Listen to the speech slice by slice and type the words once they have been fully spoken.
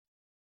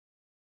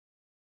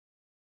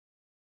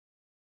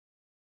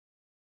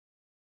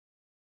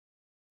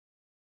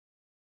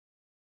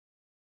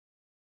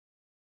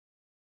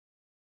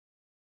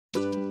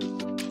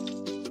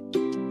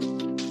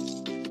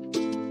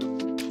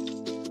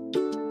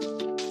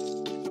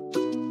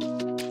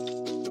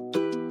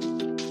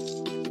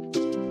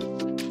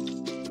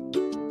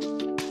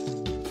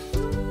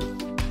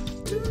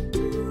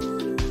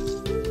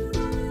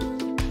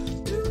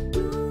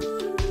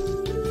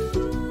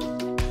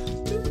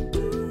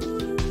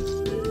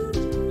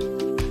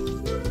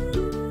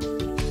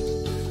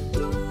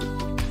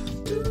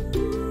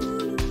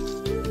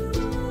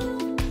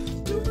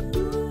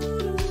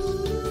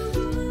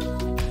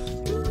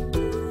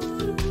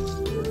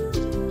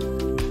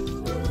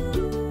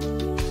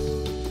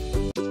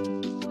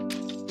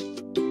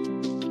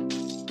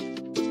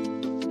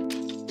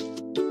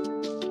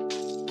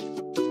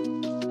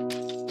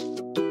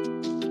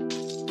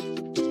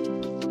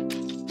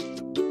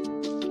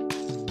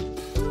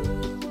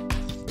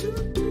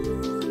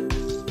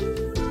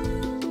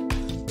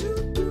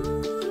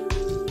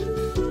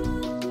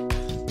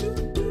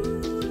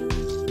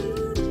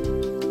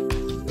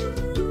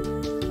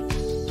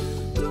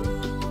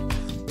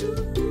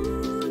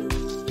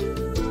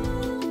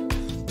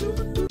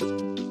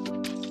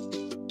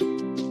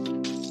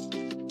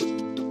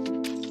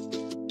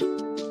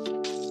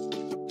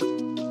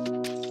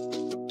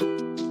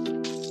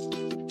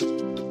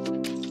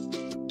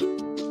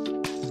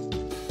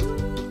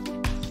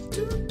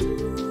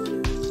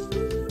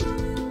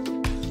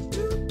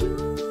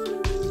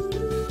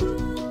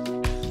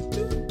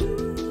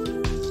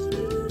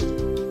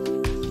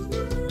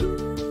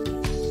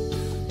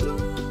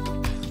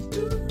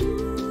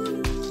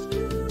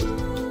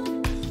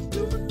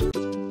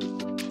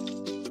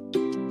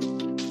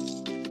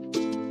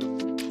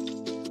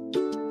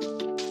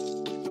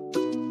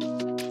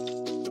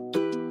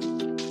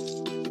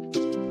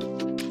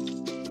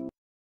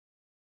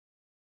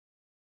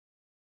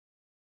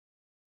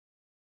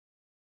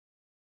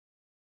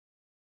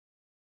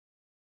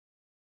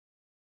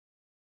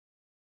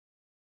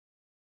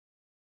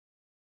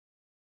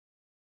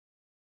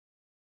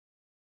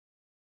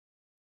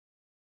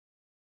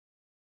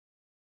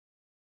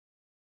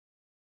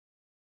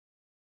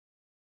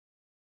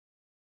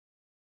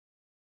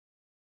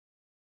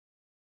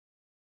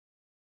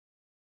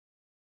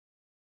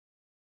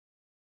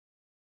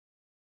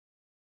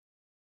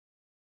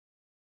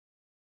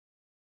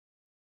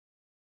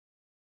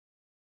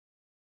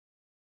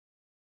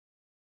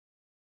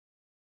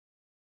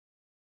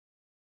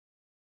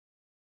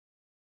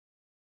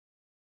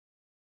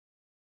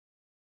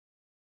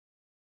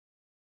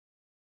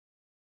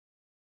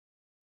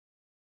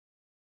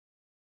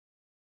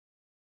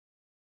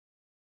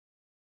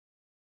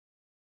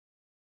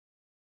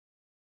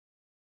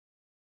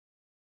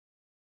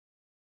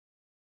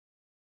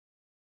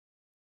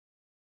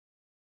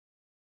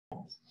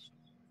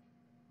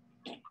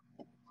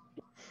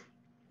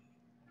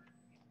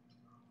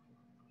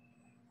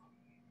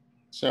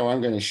So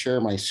I'm going to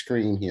share my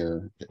screen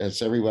here.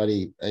 Is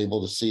everybody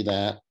able to see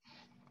that?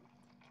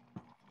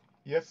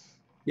 Yes.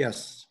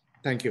 Yes,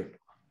 thank you.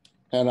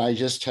 And I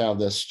just have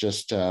this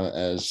just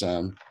as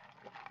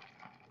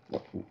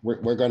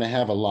we're going to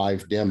have a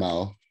live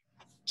demo.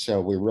 So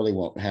we really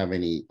won't have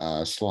any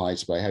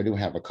slides, but I do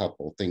have a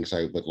couple of things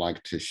I would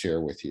like to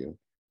share with you.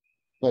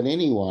 But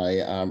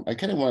anyway, I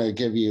kind of want to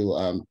give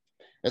you,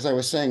 as I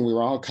was saying, we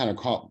were all kind of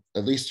caught,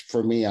 at least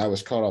for me, I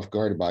was caught off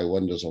guard by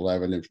Windows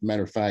 11. And as a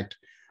matter of fact,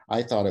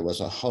 I thought it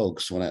was a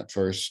hoax when I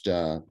first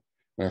heard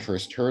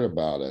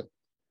about it.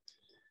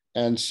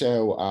 And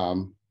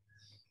so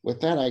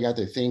with that, I got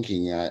to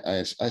thinking,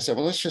 I said,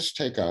 well, let's just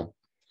take a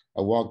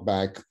walk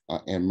back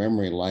in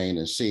memory lane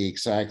and see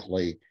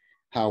exactly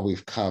how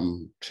we've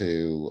come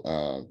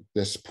to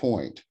this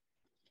point.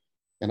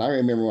 And I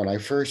remember when I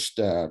first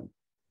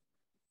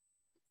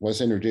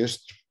was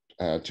introduced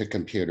to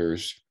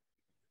computers,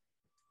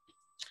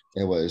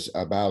 it was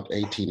about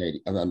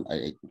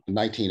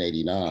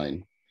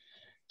 1989.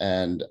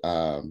 And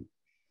I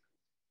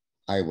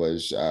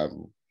was,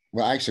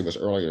 well, actually, it was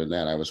earlier than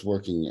that. I was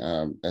working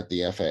at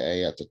the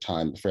FAA at the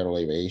time, the Federal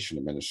Aviation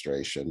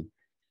Administration.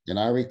 And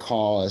I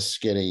recall us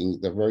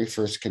getting the very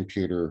first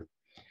computer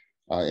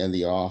in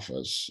the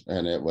office,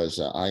 and it was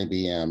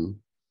IBM.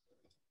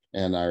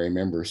 And I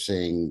remember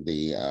seeing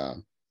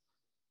the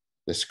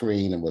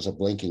screen, and was a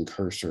blinking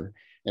cursor.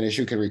 And as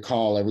you can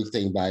recall,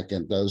 everything back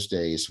in those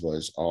days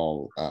was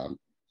all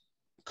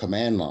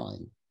command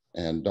line,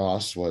 and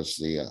DOS was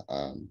the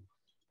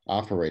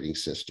operating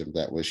system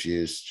that was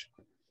used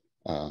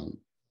on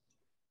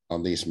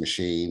these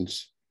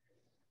machines.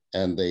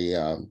 And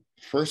the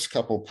first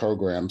couple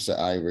programs that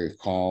I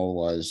recall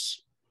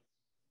was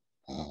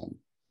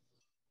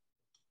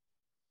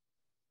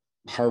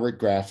Harvard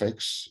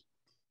Graphics,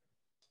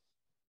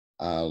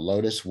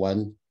 Lotus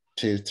 1,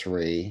 2,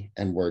 3,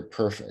 and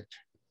WordPerfect.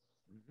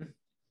 Mm-hmm.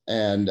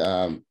 And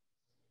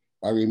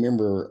I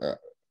remember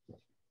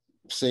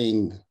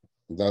seeing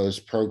those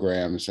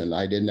programs, and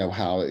I didn't know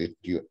how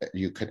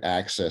you could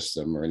access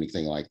them or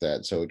anything like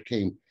that. So it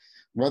came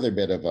rather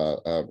bit of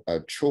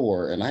a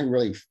chore, and I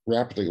really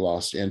rapidly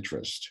lost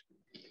interest.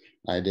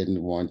 I didn't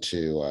want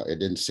to, it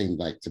didn't seem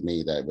like to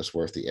me that it was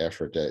worth the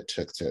effort that it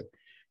took to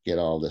get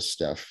all this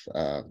stuff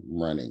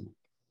running.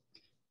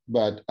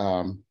 But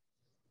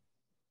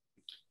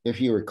if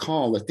you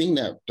recall, the thing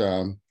that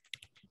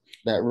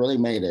that really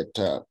made it,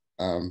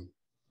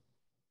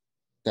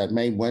 that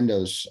made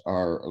Windows,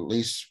 or at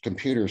least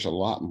computers, a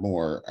lot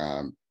more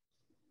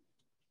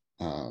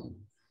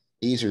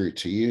easier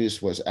to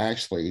use was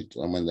actually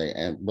when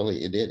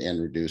it did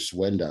introduce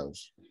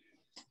Windows.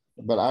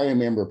 But I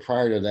remember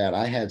prior to that,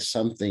 I had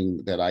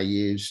something that I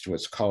used,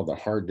 what's called the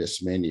hard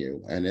disk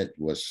menu, and it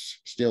was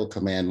still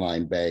command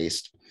line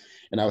based.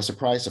 And I was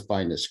surprised to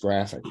find this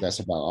graphic. That's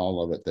about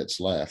all of it that's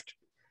left.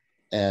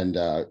 And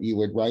you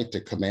would write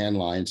the command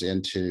lines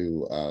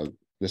into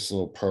this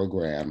little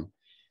program,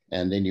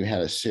 and then you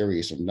had a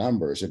series of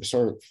numbers. It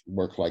sort of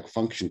worked like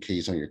function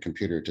keys on your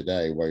computer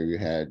today, where you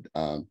had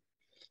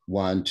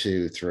 1,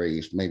 2,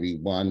 3. Maybe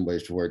 1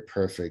 was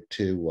WordPerfect,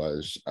 2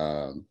 was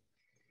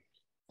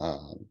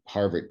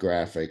Harvard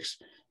Graphics,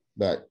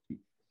 but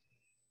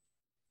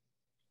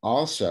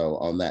also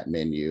on that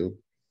menu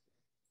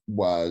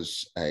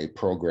was a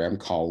program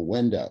called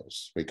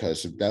Windows,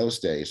 because in those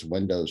days,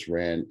 Windows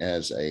ran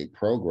as a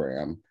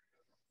program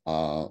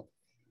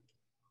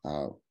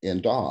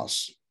in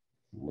DOS,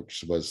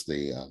 which was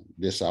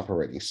this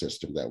operating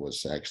system that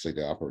was actually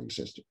the operating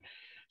system.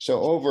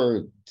 So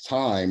over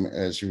time,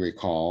 as you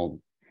recall,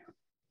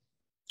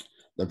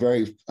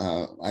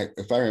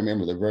 if I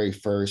remember, the very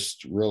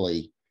first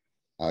really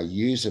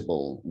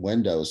usable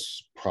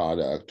Windows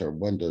product or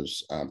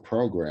Windows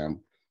program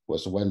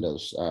was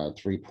Windows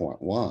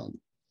 3.1.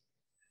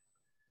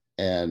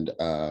 And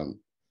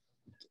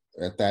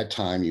at that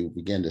time, you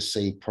begin to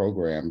see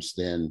programs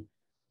then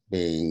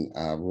being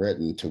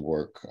written to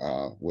work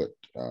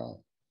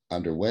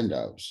under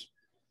Windows,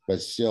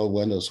 but still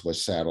Windows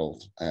was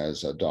saddled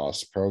as a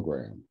DOS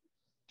program.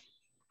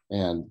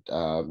 And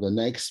the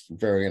next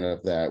variant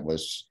of that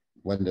was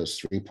Windows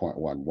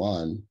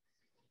 3.11,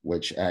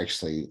 which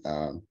actually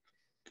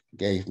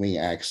gave me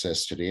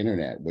access to the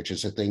internet, which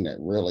is a thing that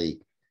really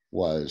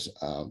was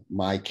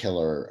my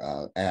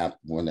killer app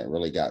when it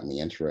really got me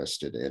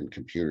interested in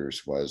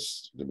computers,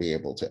 was to be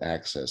able to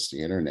access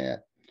the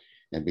internet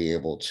and be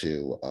able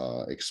to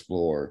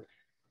explore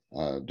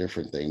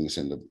different things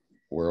in the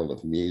world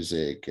of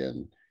music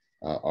and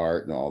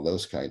art and all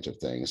those kinds of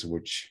things,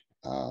 which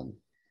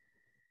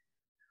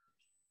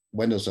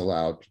Windows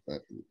allowed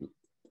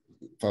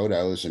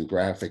photos and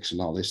graphics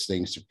and all these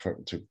things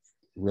to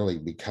really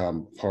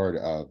become part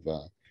of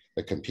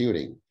the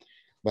computing.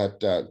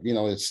 But,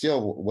 it's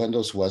still,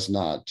 Windows was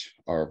not,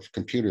 or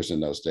computers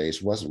in those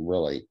days wasn't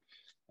really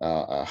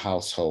a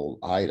household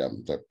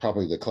item.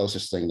 Probably the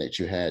closest thing that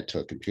you had to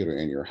a computer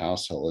in your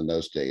household in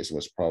those days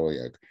was probably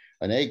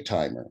an egg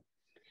timer.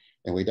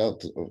 And we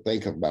don't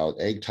think about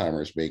egg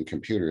timers being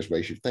computers, but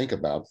you should think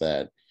about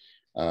that.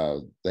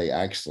 they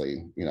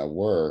actually,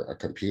 were a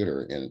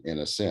computer in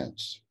a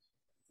sense.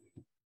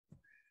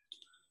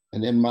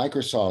 And then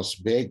Microsoft's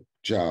big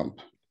jump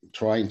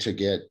trying to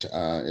get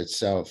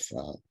itself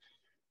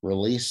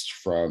released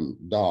from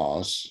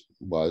DOS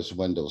was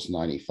Windows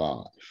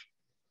 95.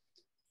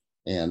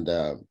 And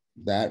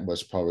that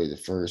was probably the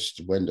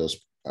first Windows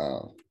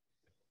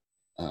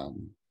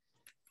um,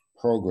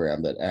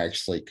 program that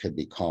actually could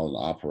be called an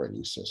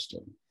operating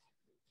system.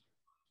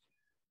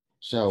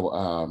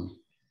 So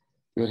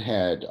it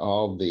had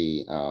all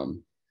the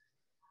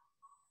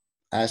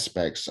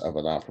aspects of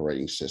an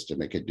operating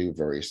system. It could do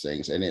various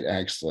things, and it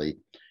actually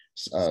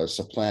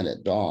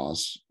supplanted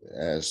DOS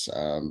as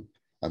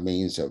a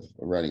means of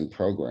running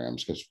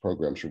programs, because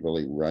programs were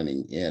really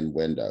running in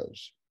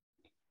Windows.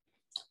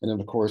 And then,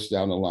 of course,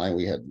 down the line,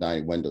 we had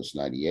Windows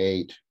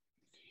 98,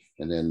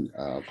 and then,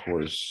 of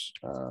course,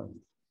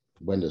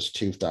 Windows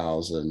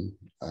 2000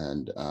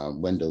 and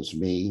Windows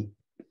Me.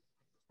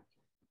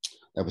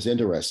 That was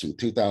interesting.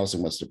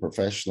 2000 was the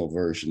professional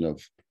version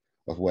of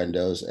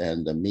Windows,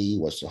 and the Me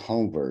was the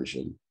home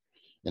version.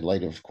 And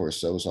later, of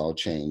course, those all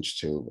changed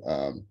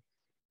to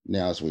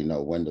now, as we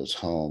know, Windows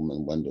Home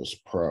and Windows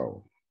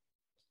Pro.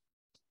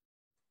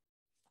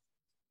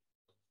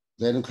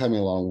 Then coming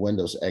along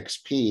Windows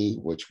XP,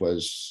 which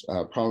was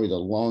probably the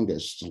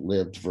longest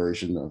lived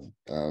version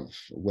of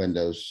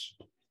Windows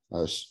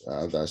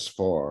thus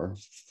far,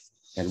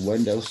 and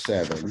Windows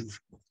 7.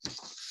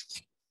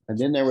 And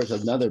then there was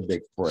another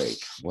big break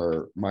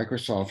where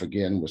Microsoft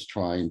again was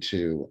trying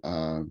to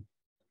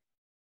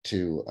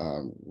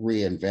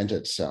reinvent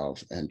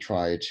itself and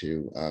try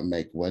to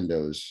make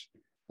Windows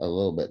a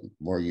little bit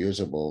more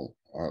usable,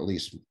 or at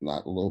least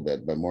not a little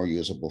bit, but more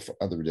usable for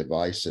other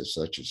devices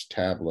such as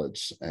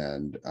tablets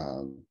and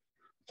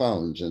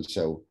phones. And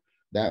so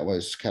that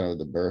was kind of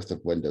the birth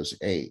of Windows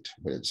 8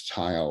 with its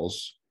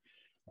tiles,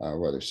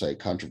 rather say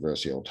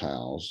controversial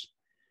tiles.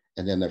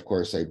 And then, of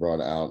course, they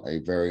brought out a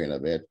variant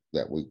of it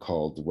that we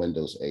called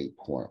Windows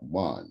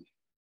 8.1.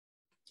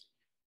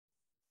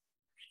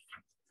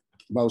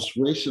 Most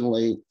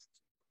recently,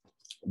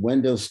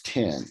 Windows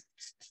 10.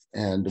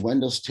 And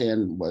Windows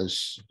 10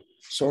 was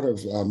sort of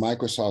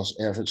Microsoft's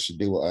efforts to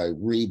do a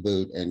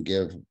reboot and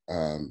give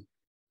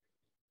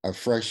a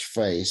fresh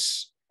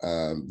face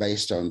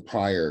based on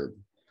prior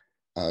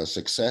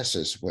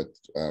successes with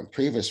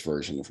previous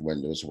version of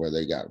Windows, where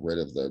they got rid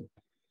of the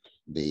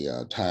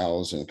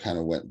tiles and kind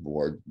of went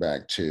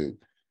back to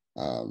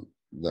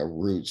the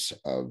roots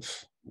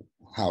of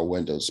how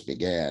Windows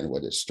began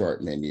with its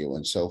start menu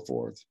and so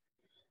forth.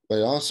 But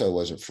it also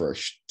was a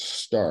fresh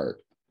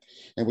start.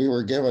 And we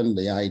were given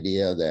the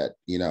idea that,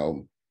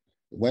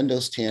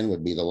 Windows 10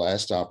 would be the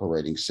last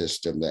operating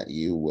system that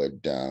you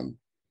would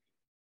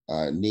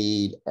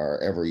need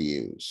or ever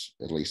use.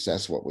 At least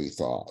that's what we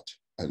thought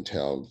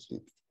until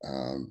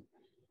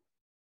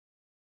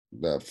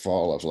the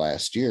fall of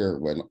last year,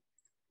 when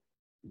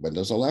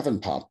Windows 11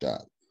 popped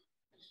up.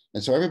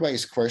 And so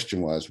everybody's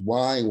question was,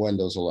 why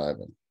Windows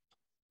 11?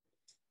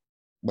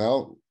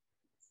 Well,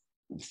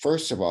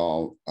 first of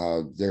all,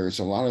 there's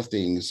a lot of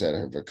things that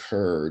have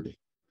occurred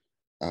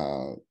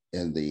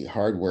in the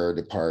hardware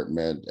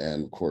department,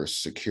 and of course,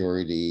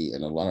 security,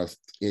 and a lot of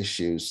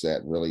issues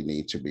that really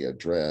need to be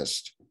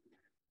addressed.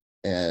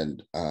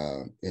 And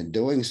in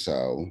doing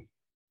so,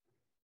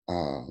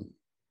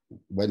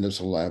 Windows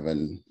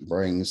 11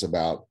 brings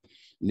about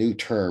new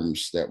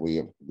terms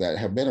that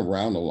have been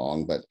around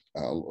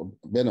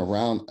been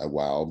around a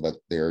while, but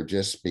they're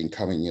just been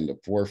coming into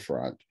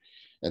forefront.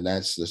 And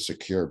that's the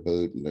secure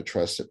boot and the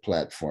trusted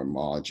platform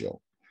module.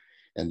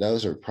 And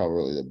those are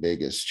probably the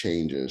biggest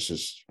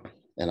changes.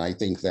 And I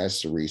think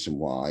that's the reason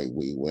why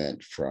we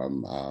went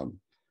from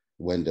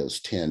Windows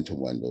 10 to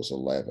Windows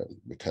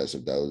 11, because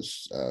of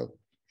those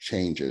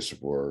changes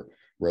were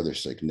rather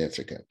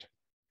significant.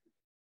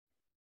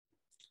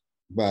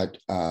 But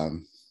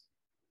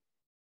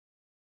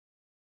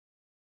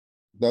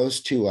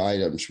those two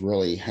items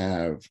really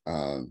have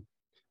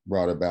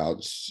brought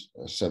about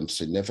some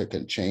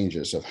significant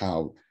changes of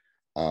how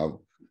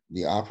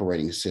the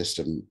operating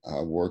system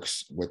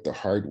works with the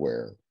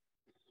hardware.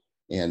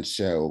 And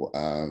so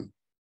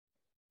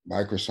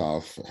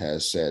Microsoft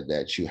has said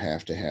that you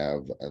have to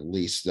have at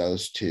least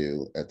those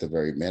two at the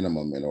very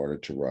minimum in order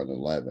to run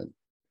 11.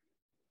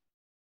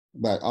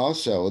 But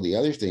also the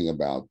other thing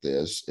about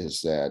this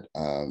is that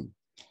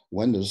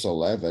Windows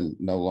 11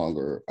 no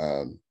longer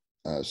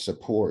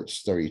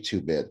supports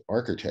 32-bit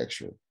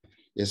architecture.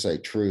 It's a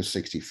true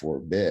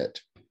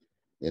 64-bit.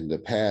 In the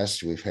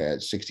past, we've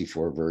had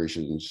 64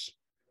 versions,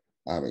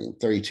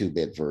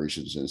 32-bit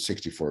versions and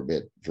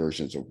 64-bit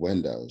versions of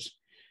Windows.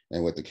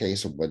 And with the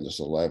case of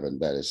Windows 11,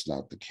 that is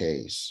not the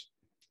case.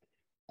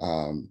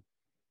 And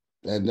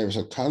there's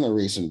a ton of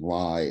reason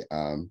why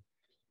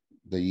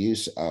the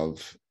use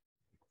of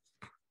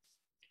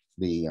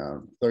the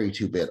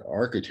 32-bit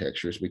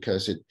architectures,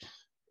 because it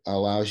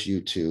allows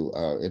you to,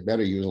 it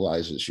better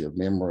utilizes your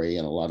memory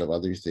and a lot of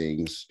other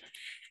things.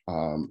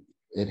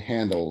 It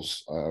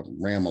handles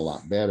RAM a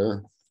lot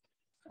better.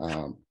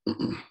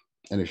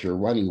 And if you're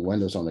running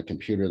Windows on a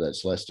computer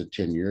that's less than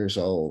 10 years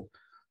old,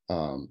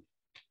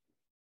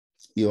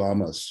 you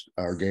almost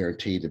are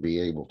guaranteed to be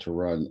able to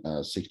run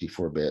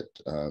 64-bit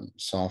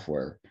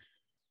software.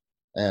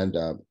 And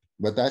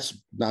but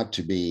that's not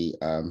to be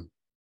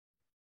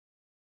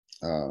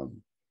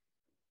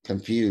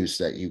confused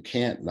that you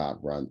can't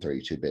not run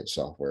 32-bit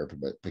software,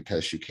 but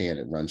because you can,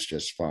 it runs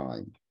just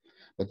fine.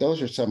 But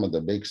those are some of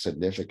the big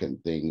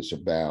significant things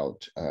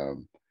about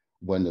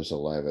Windows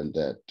 11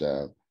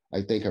 that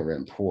I think are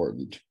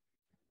important,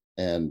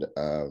 and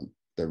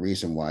the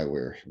reason why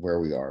we're where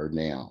we are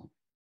now.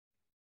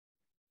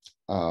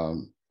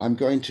 I'm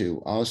going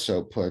to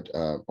also put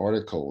an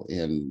article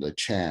in the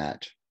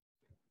chat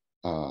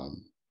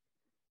on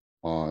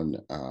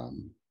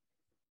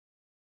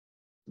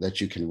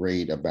that you can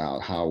read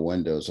about how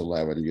Windows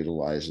 11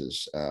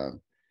 utilizes the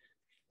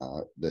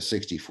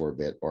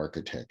 64-bit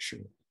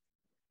architecture.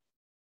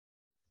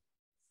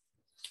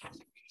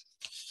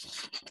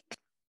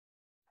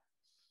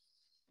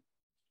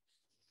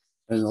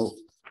 And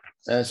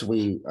as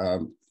we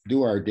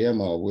do our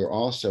demo, we'll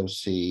also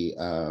see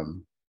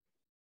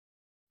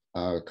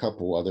a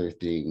couple other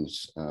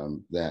things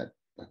that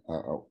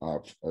are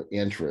of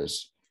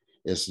interest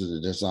is the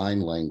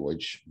design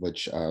language,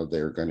 which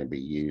they're going to be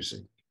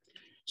using.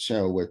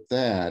 So with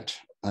that,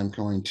 I'm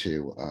going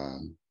to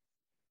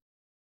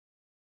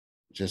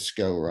just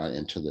go right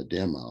into the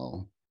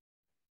demo.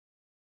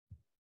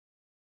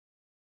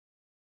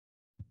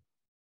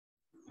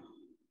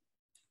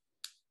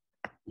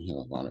 You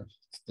know, a lot of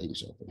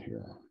things open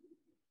here.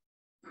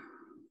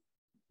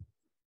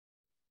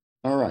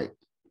 All right.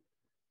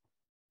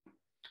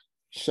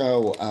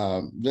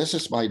 So this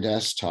is my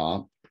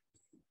desktop,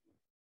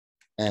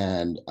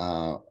 and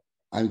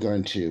I'm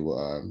going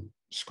to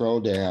scroll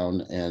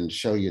down and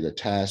show you the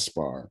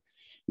taskbar.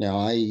 Now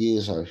I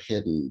use a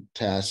hidden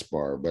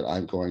taskbar, but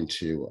I'm going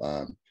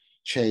to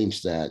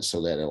change that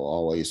so that it'll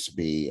always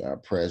be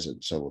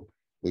present, so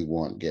we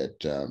won't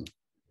get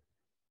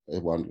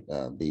it won't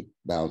be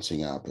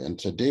bouncing up. And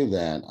to do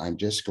that, I'm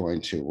just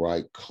going to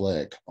right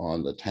click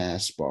on the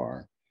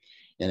taskbar,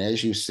 and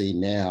as you see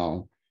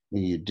now,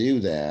 when you do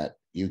that,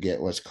 you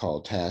get what's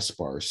called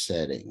taskbar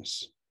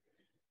settings.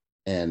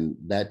 And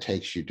that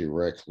takes you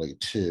directly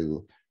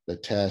to the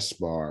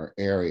taskbar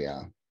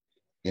area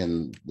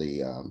in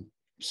the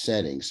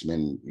settings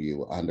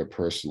menu under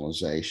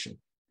personalization.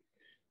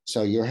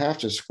 So you'll have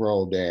to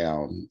scroll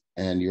down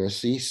and you'll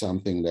see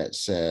something that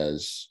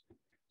says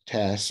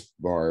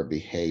taskbar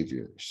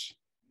behaviors.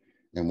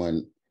 And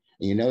when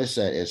you notice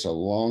that it's a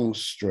long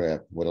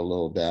strip with a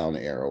little down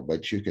arrow,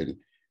 but you can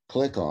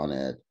click on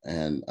it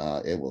and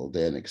it will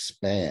then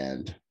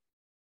expand,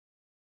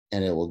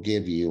 and it will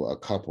give you a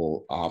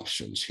couple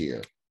options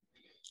here.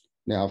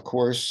 Now, of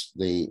course,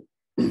 the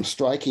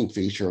striking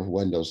feature of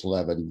Windows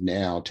 11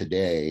 now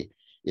today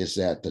is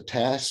that the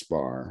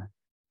taskbar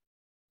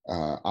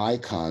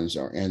icons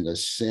are in the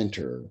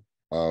center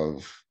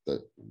of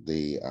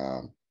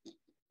the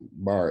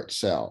bar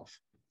itself.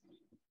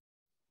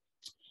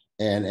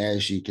 And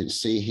as you can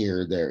see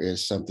here, there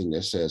is something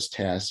that says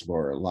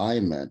taskbar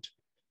alignment,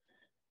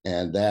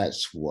 and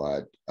that's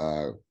what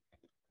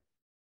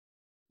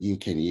you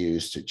can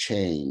use to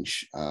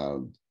change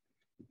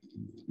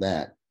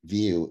that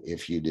view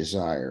if you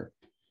desire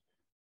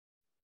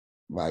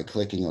by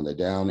clicking on the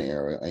down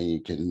arrow, and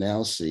you can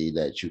now see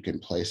that you can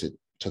place it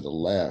to the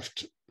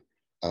left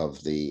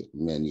of the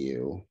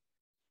menu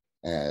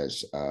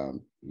as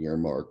you're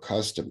more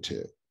accustomed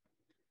to.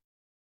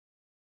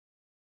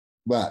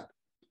 But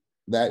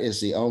that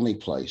is the only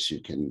place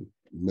you can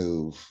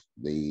move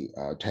the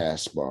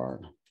taskbar,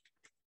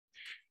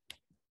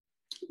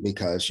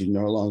 because you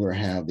no longer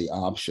have the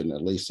option,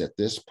 at least at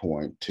this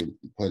point, to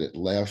put it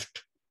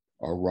left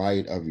or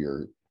right of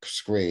your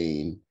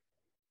screen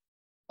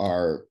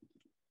or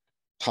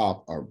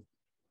top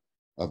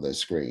of the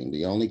screen.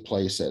 The only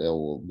place that it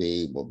will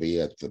be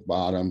at the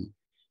bottom,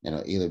 and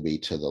it'll either be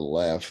to the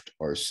left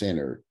or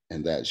center,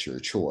 and that's your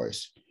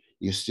choice.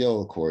 You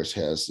still, of course,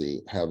 have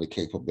the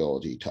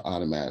capability to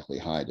automatically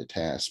hide the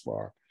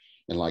taskbar.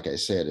 And like I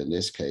said, in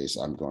this case,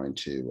 I'm going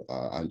to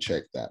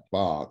uncheck that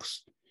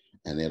box,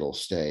 and it'll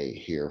stay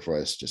here for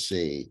us to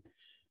see.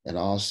 And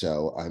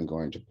also, I'm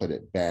going to put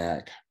it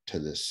back to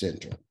the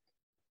center.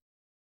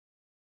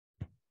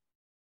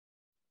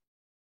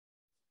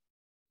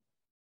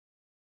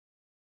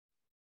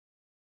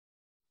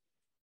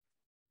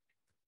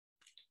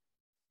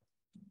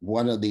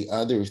 One of the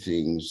other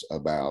things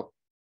about,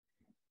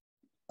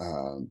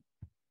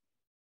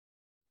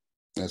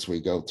 as we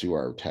go through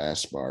our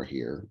taskbar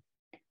here,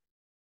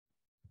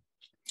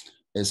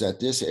 is that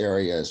this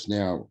area is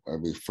now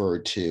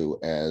referred to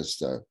as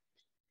the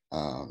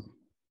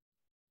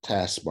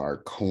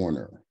taskbar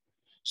corner.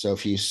 So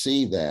if you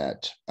see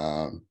that,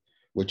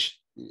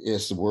 which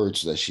is the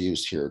words that's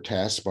used here,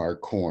 taskbar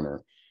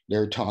corner,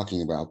 they're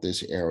talking about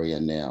this area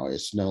now.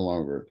 It's no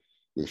longer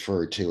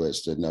referred to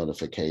as the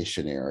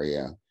notification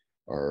area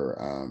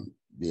or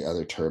the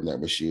other term that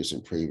was used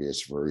in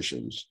previous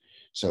versions.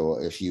 So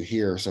if you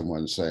hear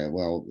someone saying,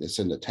 well, it's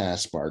in the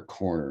taskbar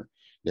corner,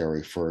 they're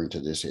referring to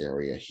this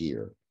area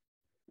here.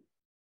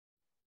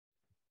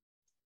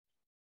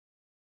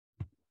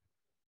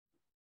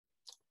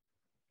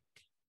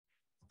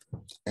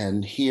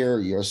 And here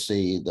you'll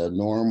see the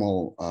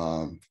normal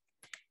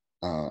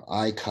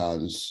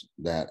icons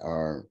that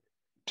are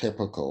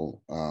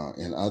typical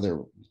in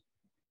other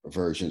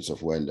versions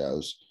of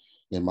Windows.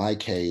 In my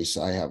case,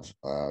 I have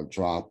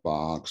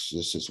Dropbox.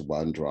 This is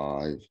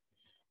OneDrive.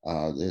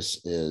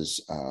 This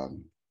is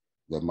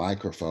the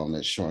microphone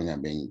that's showing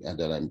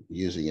that I'm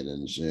using it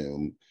in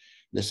Zoom.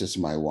 This is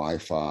my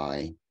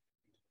Wi-Fi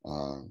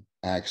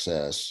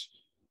access.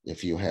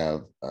 If you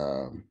have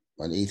an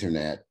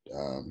Ethernet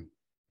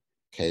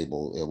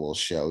cable, it will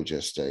show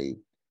just a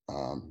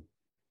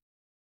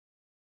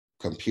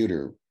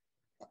computer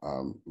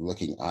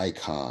looking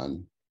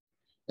icon,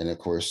 and of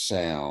course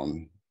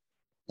sound.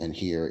 And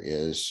here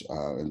is,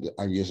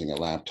 I'm using a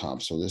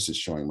laptop, so this is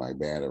showing my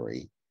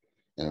battery.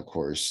 And of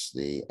course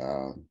the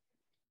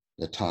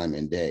time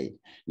and date.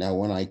 Now,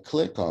 when I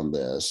click on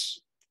this,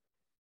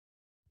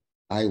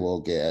 I will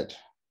get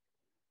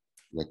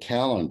the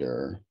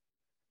calendar,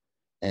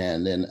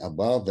 and then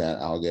above that,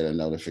 I'll get a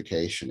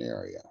notification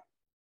area,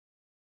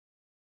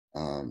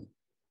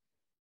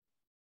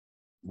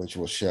 which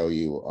will show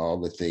you all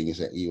the things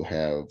that you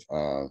have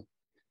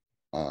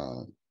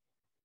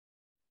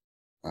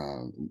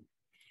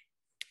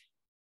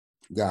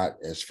got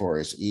as far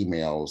as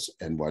emails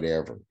and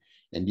whatever.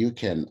 And you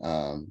can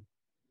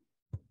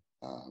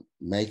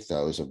make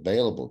those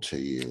available to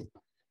you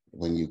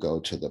when you go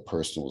to the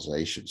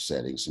personalization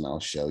settings, and I'll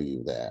show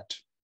you that.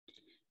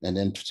 And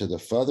then to the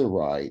further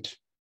right,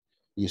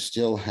 you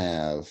still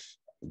have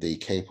the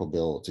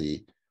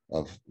capability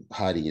of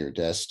hiding your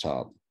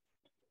desktop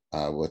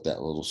with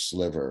that little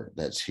sliver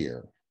that's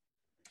here.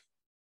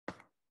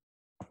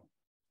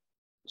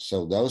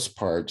 So those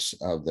parts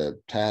of the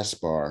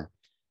taskbar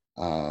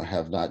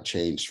have not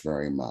changed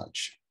very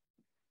much.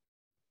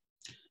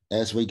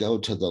 As we go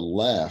to the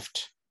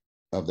left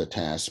of the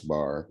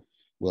taskbar,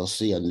 we'll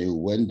see a new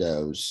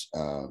Windows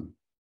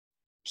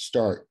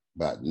Start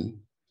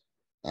button.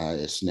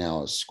 It's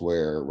now a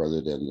square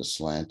rather than the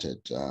slanted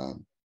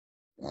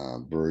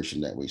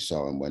version that we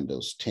saw in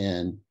Windows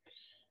 10.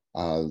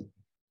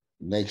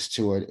 Next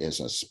to it is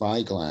a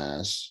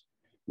spyglass,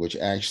 which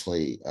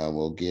actually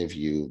will give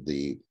you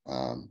the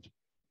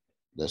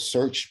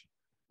search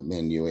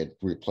menu. It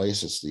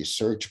replaces the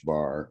search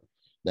bar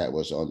that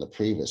was on the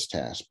previous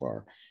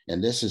taskbar.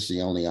 And this is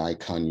the only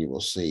icon you will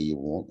see. You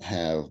won't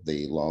have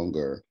the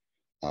longer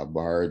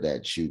bar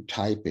that you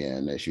type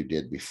in as you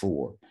did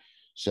before.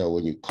 So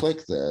when you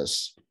click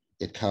this,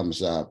 it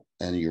comes up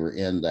and you're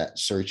in that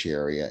search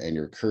area, and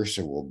your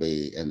cursor will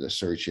be in the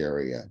search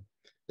area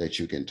that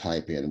you can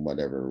type in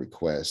whatever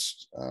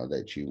request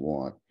that you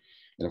want.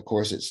 And of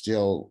course, it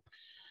still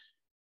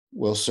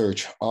will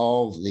search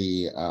all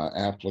the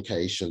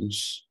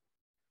applications.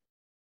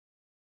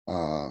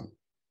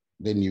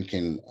 Then you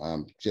can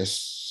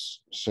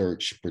just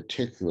search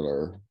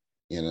particular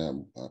in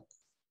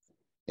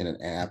an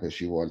app.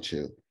 If you want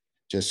to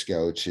just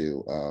go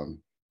to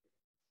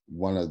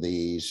one of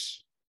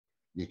these,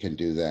 you can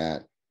do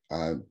that.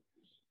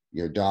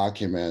 Your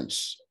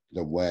documents,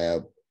 the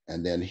web,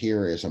 and then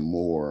here is a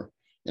more.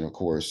 And of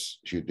course,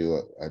 if you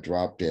do a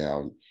drop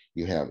down,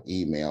 you have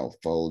email,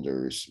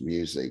 folders,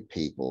 music,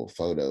 people,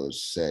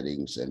 photos,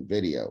 settings, and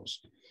videos.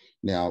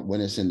 Now, when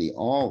it's in the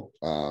all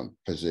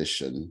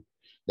position,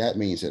 that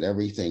means that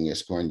everything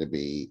is going to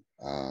be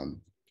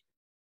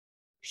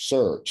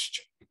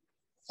searched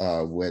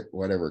with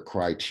whatever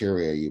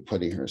criteria you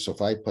put in here. So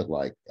if I put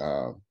like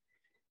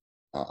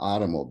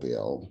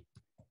automobile,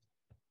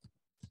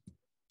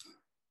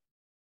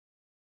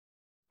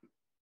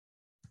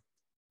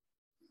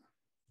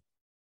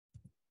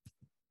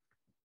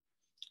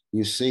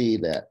 you see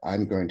that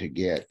I'm going to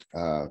get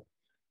all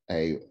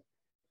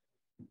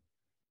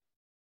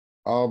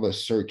the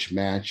search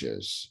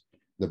matches.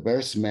 The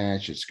best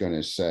match is going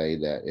to say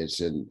that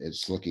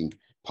it's looking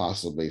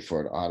possibly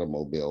for an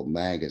automobile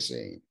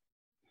magazine.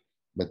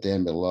 But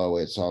then below,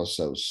 it's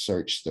also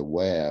search the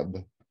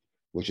web,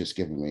 which is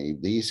giving me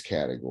these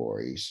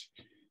categories.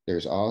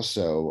 There's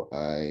also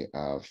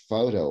a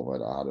photo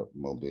of an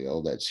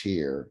automobile that's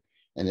here.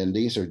 And then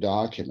these are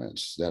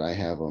documents that I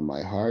have on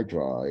my hard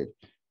drive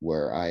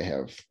where I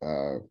have,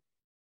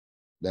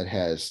 that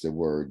has the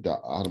word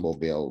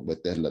automobile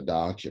within the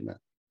document.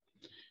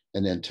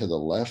 And then to the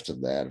left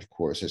of that, of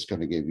course, it's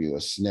going to give you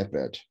a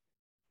snippet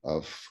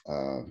of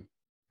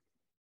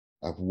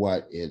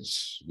what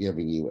it's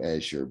giving you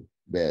as your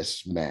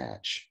best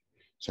match.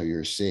 So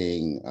you're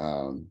seeing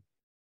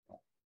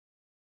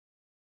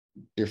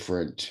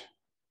different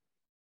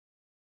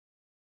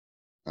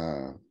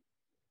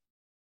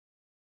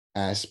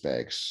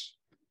aspects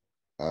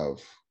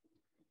of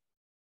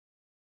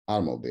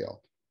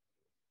automobile.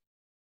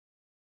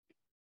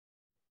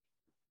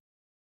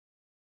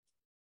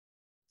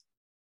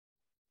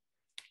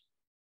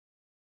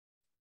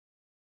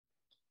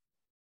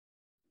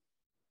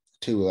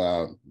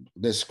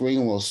 the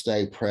screen will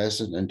stay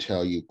present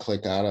until you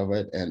click out of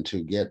it, and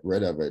to get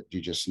rid of it,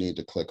 you just need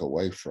to click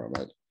away from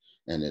it,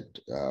 and it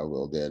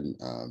will then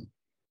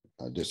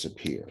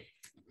disappear.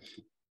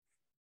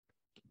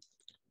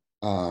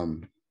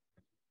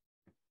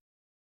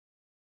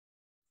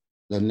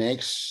 The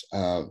next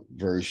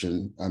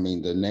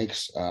the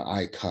next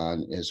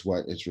icon is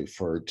what is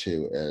referred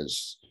to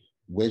as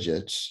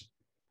widgets.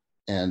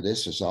 And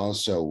this is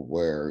also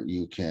where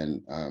you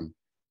can,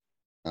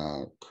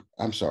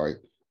 I'm sorry,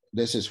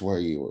 this is where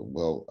you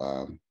will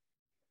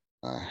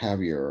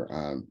have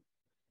your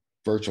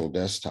virtual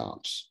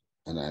desktops.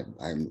 And I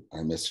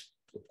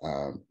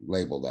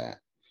mislabeled that.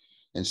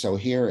 And so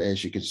here,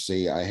 as you can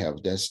see, I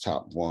have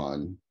desktop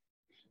 1,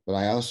 but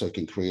I also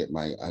can create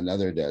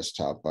another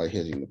desktop by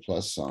hitting the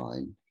plus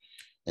sign.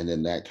 And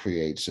then that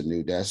creates a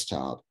new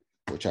desktop,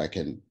 which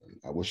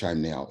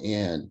I'm now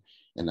in.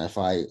 And if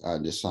I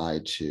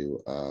decide to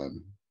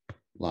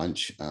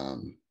launch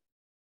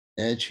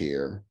Edge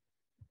here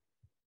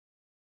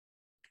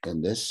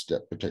in this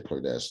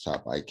particular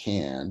desktop, I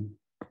can.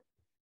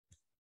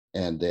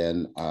 And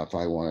then if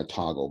I want to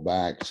toggle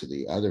back to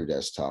the other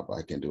desktop,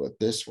 I can do it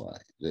this way.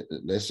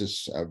 This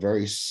is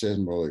very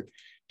similar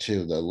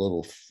to the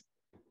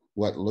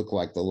what looked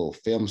like the little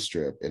film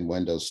strip in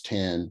Windows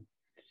 10.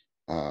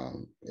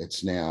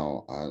 It's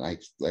now, I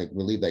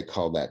believe they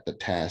call that the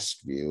task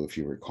view, if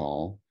you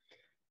recall.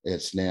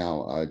 It's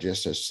now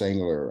just a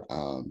singular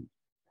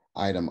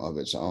item of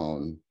its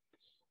own,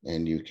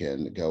 and you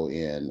can go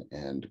in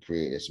and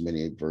create as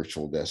many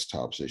virtual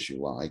desktops as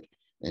you like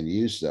and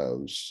use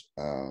those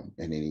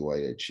in any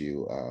way that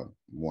you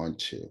want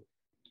to.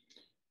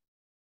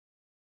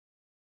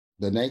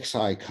 The next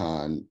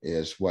icon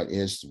is what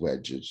is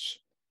widgets.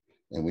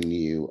 And when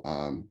you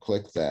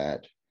click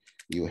that,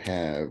 you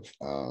have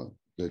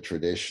the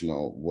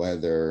traditional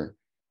weather,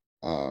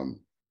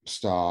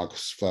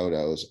 stocks,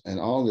 photos, and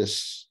all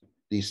these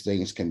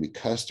things can be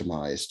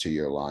customized to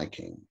your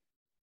liking.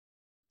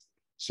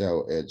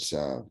 So it's,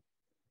 and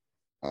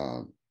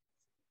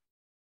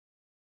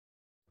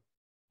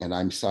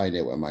I'm signed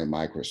in with my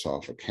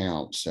Microsoft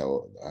account.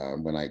 So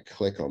when I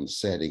click on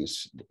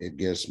settings, it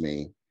gives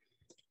me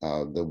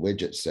the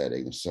widget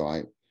settings. So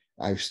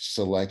I've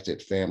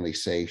selected family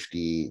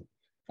safety,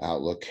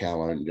 Outlook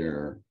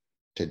calendar,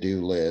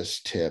 to-do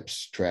list,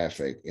 tips,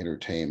 traffic,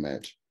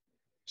 entertainment,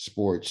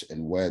 sports,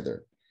 and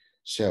weather.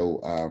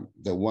 So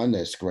the one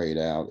that's grayed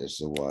out is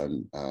the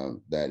one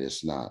that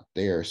is not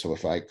there. So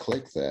if I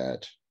click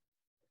that,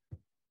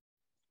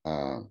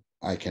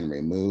 I can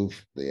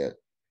remove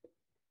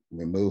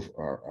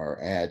or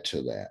add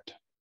to that.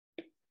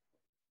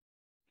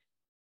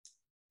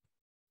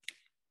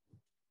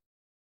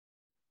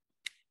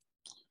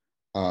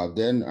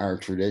 Then our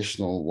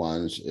traditional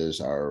ones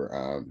is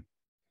our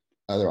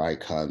other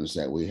icons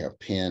that we have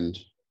pinned.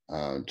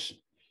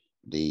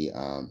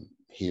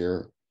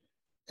 Here,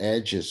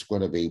 Edge is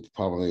going to be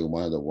probably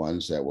one of the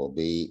ones that will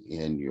be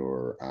in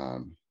your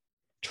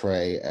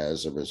tray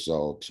as a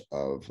result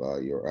of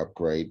your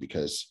upgrade,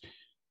 because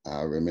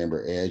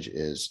remember, Edge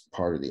is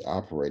part of the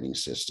operating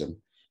system,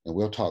 and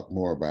we'll talk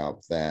more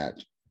about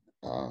that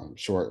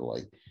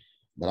shortly.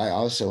 But I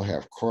also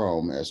have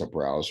Chrome as a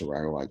browser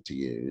I like to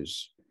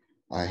use.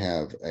 I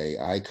have an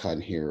icon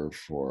here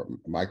for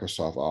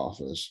Microsoft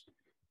Office.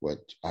 What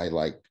I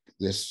like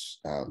this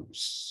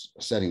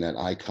setting that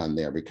icon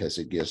there because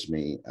it gives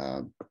me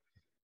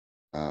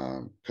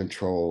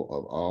control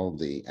of all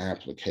the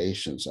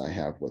applications I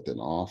have within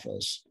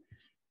Office.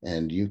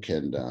 And you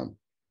can,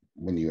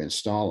 when you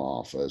install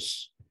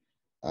Office,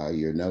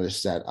 you'll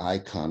notice that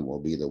icon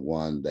will be the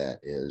one that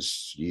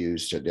is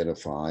used to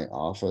identify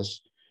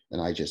Office.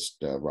 And I just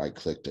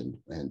right-clicked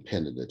and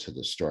pinned it to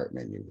the start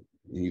menu.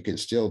 And you can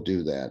still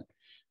do that.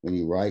 When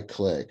you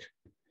right-click,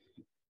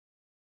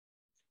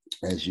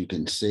 as you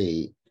can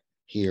see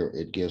here,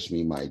 it gives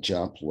me my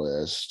jump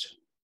list.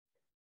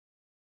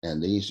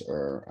 And these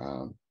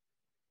are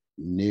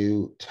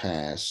new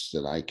tasks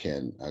that I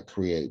can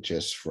create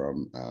just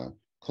from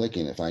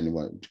clicking. If I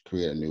want to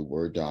create a new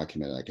Word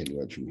document, I can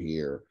do it from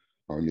here,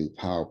 or a new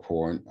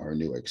PowerPoint, or a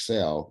new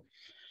Excel,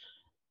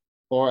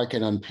 or I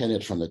can unpin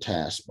it from the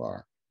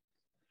taskbar.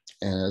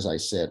 And as I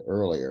said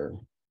earlier,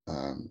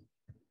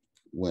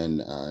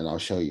 and I'll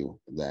show you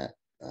that,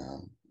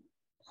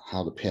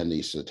 how to pin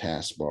these to the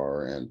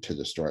taskbar and to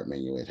the start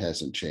menu, it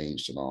hasn't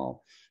changed at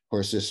all. Of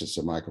course, this is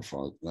the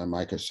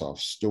Microsoft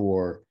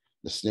Store,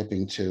 the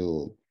snipping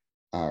tool,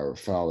 our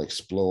File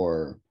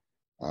Explorer,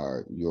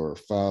 your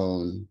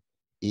phone,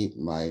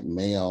 my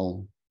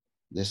mail.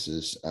 This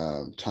is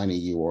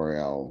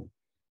tinyURL.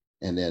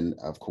 And then,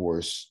 of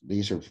course,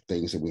 these are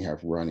things that we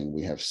have running.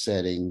 We have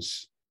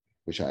settings,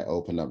 which I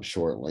open up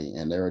shortly,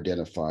 and they're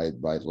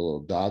identified by the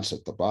little dots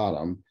at the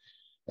bottom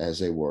as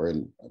they were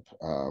in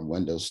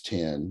Windows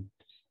 10.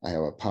 I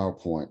have a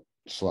PowerPoint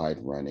slide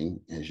running.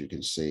 As you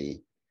can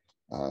see,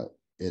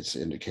 it's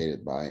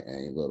indicated by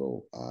a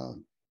little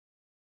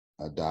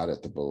a dot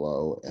at the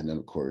below. And then,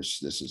 of course,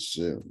 this is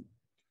Zoom.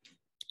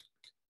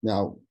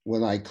 Now,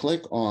 when I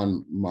click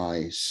on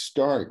my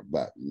Start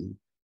button,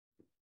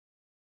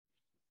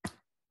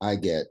 I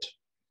get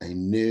a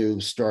new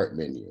start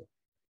menu.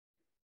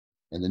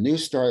 And the new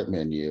start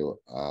menu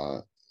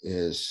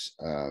is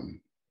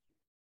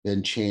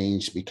been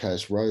changed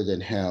because rather than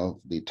have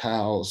the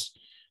tiles,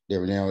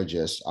 they're now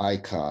just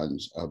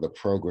icons of the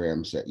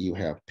programs that you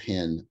have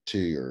pinned to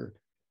your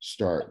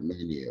start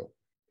menu.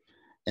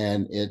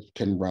 And it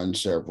can run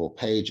several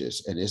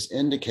pages. And it's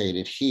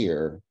indicated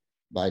here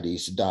by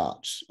these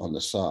dots on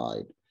the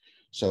side.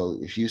 So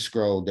if you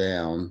scroll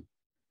down,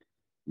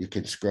 you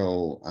can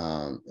scroll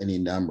any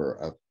number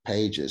of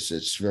pages.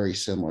 It's very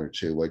similar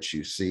to what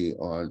you see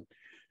on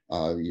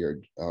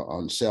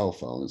on cell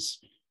phones.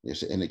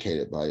 It's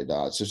indicated by the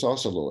dots. There's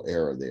also a little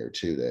arrow there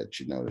too that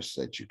you notice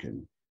that you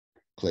can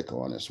click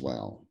on as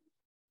well.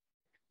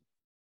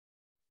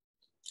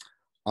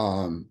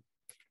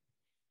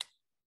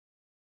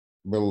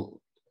 But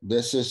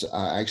this is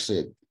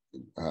actually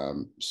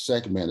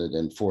segmented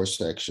in 4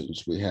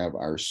 sections. We have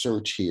our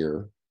search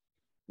here,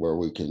 where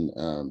we can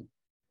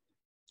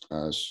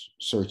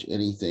search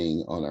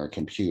anything on our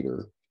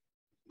computer.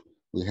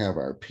 We have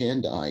our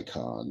pinned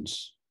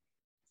icons.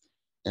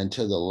 And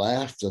to the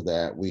left of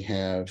that, we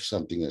have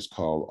something that's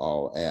called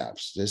all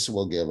apps. This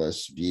will give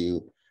us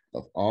view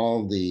of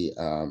all the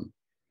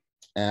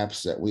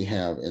apps that we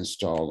have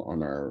installed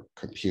on our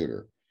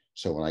computer.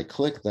 So when I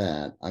click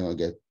that, I'm going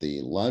to get the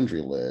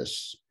laundry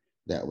list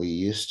that we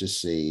used to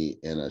see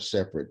in a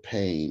separate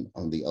pane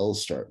on the old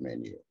start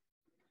menu.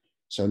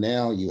 So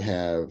now you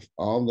have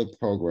all the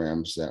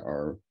programs that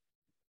are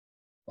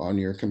on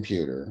your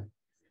computer,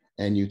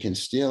 and you can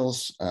still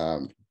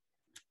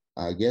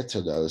get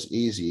to those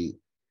easy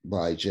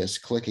by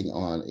just clicking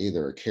on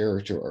either a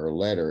character or a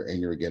letter,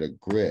 and you'll get a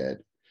grid.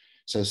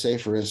 So say,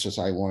 for instance,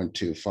 I want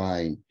to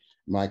find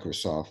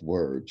Microsoft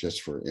Word,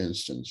 just for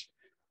instance,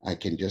 I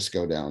can just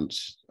go down,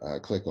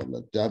 click on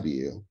the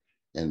W,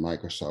 and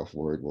Microsoft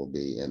Word will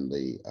be in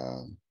the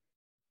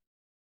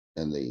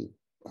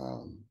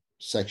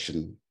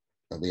section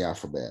of the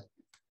alphabet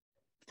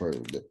for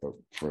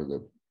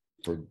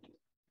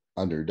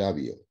under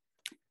W.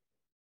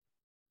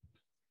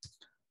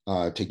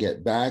 To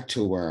get back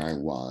to where I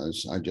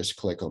was, I just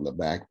click on the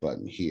back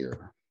button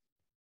here.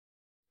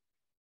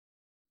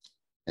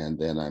 And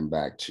then I'm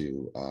back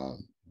to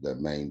the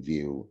main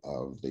view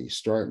of the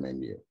start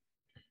menu.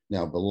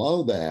 Now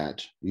below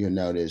that, you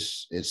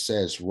notice it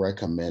says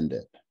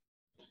recommended.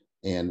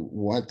 And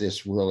what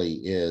this really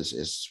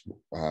is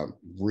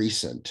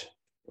recent,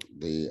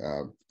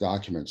 the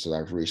documents that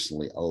I've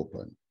recently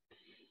opened.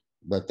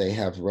 But they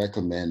have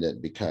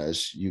recommended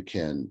because you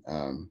can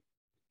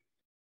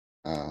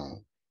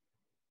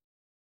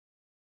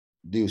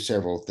do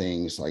several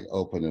things like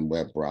open in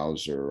web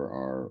browser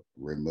or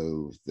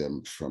remove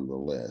them from the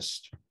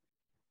list.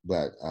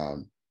 But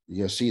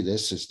you'll see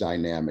this is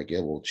dynamic.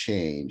 It will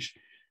change.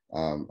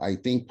 I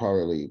think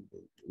probably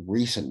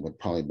recent would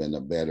probably been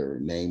a better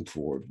name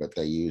for it, but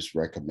they use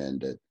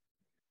recommended.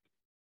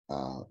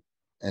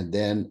 And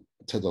then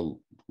to the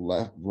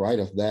left, right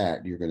of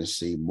that, you're going to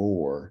see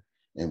more.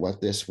 And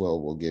what this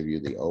will give you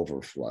the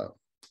overflow.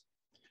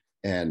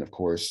 And of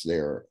course,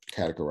 they're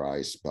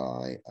categorized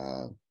by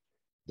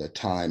the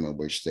time in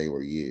which they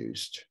were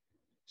used.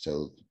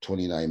 So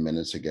 29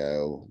 minutes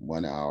ago,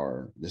 1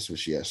 hour, this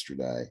was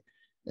yesterday.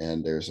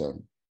 And there's a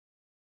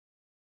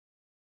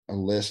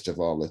list of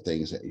all the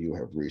things that you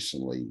have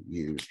recently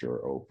used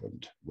or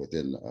opened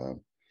within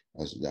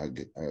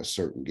a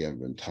certain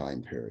given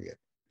time period.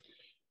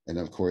 And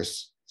of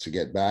course, to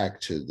get back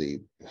to the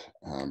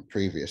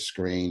previous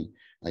screen,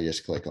 I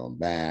just click on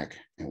back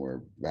and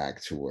we're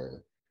back to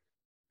where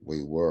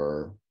we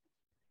were.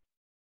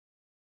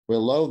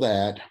 Below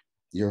that,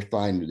 you'll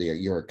find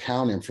your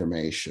account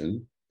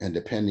information. And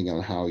depending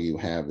on how you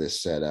have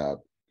this set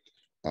up,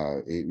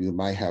 you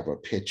might have a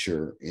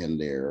picture in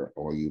there,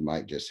 or you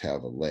might just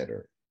have a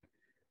letter,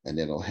 and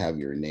then it'll have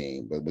your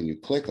name. But when you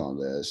click on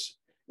this,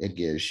 it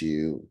gives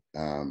you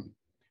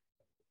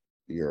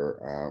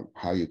your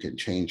how you can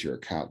change your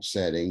account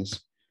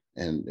settings.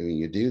 And when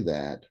you do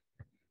that,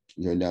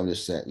 you'll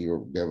notice that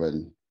you're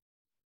given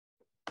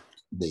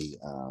the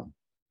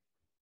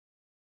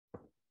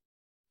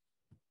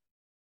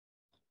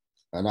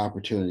an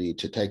opportunity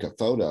to take a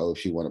photo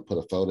if you want to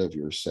put a photo of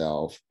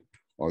yourself,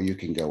 or you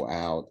can go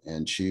out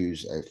and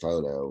choose a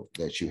photo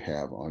that you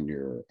have on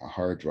your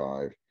hard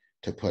drive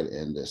to put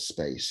in this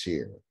space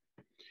here.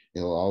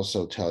 It'll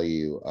also tell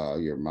you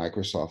your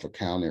Microsoft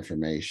account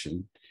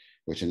information,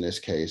 which in this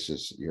case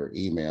is your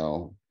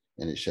email,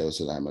 and it shows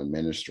that I'm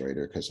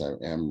administrator because I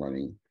am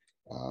running,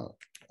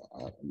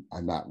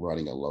 I'm not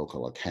running a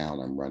local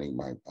account, I'm running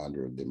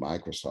under the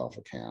Microsoft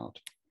account.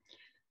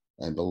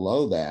 And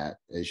below that,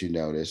 as you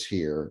notice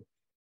here,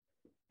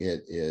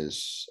 it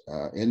is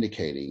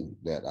indicating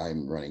that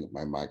I'm running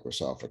my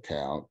Microsoft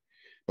account.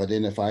 But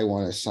then if I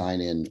want to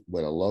sign in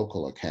with a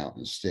local account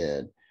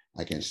instead,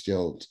 I can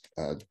still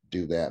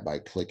do that by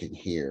clicking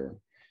here.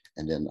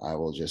 And then I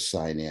will just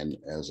sign in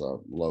as a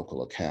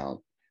local account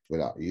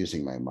without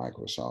using my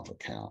Microsoft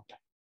account.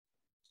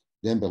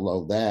 Then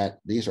below that,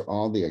 these are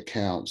all the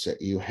accounts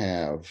that you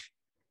have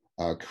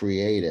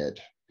created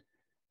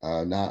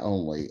not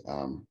only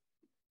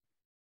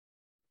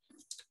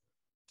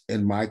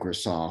in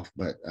Microsoft,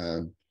 but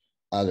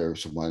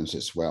others ones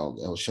as well.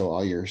 It'll show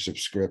all your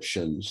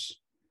subscriptions,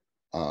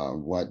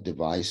 what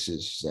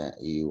devices that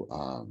you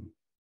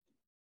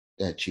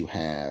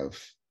have.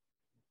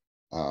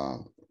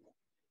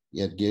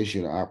 It gives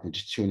you an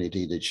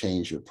opportunity to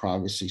change your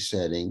privacy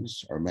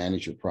settings or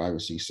manage your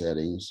privacy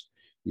settings,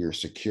 your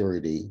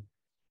security,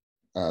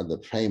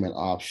 the payment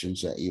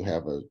options that you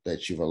have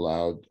that you've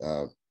allowed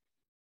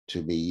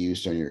to be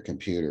used on your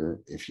computer.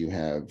 If you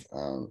have,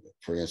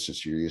 for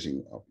instance, you're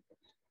using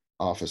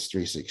Office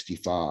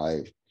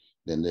 365,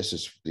 then this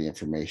is the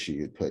information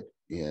you'd put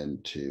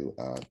in to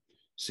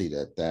see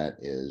that that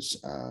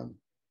is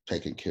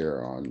taken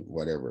care on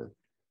whatever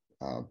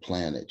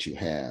plan that you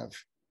have.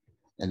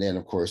 And then,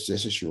 of course,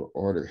 this is your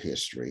order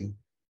history.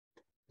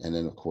 And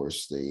then, of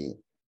course,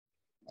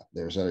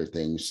 there's other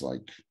things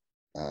like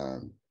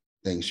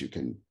things you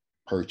can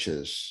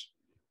purchase.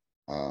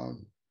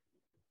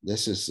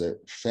 This is the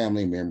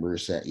family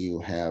members that you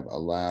have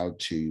allowed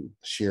to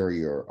share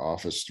your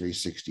Office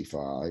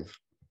 365.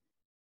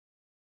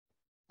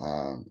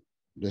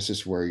 This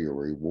is where your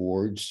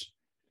rewards,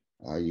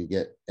 you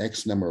get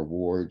X number of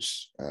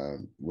rewards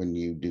when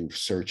you do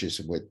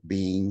searches with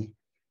Bing,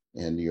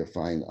 and you'll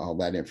find all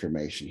that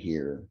information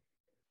here.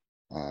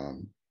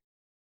 And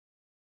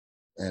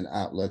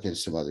Outlook and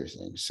some other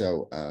things.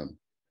 So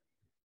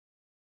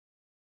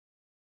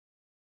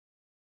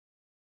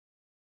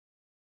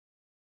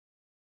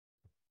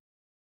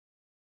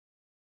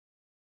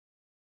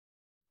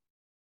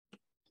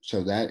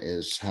that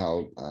is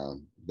how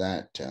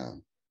that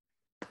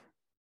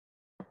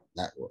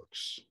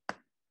works.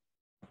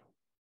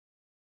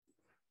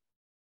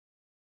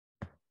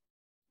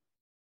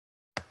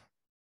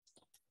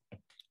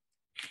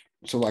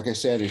 So like I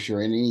said, if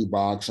you're in any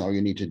box, all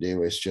you need to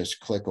do is just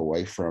click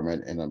away from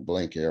it in a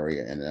blank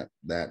area, and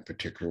that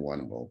particular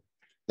one will,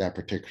 that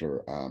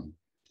particular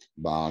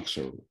box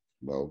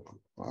will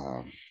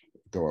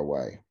go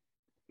away.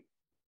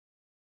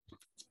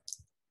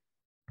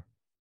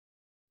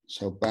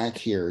 So back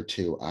here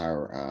to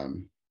our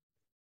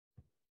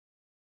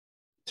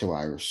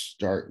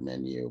start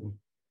menu.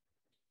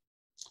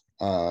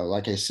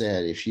 Like I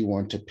said, if you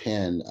want to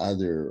pin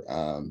other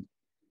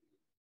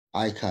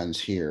icons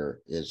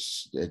here,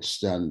 it's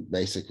done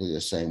basically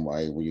the same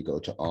way when you go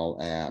to all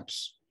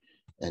apps,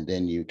 and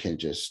then you can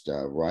just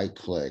right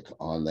click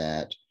on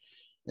that.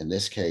 In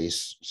this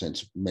case,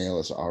 since mail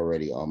is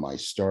already on my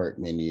start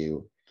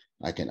menu,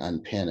 I can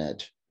unpin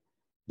it,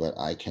 but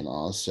I can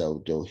also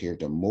go here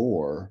to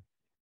more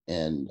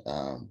and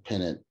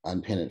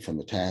unpin it from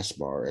the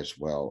taskbar as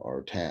well,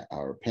 or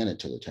pin it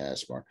to the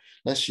taskbar.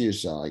 Let's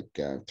use like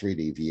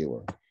 3D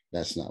viewer.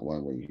 That's not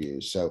one we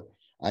use. So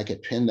I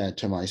could pin that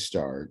to my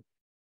start.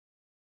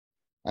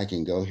 I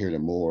can go here to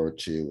more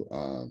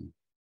to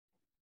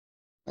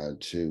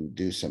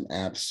do some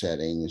app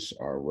settings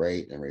or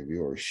rate and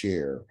review or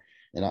share.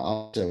 And I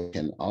also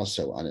can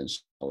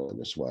uninstall it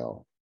as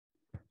well,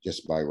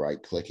 just by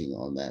right clicking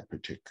on that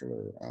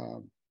particular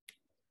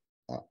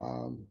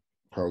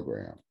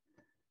program.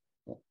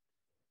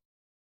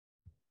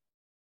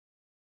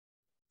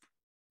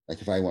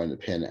 Like if I wanted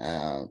to pin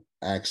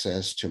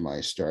access to my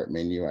start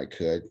menu, I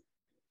could.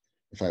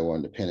 If I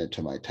wanted to pin it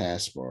to my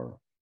taskbar,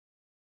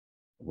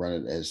 run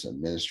it as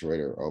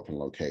administrator, open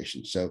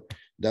location. So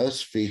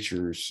those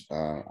features,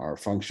 our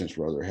functions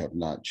rather, have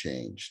not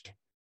changed.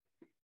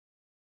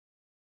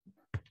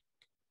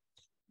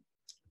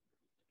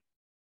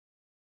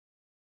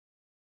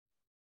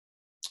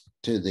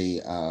 To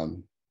the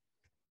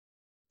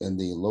in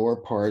the lower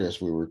part,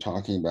 as we were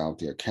talking about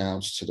the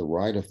accounts, to the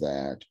right of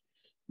that,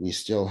 we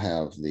still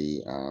have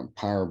the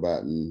power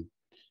button.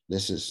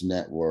 This is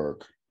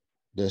network,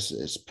 this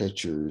is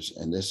pictures,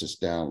 and this is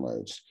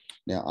downloads.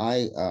 Now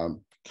I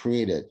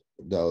created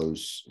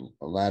those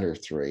latter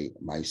three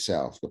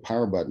myself. The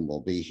power button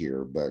will be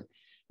here, but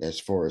as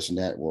far as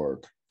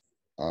network,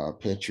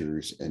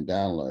 pictures, and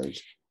downloads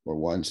were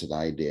ones that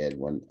I did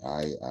when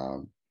I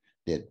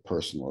did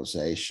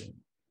personalization.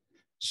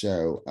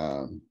 So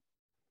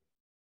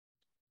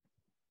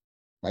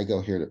I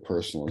go here to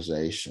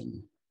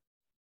personalization,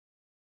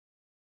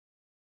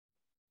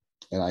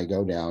 and I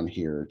go down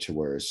here to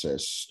where it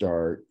says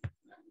start.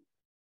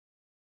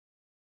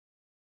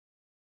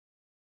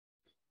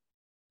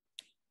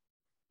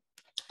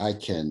 I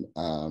can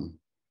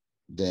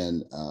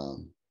then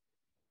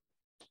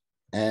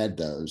add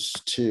those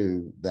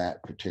to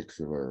that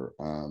particular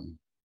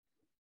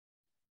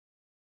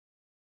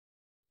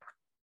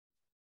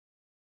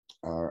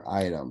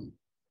item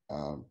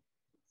on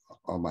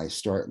my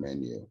start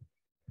menu.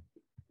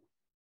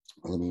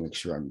 Let me make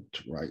sure I'm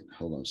right.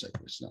 Hold on a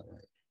second, it's not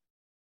right.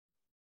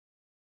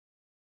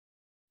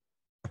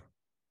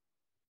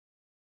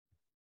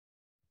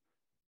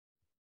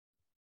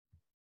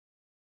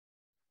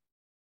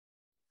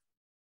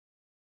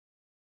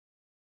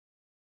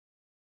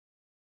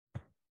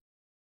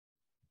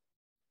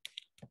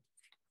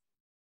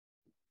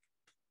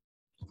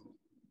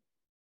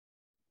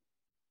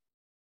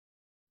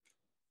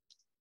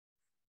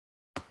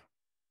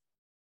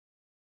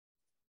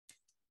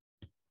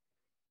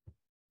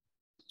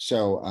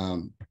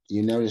 So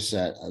you notice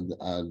that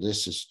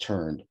this is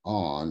turned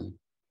on,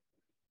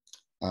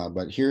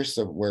 but here's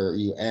where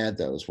you add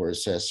those, where it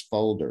says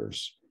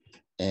folders.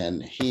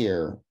 And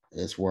here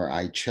is where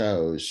I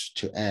chose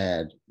to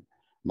add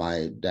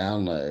my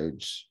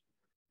downloads,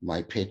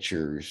 my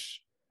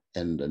pictures,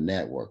 and the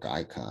network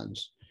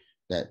icons.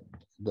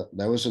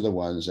 Those are the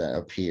ones that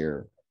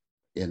appear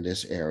in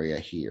this area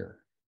here.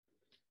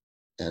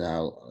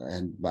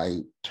 And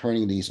by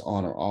turning these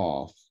on or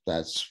off,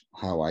 that's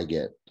how I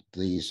get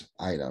these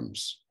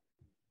items.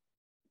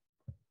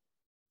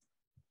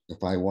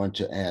 If I want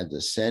to add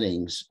the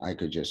settings, I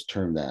could just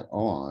turn that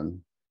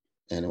on.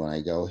 And when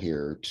I go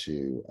here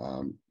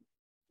to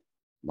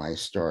my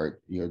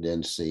start, you'll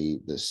then see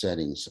the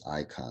settings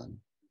icon,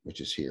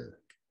 which is here.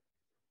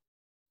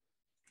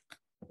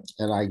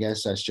 And I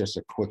guess that's just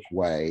a quick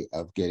way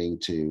of getting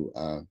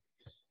to,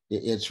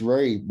 it's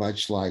very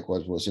much like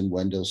what was in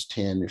Windows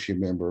 10, if you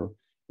remember,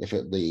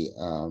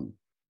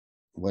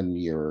 when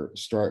your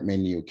start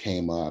menu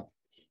came up,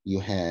 you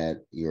had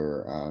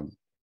your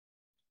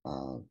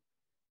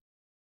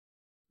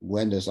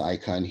Windows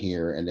icon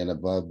here, and then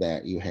above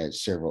that, you had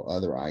several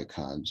other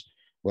icons.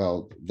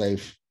 Well,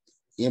 they've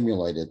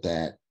emulated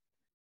that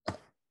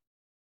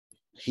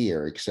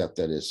here, except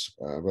that it's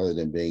rather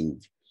than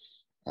being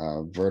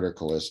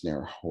vertical, it's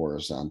now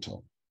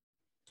horizontal.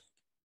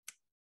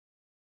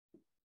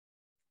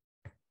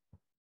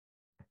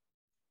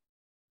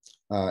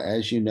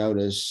 As you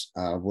notice,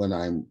 when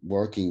I'm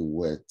working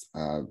with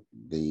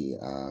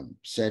the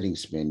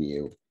settings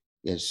menu,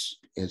 it's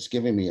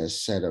giving me a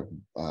set of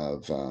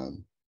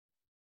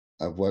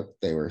what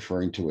they were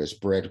referring to as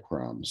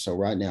breadcrumbs. So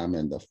right now I'm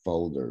in the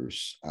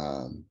folders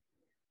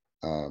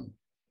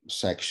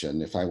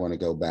section. If I want to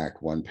go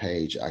back one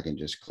page, I can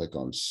just click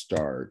on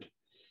start,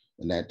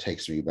 and that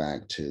takes me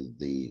back to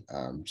the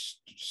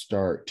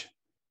start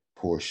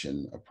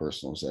portion of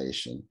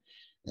personalization.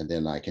 And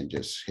then I can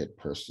just hit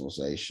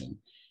personalization.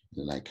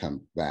 Then I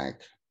come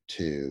back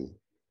to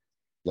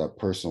the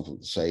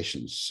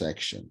personalization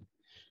section.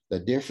 The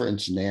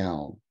difference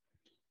now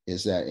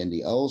is that in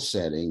the old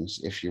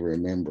settings, if you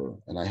remember,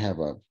 and I have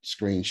a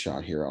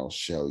screenshot here I'll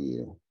show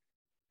you.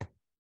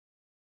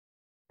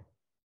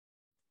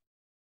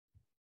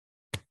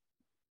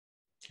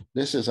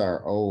 This is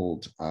our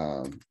old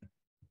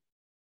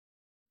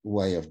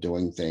way of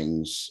doing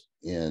things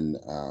in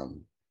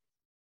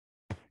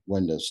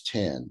Windows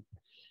 10.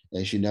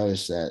 As you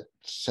notice, that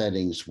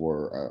settings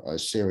were a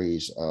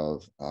series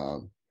of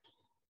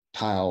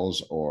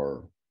tiles,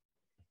 or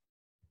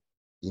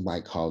you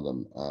might call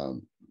them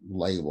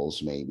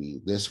labels maybe.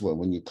 This one,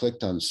 when you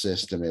clicked on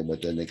system, it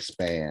would then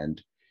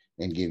expand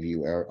and give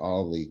you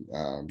all the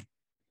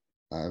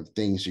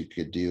things you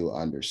could do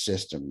under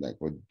system that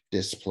would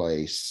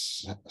display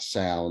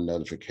sound,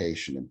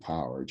 notification, and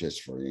power,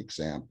 just for an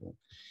example.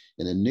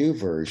 In a new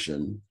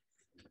version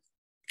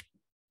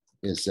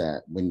is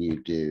that when you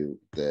do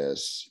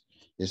this,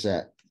 is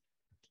that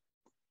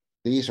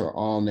these are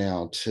all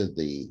now to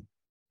the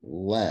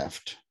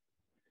left,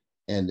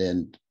 and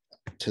then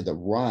to the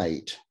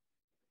right,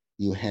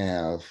 you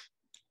have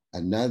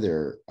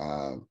another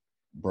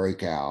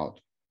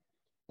breakout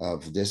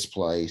of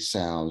display,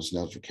 sounds,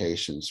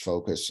 notifications,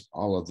 focus,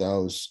 all of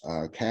those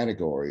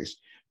categories.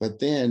 But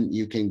then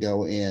you can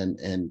go in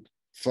and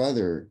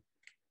further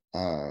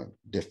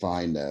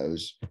define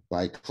those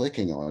by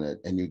clicking on it,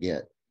 and you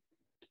get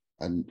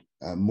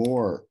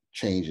more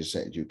changes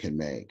that you can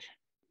make.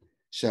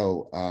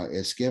 So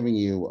it's giving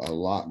you a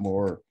lot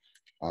more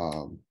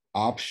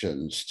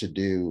options to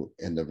do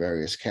in the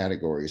various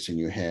categories than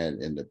you had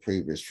in the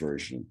previous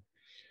version.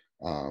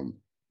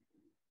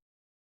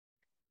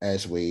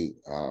 As we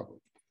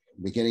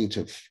beginning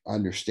to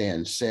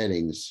understand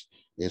settings,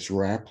 it's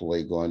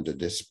rapidly going to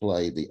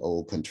display the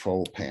old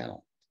control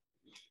panel.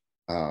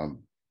 I've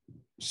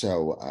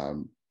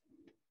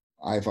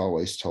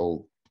always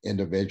told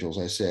individuals,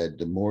 I said,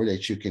 the more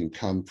that you can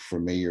come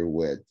familiar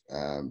with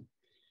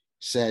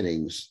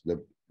settings,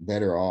 the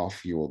better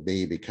off you will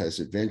be, because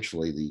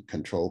eventually the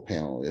control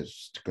panel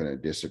is going to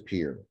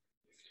disappear.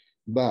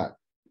 But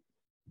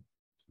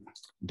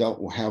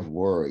don't have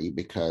worry,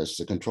 because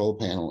the control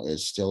panel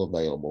is still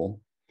available.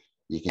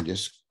 You can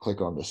just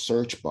click on the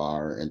search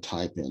bar and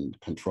type in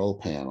control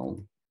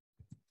panel.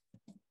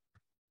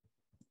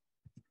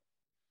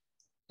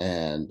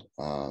 And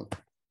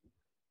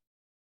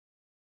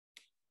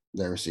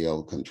there's the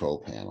old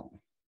control panel.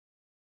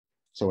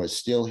 So it's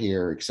still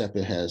here, except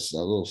it has a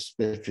little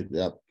spiffed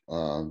up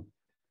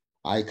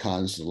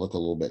icons that look a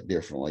little bit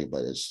differently,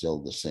 but it's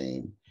still the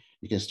same.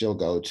 You can still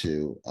go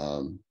to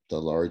the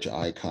large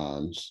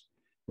icons,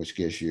 which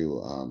gives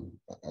you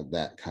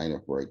that kind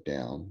of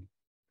breakdown.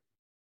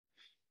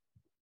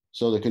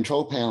 So the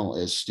control panel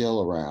is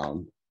still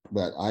around,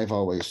 but I've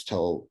always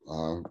told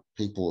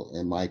people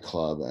in my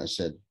club, I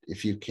said,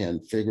 if you can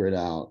figure it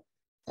out,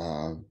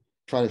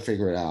 try to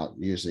figure it out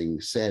using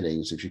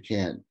settings. If you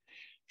can't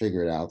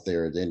figure it out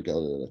there, then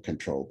go to the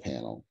control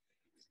panel.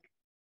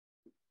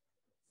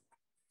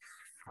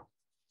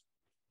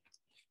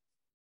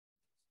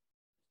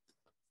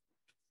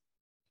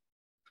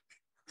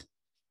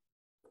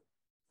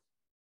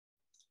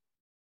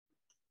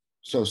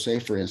 So say,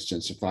 for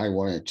instance, if I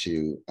wanted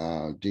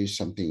to do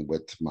something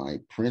with my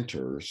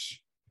printers,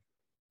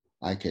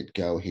 I could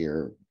go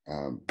here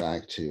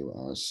back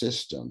to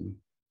system,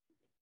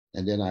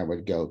 and then I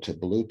would go to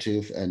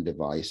Bluetooth and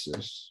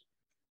devices.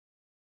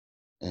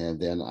 And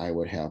then I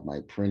would have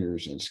my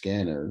printers and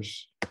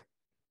scanners,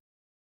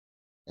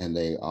 and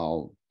they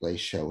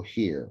show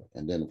here.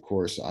 And then of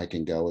course I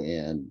can go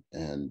in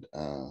and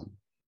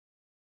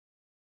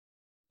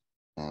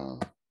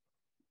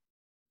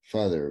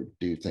further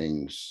do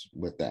things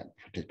with that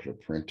particular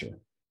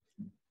printer.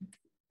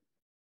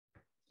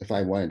 If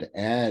I wanted to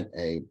add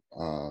a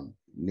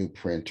new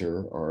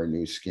printer or a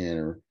new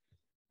scanner,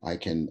 I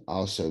can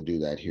also do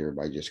that here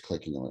by just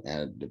clicking on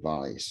add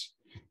device.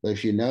 But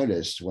if you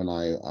noticed, when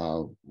I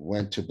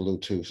went to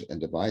Bluetooth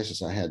and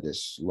devices, I had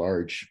this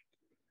large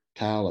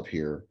tile up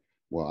here.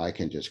 Well, I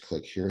can just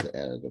click here to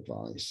add a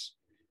device,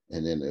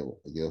 and then it'll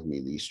give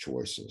me these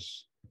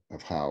choices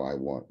of how I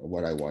want,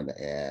 what I want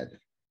to add.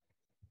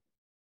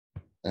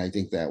 And I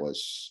think that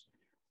was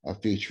a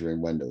feature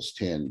in Windows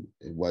 10.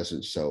 It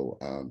wasn't so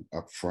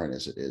upfront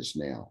as it is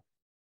now.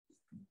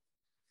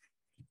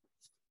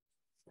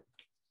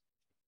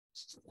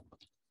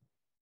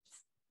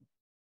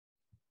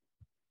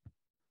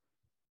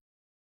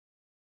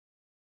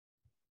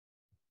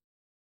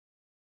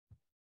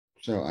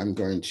 So I'm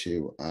going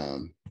to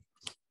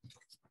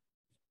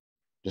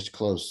just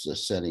close the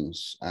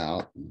settings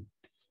out and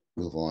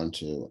move on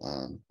to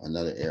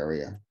another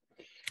area.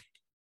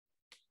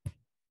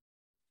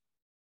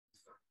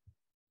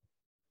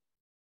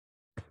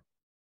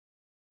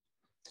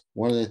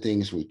 One of the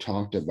things we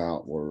talked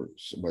about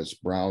was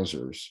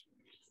browsers.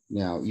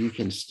 Now you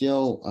can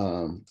still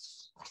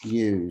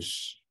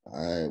use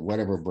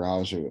whatever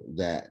browser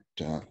that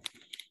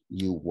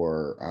you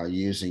were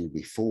using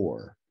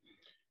before.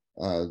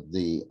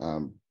 The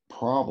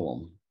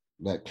problem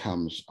that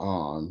comes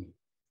on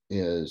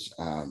is,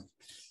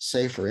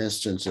 say for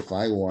instance, if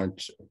I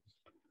want,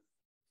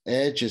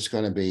 Edge is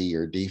going to be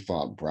your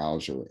default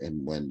browser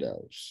in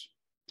Windows.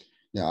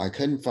 Now I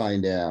couldn't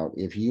find out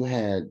if you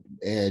had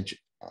Edge,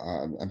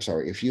 I'm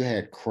sorry, if you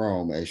had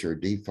Chrome as your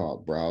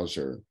default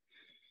browser,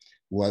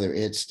 whether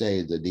it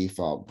stayed the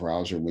default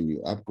browser when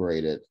you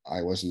upgrade it.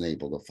 I wasn't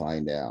able to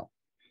find out.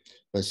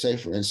 But say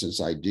for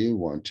instance, I do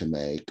want to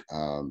make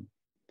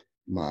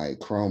my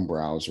Chrome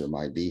browser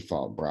my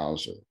default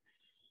browser.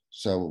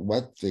 So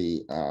what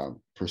the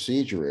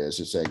procedure is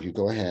that you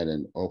go ahead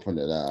and open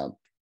it up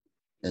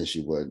as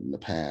you would in the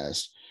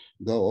past,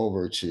 go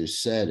over to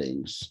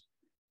settings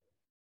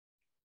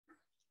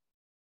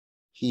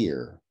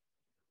here,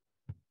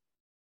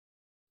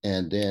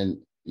 and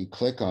then you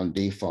click on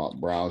default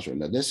browser.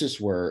 Now this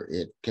is where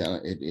it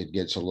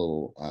gets a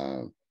little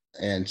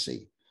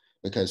antsy,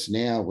 because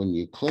now when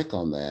you click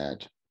on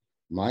that,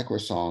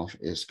 Microsoft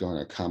is going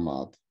to come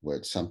up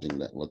with something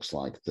that looks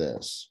like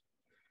this.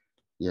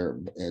 You're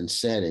in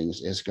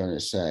settings, it's going to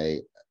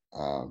say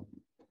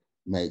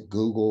make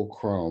Google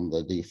Chrome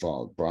the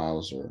default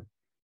browser.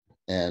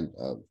 And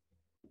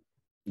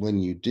when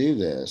you do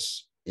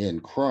this in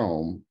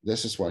Chrome,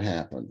 this is what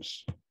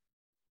happens.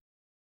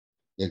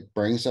 It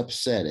brings up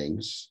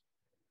settings,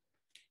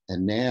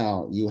 and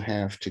now you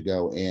have to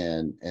go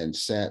in and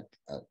set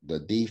the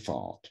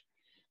default.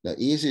 The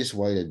easiest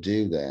way to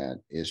do that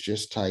is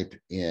just type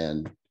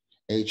in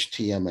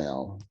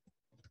HTML,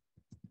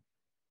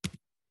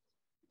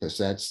 because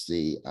that's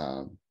the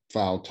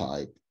file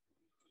type,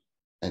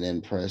 and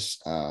then press,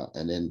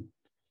 and then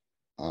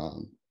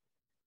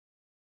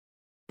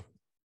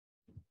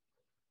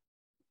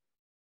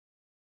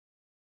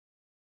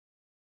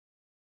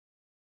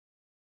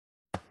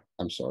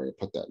I'm sorry, I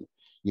put that.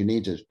 You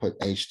need to put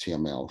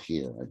HTML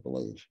here, I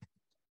believe.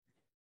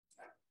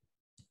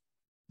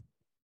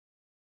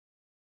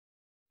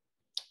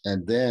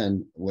 And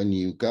then when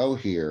you go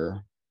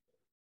here,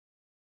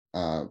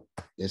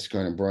 it's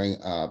going to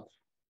bring up,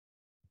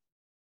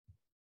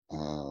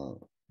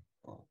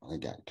 I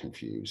got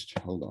confused.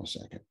 Hold on a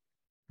second.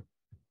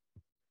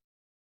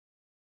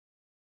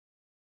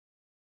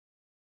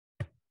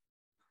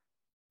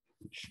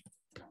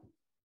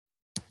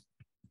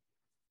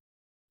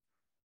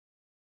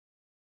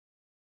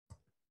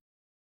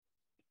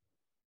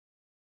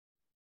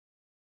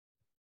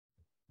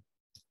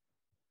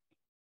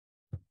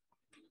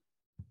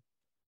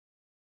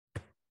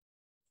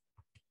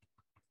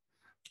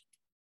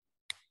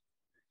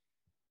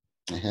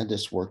 I had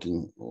this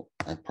working.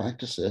 I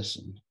practiced this,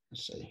 and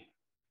let's see.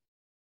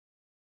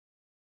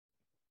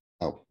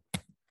 Oh.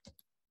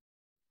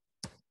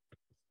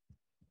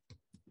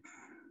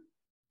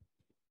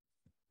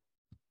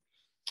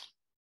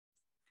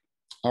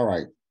 All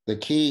right. The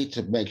key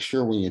to make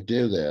sure when you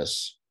do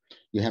this,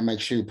 you have to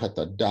make sure you put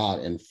the dot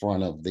in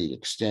front of the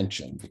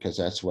extension, because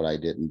that's what I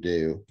didn't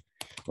do.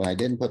 When I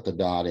didn't put the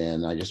dot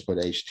in, I just put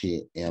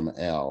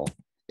HTML,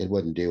 it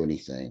wouldn't do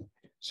anything.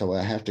 So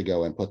I have to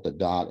go and put the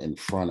dot in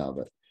front of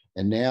it.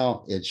 And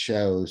now it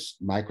shows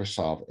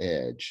Microsoft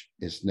Edge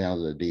is now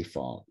the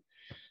default.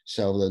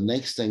 So the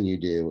next thing you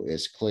do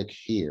is click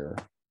here,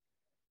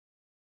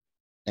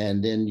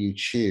 and then you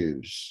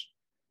choose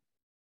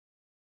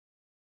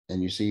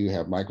and you see you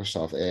have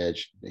Microsoft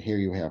Edge. Here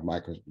you have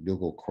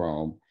Google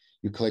Chrome.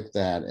 You click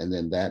that, and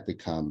then that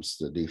becomes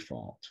the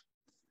default.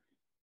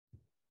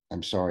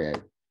 I'm sorry,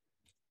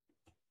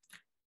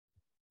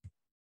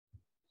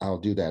 I'll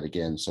do that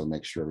again, so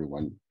make sure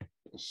everyone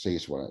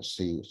sees what I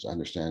see,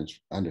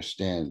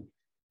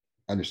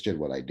 understood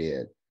what I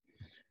did.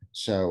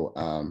 So,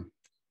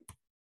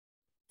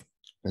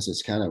 because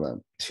it's kind of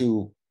a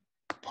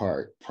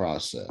two-part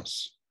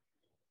process.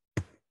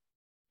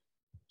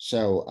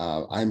 So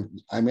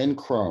I'm in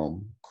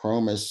Chrome.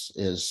 Chrome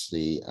is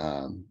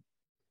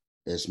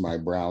my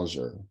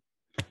browser,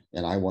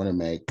 and I want to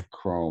make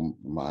Chrome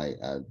my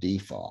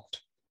default.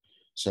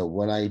 So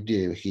what I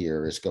do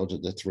here is go to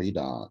the three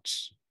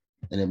dots,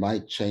 and it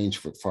might change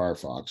for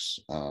Firefox,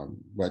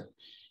 but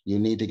you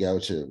need to go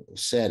to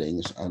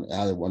settings on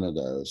either one of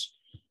those,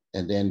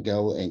 and then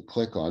go and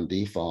click on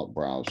default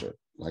browser,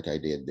 like I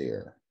did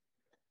there,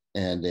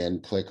 and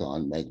then click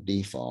on make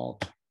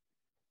default.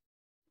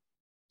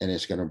 And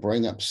it's going to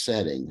bring up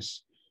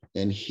settings.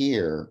 And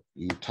here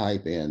you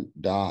type in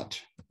 .html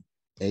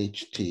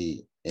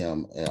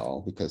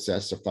because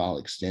that's the file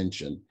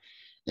extension.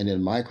 And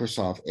then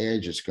Microsoft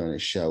Edge is going to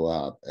show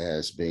up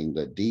as being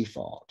the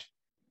default.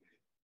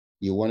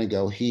 You want to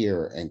go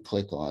here and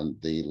click on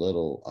the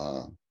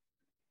little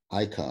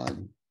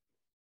icon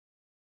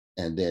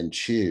and then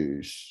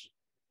choose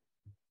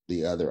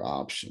the other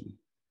option.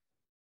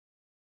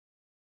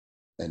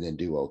 And then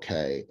do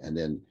OK. And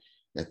then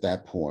at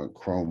that point,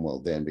 Chrome will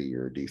then be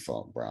your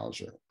default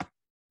browser.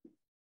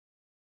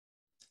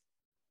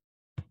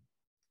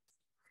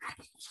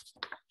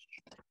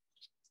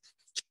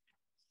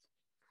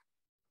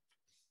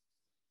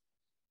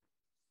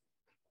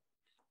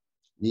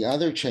 The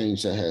other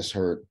change that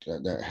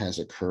has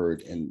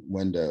occurred in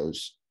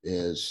Windows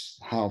is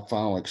how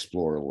File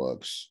Explorer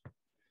looks.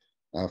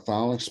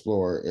 File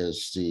Explorer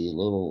is the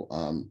little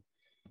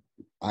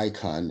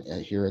icon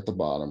here at the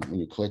bottom. When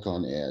you click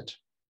on it,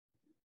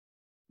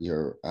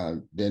 you're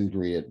then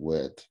greeted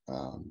with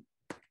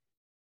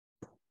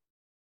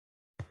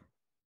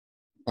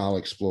File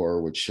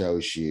Explorer, which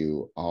shows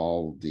you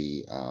all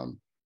the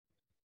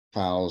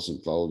files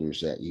and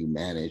folders that you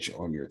manage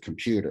on your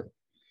computer.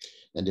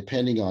 And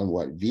depending on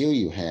what view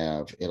you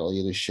have, it'll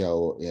either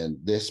show in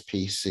this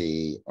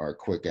PC or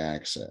quick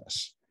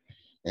access.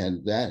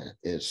 And that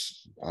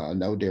is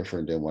no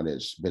different than what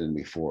it's been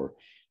before.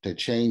 To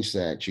change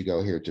that, you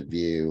go here to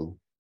view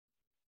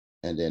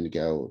and then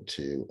go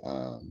to,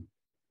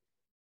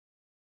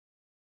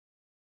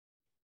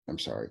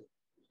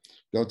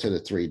 go to the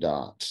three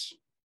dots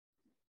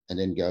and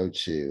then go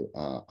to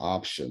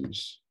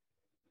options.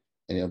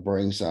 And it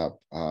brings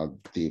up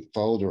the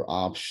folder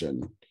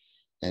option.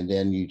 And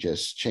then you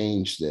just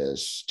change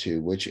this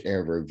to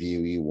whichever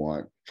view you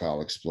want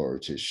File Explorer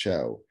to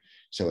show.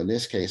 So in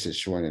this case, it's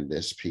showing in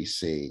this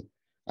PC.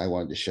 I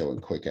want to show in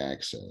quick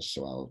access.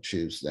 So I'll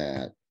choose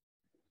that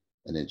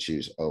and then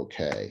choose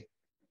OK.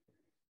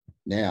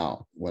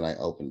 Now, when I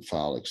open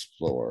File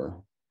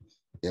Explorer,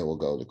 it will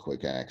go to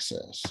quick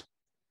access.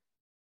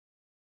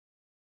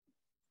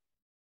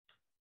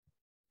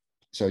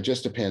 So it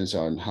just depends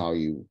on how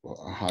you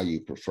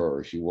prefer,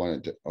 if you want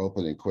it to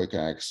open in quick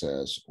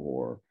access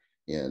or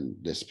in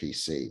this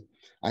PC.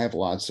 I have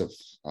lots of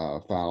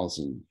files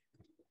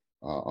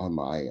on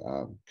my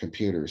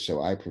computer,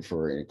 so I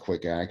prefer in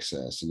quick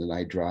access. And then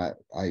I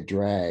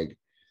drag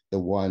the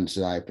ones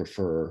that I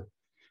prefer,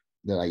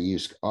 that I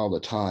use all the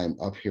time,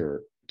 up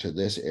here to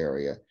this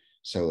area,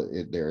 so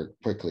they're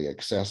quickly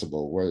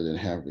accessible rather than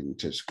having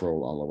to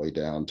scroll all the way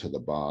down to the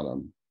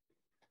bottom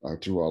or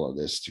through all of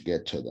this to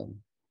get to them.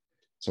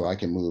 So I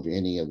can move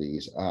any of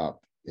these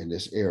up in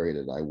this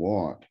area that I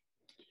want.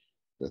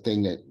 The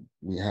thing that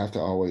we have to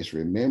always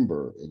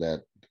remember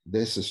that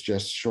this is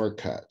just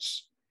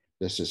shortcuts.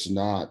 This is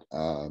not,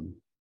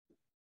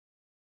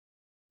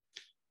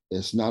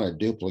 it's not a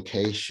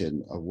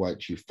duplication of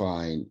what you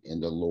find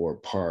in the lower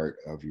part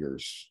of your,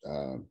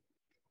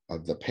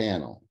 of the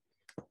panel.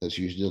 As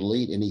you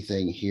delete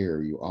anything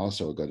here, you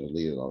also are going to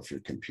delete it off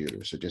your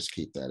computer. So just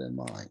keep that in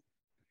mind.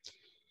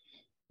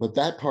 But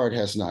that part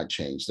has not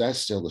changed. That's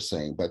still the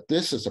same, but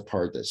this is the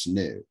part that's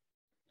new.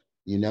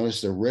 You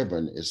notice the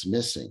ribbon is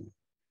missing.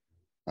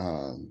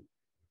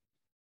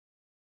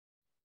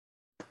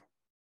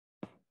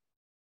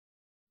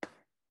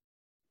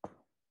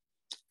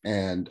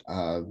 And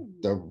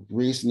the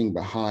reasoning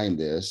behind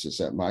this is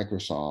that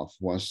Microsoft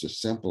wants to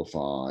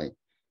simplify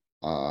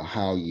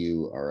how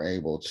you are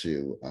able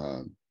to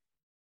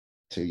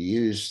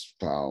use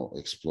File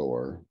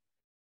Explorer.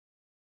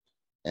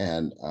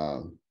 And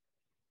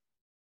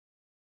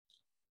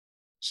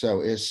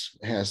so it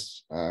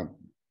has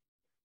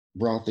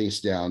brought these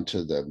down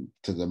to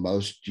the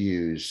most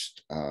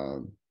used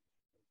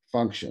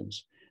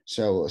functions.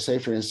 So say,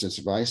 for instance,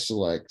 if I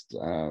select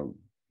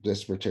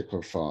this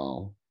particular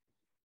file,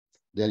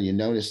 then you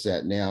notice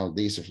that now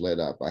these have lit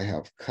up. I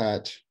have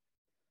cut,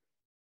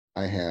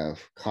 I have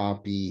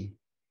copy,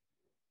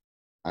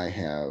 I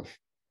have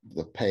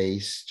the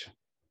paste,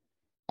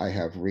 I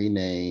have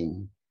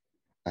rename,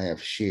 I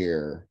have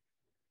share,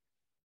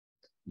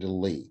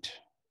 delete.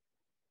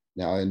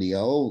 Now in the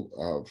old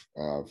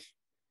of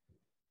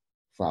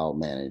File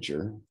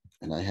Manager,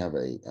 and I have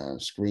a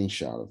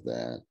screenshot of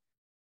that.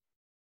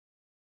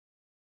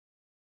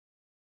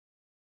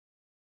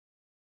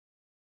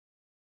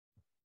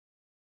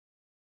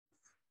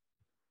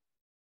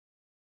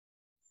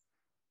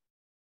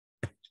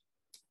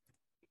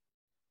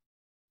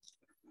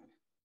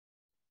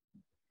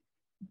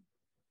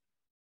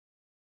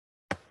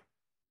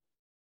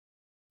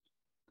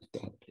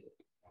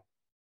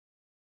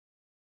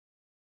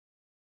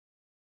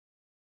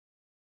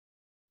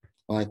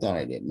 Well, I thought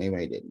I did. Maybe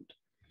I didn't.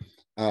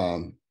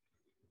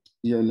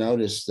 You'll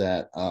notice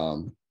that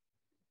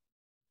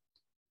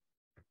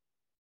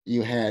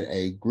you had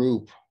a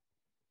group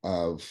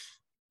of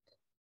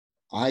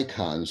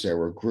icons that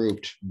were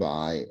grouped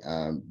by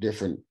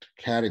different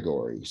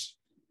categories.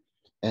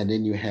 And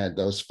then you had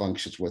those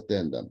functions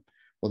within them.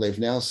 Well, they've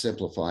now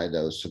simplified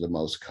those to the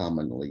most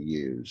commonly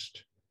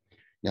used.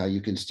 Now you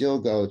can still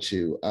go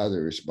to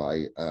others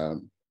by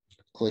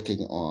clicking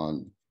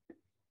on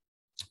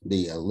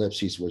the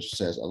ellipses, which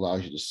says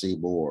allows you to see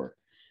more.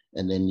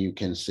 And then you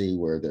can see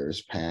where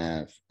there's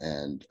path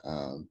and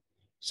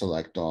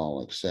select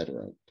all,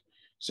 etc.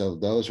 So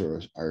those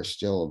are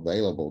still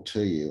available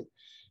to you,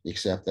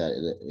 except that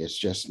it's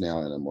just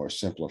now in a more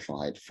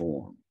simplified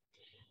form.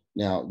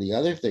 Now, the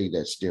other thing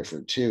that's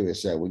different too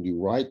is that when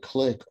you right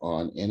click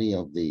on any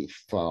of the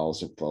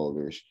files and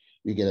folders,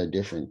 you get a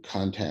different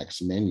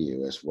context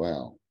menu as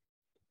well.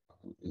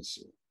 Let's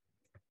see.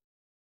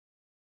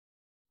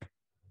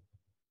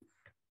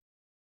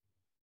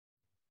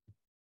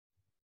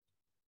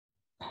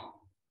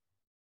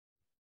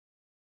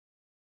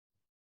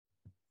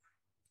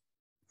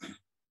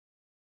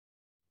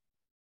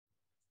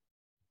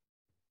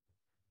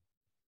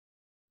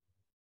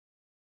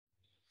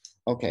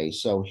 Okay,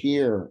 so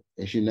here,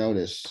 as you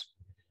notice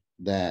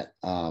that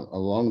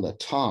along the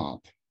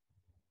top,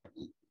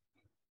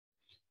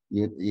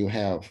 you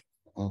have,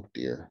 oh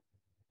dear,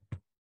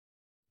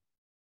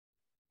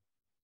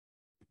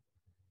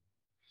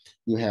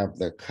 you have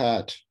the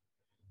cut,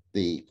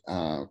 the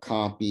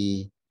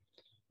copy,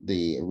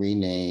 the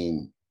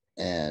rename,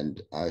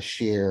 and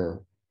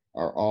share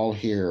are all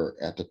here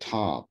at the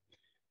top,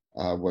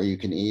 where you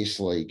can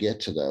easily get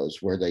to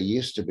those, where they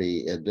used to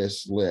be in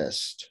this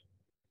list.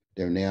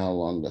 They're now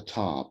along the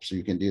top, so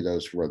you can do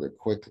those rather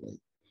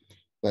quickly.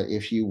 But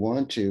if you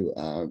want to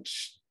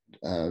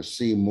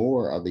see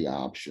more of the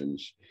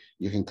options,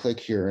 you can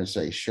click here and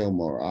say show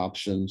more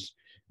options,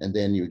 and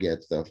then you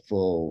get the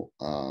full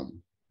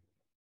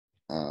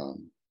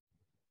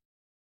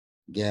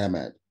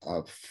gamut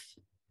of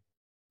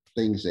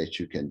things that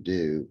you can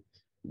do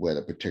with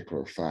a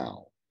particular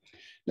file.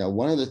 Now,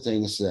 one of the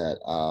things that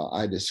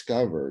I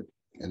discovered,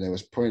 and it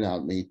was pointed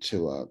out me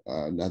to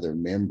another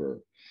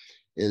member,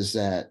 is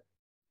that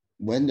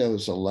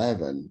Windows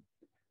 11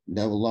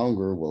 no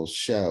longer will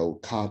show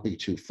copy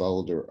to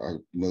folder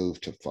or move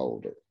to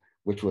folder,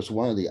 which was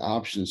one of the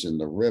options in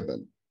the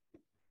ribbon.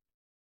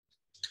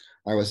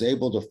 I was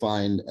able to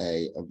find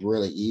a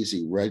really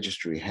easy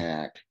registry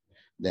hack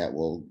that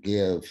will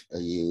give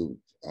you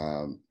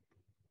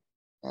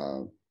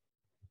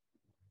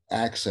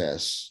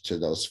access to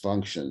those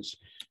functions.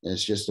 And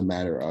it's just a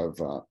matter of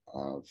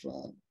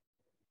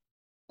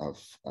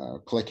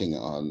clicking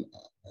on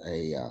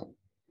a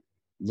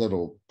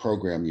little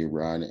program you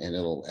run, and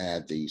it'll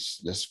add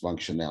this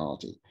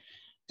functionality.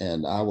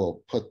 And I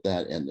will put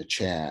that in the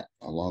chat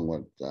along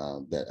with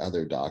that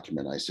other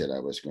document I said I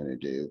was going to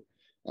do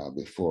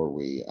before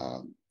we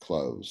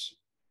close.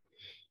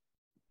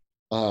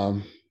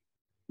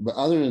 But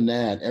other than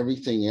that,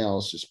 everything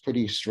else is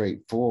pretty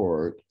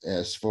straightforward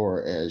as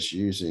far as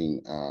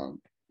using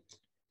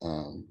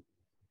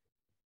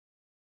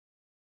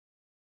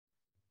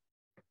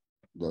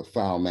the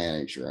file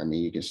manager. I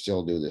mean, you can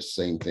still do the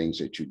same things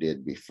that you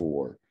did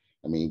before.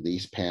 I mean,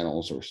 these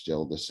panels are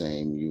still the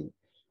same. You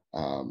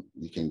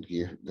can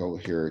go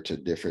here to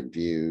different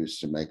views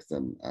to make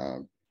them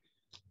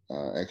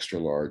extra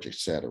large,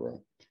 etc.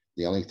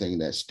 The only thing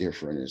that's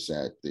different is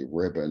that the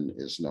ribbon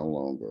is no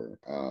longer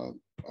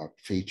a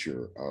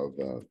feature of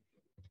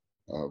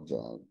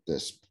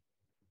this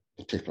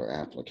particular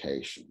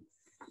application.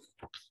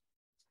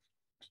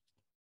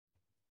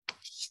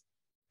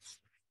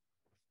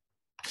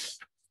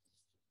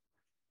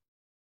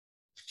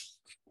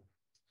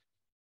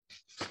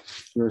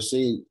 You'll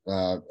see,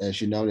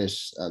 as you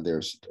notice,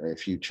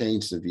 if you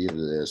change the view of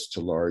this to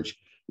large,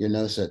 you'll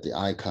notice that the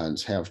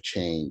icons have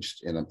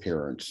changed in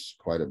appearance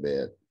quite a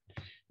bit.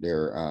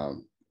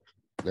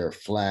 They're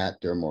flat,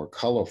 they're more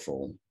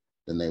colorful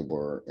than they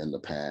were in the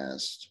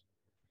past.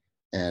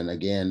 And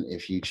again,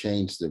 if you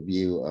change the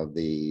view of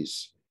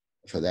these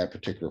for that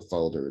particular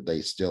folder, they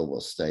still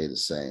will stay the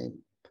same.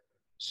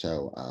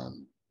 So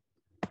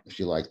if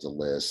you like the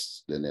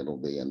list, then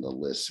it'll be in the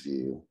list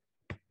view.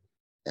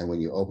 And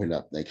when you open it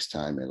up next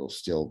time, it'll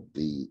still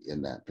be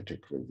in that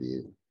particular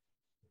view.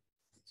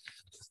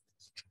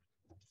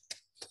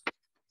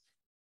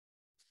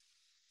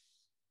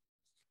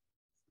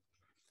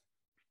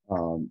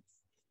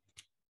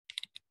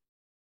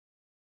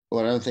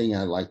 one other thing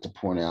I'd like to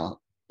point out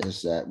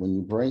is that when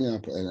you bring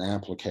up an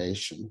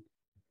application,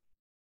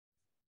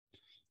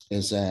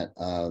 is that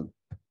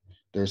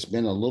there's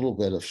been a little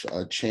bit of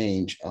a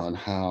change on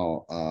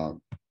how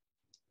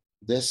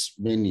this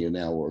menu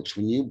now works.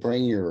 When you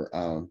bring your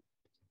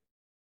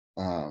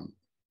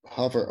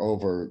hover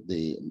over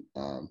the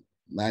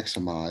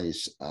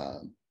maximize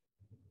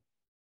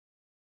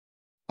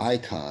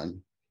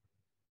icon,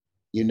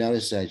 you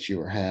notice that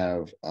you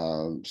have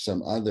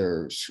some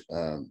other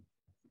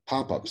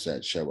pop-ups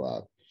that show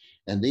up.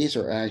 And these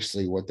are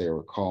actually what they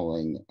were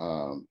calling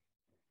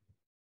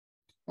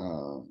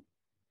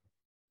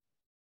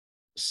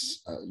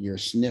your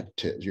snapped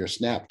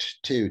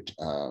to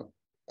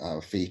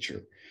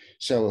feature.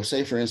 So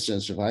say for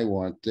instance, if I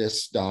want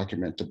this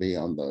document to be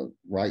on the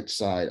right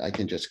side, I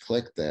can just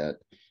click that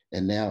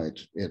and now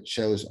it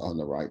shows on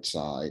the right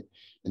side.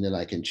 And then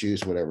I can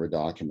choose whatever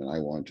document I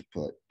want to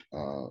put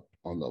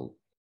on the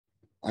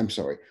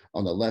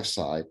left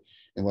side,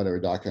 and whatever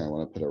document I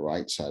want to put on the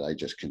right side, I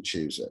just can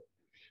choose it.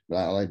 But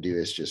all I do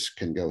is just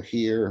can go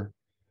here.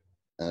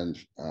 And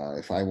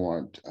if I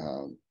want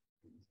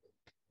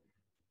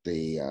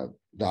the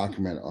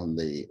document on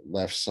the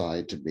left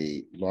side to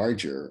be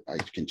larger, I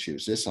can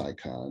choose this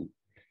icon,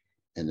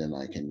 and then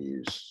I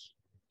can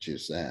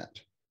choose that.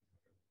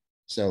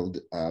 So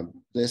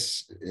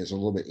this is a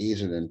little bit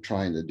easier than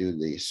trying to do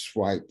the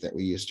swipe that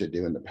we used to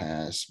do in the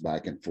past,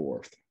 back and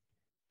forth.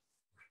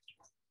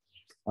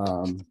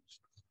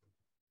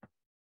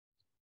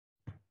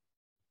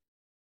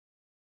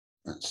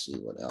 Let's see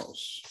what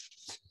else.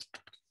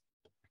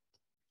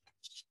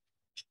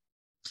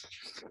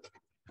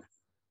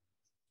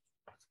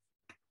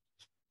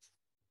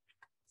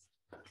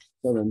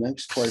 So the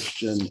next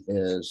question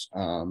is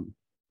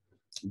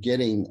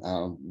getting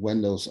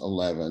Windows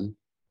 11.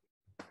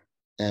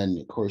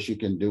 And of course, you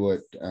can do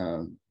it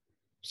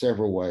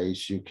several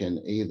ways. You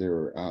can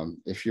either,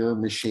 if your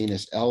machine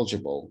is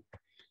eligible,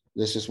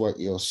 this is what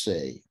you'll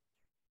see.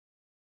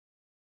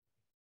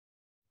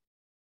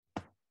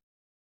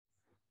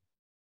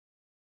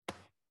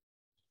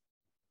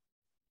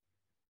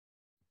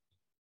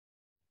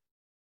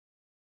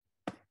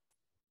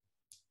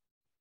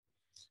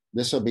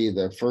 This will be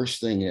the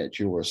first thing that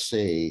you will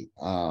see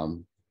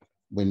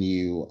when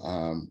you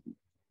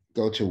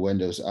go to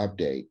Windows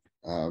Update.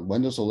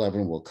 Windows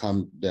 11 will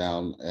come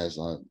down as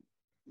a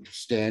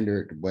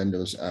standard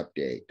Windows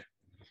update.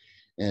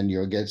 And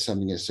you'll get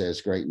something that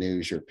says, great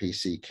news, your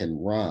PC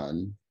can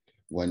run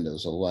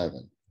Windows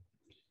 11.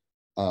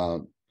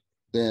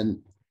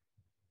 Then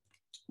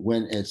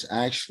when it's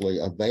actually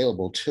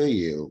available to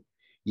you,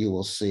 you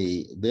will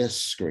see this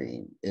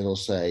screen. It'll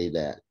say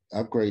that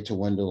upgrade to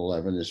Windows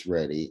 11 is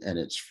ready and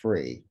it's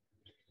free.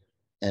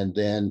 And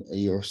then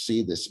you'll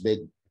see this big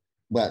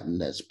button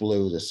that's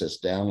blue that says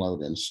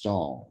download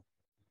install.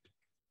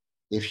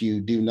 If you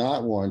do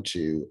not want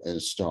to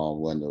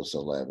install Windows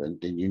 11,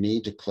 then you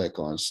need to click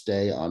on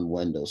stay on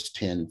Windows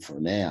 10 for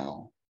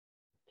now.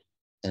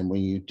 And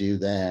when you do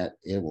that,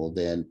 it will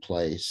then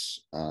place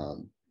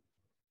the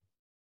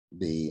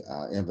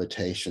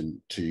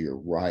invitation to your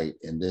right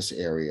in this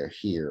area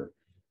here,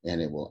 and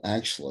it will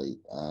actually,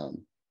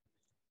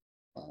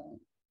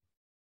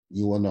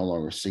 you will no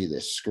longer see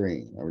this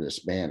screen or this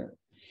banner.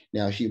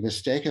 Now, if you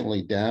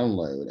mistakenly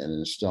download and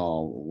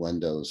install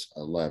Windows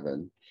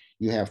 11,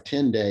 you have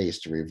 10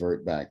 days to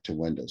revert back to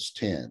Windows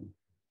 10.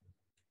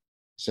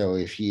 So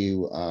if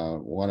you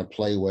want to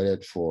play with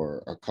it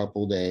for a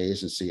couple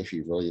days and see if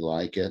you really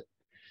like it,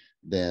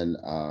 then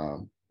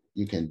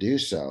you can do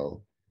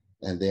so.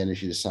 And then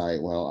if you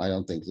decide, well, I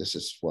don't think this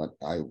is what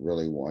I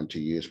really want to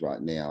use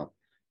right now,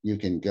 you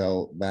can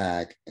go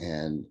back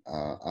and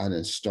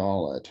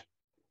uninstall it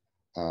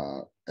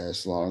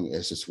as long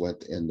as it's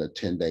within the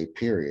 10-day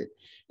period.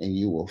 And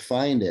you will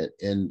find it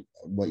in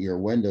what your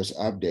Windows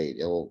update,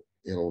 it'll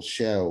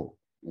show.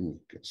 Let me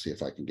see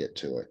if I can get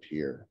to it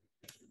here.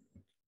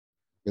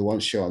 It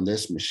won't show on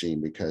this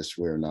machine because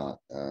we're not,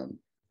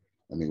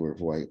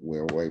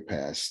 we're way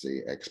past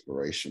the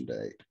expiration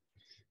date.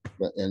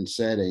 But in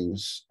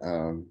settings,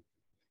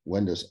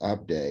 Windows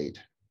Update,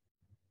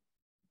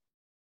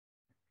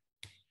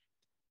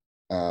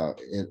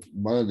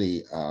 one of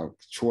the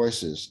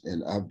choices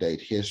in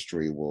update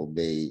history will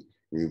be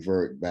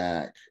revert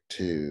back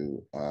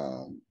to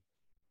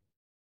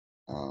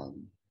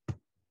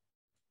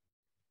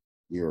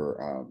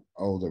your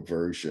older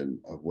version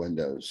of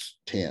Windows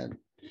 10,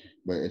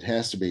 but it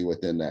has to be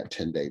within that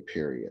 10-day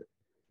period.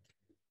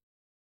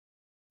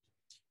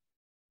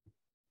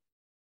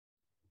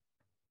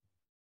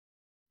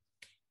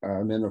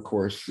 And then, of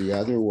course, the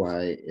other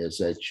way is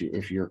that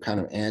if you're kind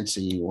of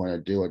antsy, you want to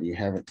do it,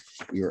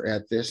 you're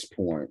at this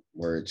point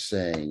where it's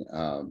saying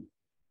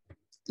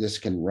this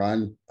can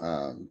run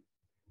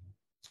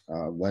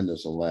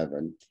Windows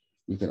 11.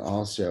 You can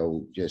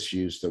also just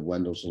use the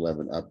Windows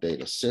 11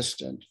 Update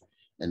Assistant,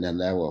 and then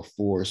that will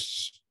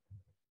force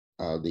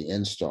the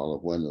install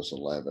of Windows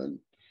 11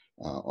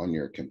 on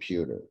your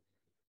computer.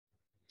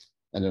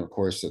 And then, of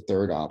course, the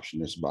third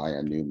option is buy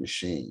a new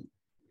machine.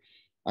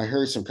 I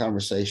heard some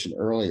conversation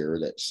earlier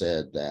that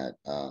said that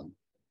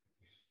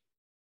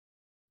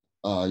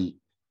uh,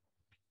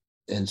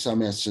 in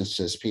some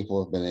instances,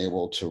 people have been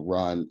able to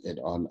run it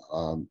on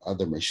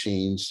other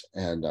machines,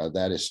 and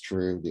that is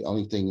true. The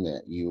only thing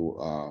that you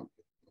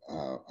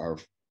are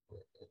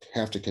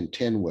have to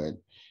contend with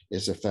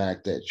is the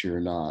fact that you're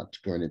not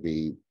going to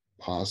be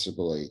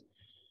possibly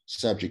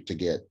subject to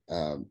get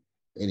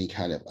any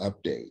kind of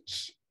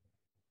updates,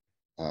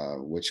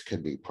 which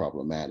could be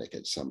problematic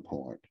at some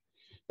point.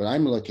 But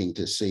I'm looking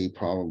to see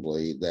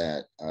probably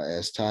that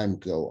as time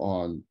go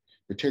on,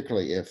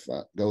 particularly if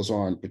goes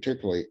on,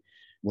 particularly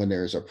when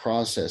there's a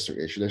processor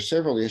issue. There's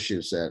several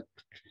issues that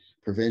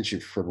prevent you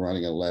from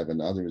running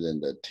 11 other than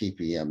the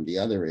TPM. The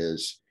other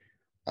is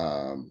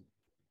um,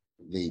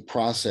 the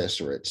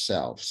processor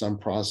itself. Some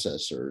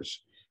processors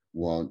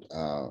won't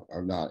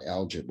are not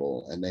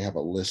eligible, and they have a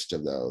list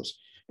of those.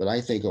 But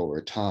I think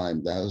over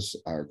time, that's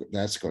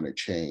going to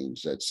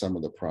change. That some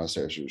of the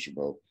processors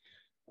will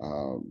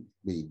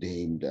be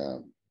deemed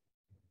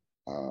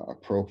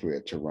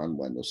appropriate to run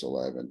Windows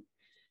 11.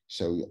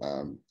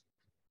 So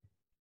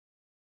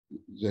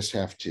just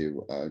have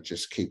to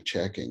just keep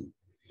checking.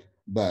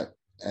 But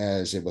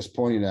as it was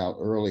pointed out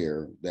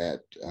earlier,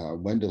 that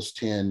Windows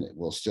 10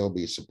 will still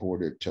be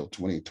supported till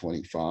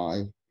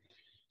 2025.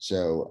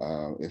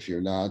 So if you're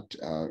not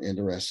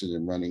interested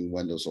in running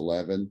Windows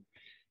 11,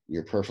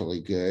 you're perfectly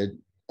good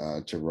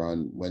to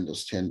run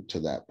Windows 10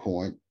 to that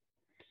point.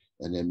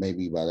 And then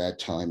maybe by that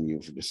time,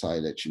 you've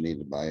decided that you need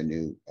to buy a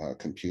new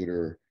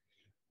computer.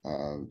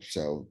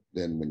 So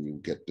then when you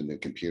get the new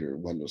computer,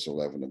 Windows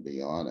 11 will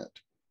be on it.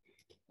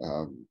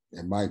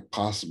 It might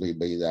possibly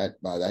be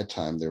that by that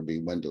time there'll be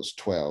Windows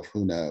 12,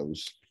 who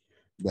knows?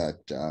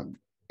 But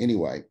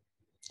anyway,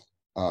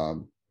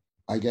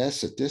 I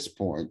guess at this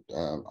point,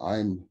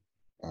 I'm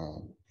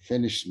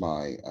finished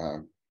my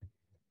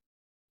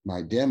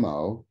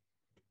demo.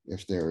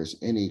 If there's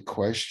any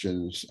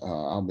questions,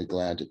 I'll be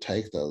glad to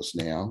take those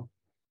now.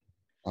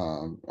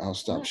 I'll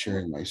stop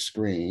sharing my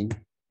screen.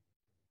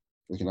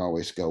 We can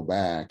always go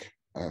back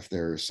if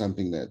there's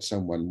something that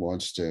someone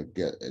wants to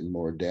get in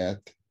more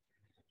depth.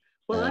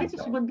 Well, I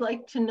just would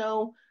like to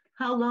know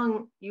how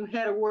long you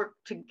had to work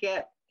to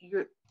get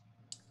your,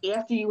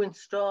 after you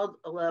installed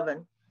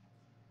 11,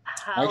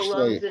 how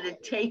long did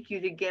it take you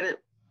to get it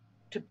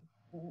to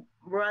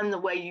run the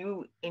way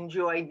you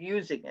enjoyed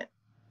using it?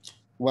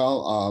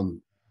 Well,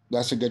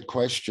 that's a good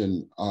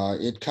question.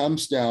 It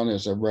comes down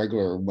as a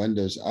regular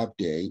Windows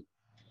update.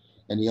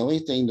 And the only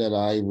thing that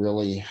I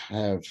really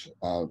have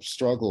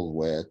struggled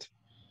with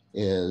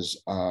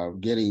is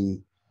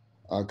getting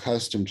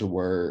accustomed to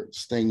where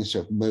things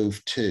have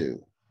moved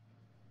to.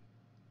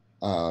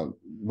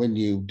 When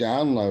you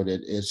download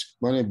it, it's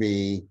going to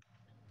be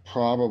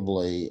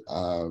probably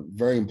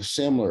very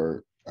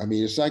similar. I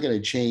mean, it's not going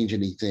to change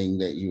anything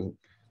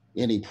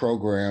any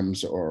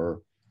programs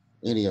or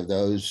any of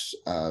those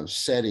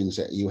settings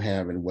that you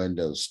have in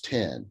Windows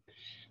 10.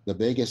 The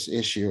biggest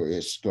issue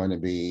is going to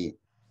be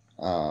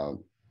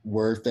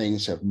where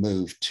things have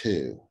moved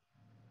to.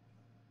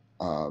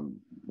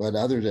 But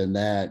other than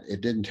that,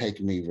 it didn't take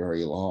me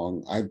very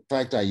long. In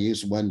fact, I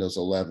use Windows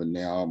 11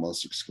 now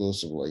almost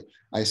exclusively.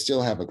 I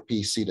still have a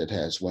PC that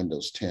has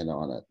Windows 10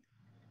 on it.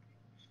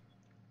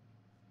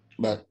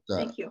 But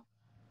thank you.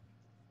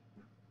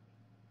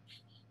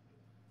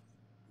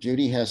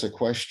 Judy has a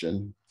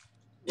question.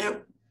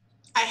 Yep.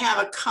 I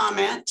have a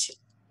comment.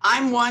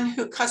 I'm one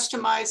who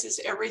customizes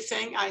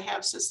everything. I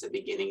have since the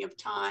beginning of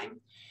time,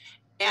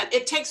 and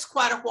it takes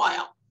quite a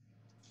while.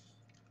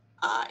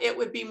 It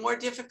would be more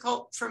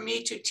difficult for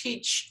me to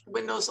teach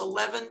Windows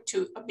 11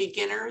 to a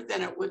beginner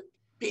than it would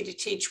be to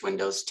teach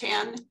Windows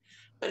 10,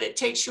 but it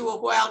takes you a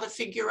while to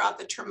figure out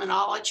the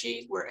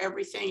terminology where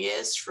everything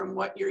is from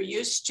what you're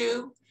used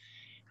to.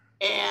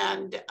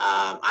 And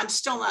I'm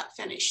still not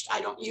finished. I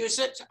don't use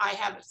it. I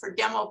have it for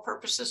demo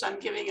purposes. I'm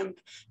giving a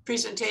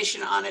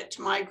presentation on it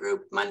to my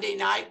group Monday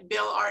night.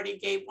 Bill already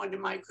gave one to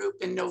my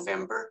group in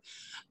November,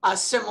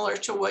 similar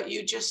to what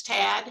you just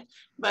had,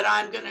 but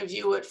I'm going to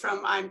view it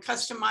from, I'm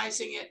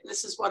customizing it. And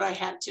this is what I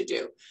had to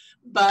do.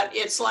 But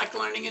it's like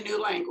learning a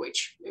new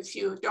language. If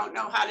you don't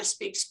know how to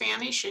speak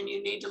Spanish and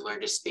you need to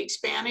learn to speak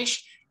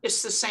Spanish,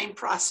 it's the same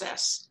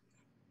process.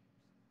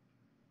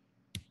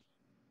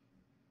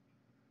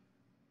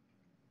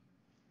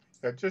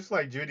 Just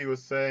like Judy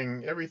was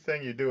saying,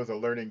 everything you do is a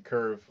learning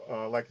curve.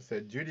 Like I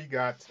said, Judy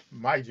got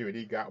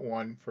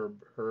one for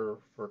her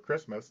for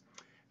Christmas,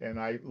 and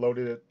I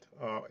loaded it,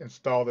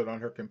 installed it on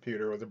her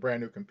computer. It was a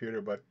brand new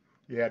computer, but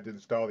you had to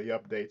install the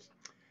updates.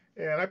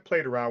 And I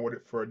played around with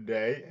it for a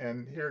day.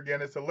 And here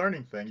again, it's a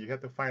learning thing. You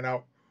have to find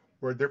out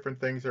where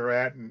different things are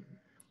at, and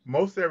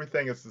most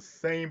everything is the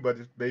same, but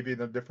it's maybe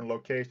in a different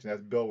location,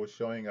 as Bill was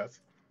showing us.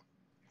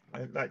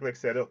 And like I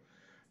said,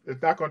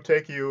 it's not going to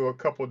take you a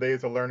couple of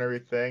days to learn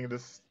everything.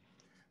 Just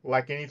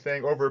like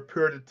anything, over a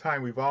period of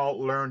time, we've all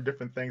learned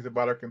different things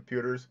about our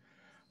computers.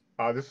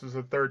 This is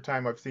the third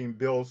time I've seen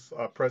Bill's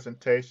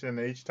presentation,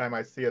 and each time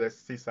I see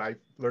it, I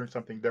learned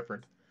something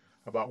different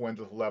about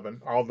Windows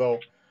 11. Although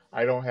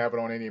I don't have it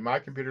on any of my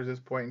computers at this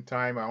point in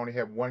time. I only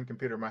have one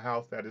computer in my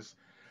house that is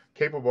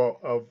capable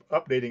of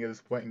updating at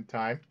this point in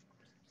time.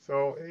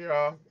 So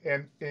yeah,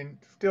 and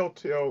still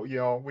till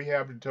we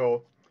have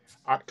until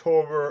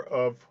October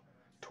of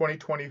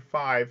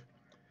 2025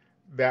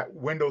 that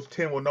Windows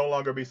 10 will no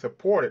longer be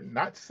supported.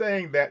 Not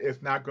saying that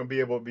it's not going to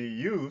be able to be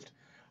used.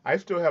 I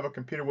still have a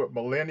computer with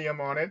Millennium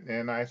on it,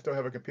 and I still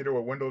have a computer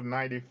with Windows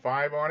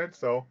 95 on it.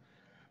 So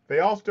they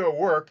all still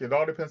work. It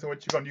all depends on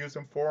what you're going to use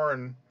them for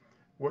and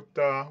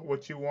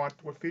what you want,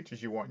 what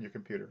features you want in your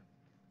computer.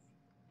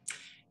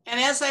 And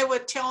as I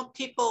would tell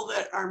people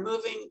that are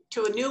moving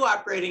to a new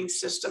operating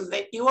system,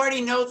 that you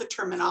already know the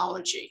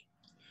terminology.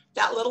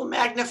 That little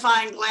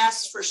magnifying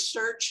glass for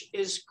search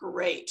is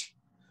great.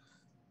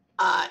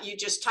 You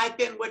just type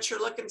in what you're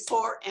looking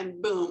for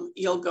and boom,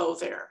 you'll go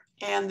there.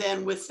 And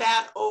then with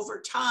that,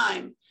 over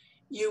time,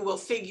 you will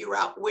figure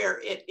out where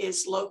it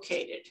is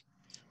located.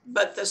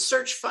 But the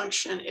search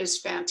function is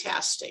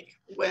fantastic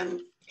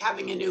when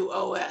having a new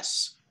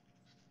OS.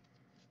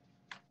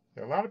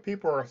 A lot of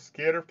people are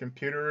scared of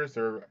computers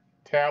or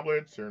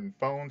tablets or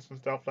phones and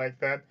stuff like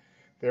that.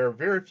 There are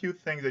very few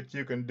things that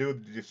you can do to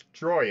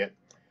destroy it.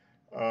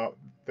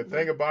 The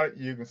thing about it,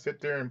 you can sit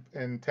there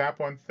and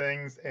tap on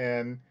things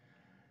and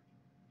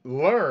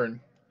learn,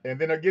 and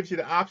then it gives you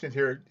the options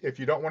here. If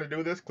you don't want to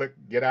do this, click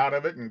get out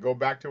of it and go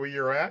back to where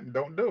you're at and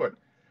don't do it.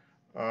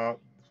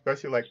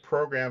 Especially like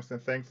programs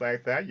and things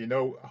like that.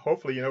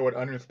 Hopefully you know what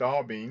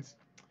uninstall means.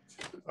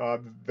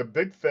 The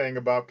big thing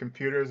about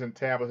computers and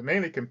tablets,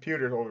 mainly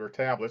computers over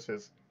tablets,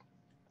 is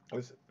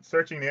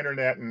searching the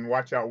internet and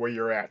watch out where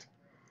you're at.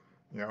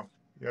 You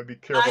gotta be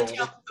careful.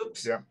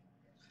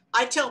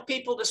 I tell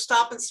people to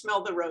stop and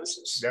smell the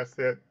roses. That's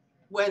it.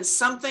 When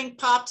something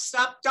pops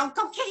up, don't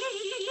go.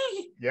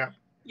 Yeah.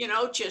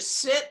 Just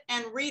sit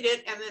and read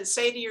it and then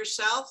say to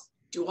yourself,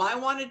 do I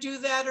want to do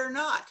that or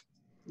not?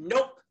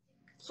 Nope.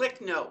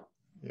 Click no.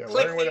 Yeah,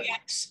 click the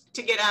X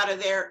to get out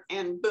of there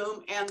and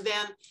boom. And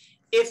then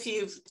if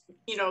you've,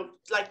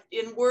 like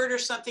in Word or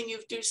something, you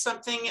do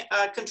something,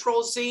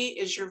 Control Z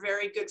is your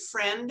very good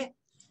friend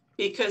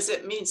because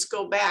it means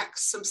go back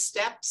some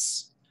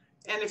steps.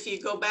 And if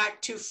you go back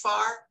too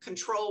far,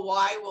 Control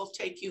Y will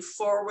take you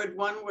forward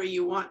one where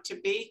you want to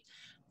be.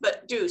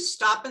 But do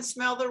stop and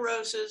smell the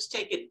roses,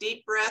 take a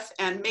deep breath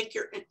and make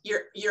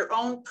your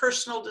own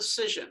personal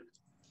decision.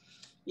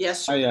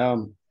 Yes,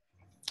 sir.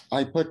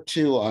 I put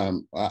two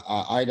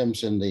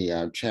items in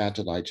the chat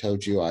that I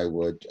told you I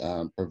would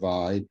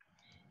provide.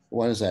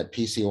 One is that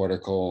PC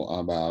article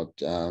about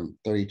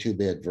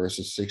 32-bit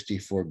versus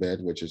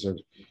 64-bit, which is a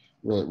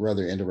really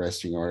rather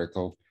interesting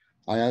article.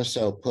 I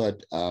also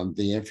put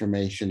the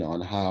information on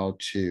how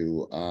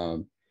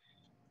to,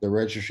 the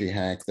registry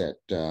hack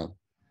that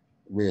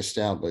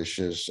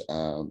reestablishes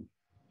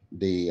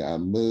the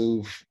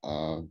move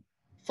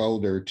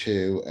folder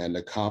to and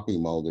the copy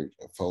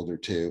folder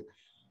to.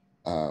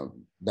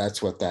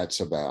 That's what that's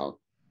about.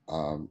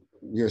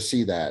 You'll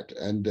see that.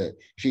 And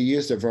if you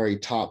use the very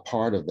top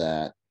part of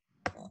that,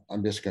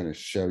 I'm just going to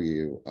show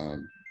you.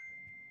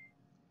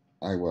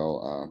 I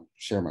will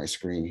share my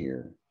screen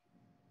here.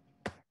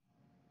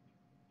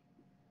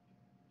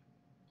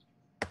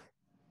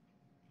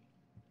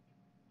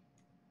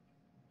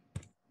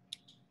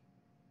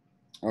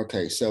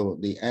 Okay, so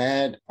the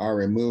add or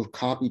remove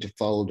copy to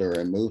folder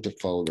and move to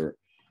folder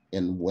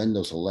in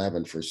Windows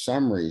 11 for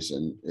some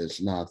reason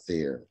is not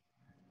there.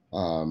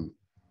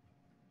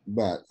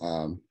 But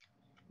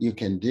you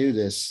can do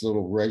this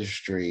little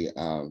registry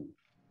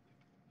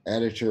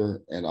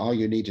editor, and all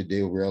you need to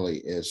do really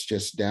is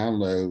just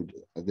download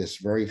this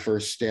very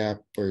first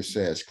step where it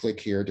says click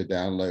here to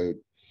download,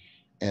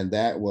 and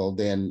that will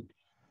then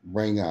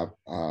bring up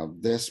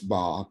this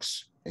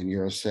box, and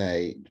you'll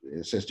say,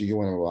 it says, do you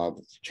want to allow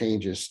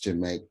changes to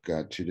make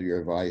to your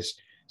device?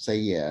 Say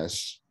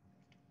yes,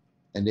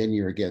 and then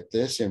you'll get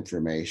this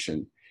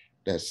information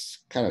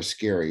that's kind of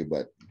scary,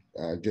 but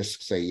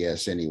just say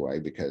yes anyway,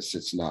 because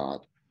it's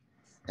not.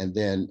 And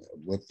then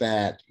with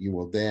that, you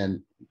will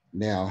then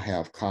now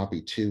have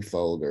copy to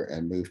folder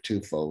and move to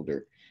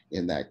folder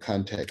in that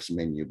context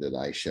menu that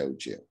I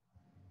showed you.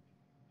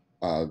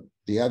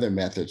 The other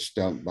methods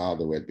don't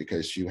bother with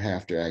because you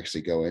have to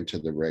actually go into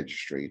the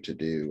registry to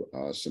do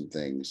some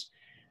things,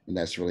 and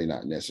that's really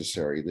not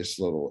necessary. This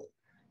little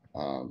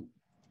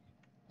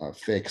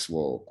fix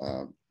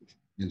will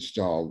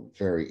install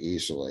very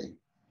easily.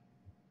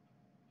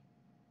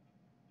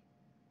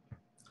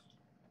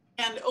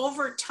 And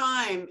over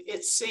time,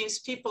 it seems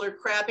people are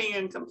crabbing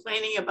and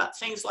complaining about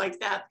things like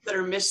that that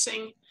are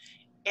missing.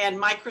 And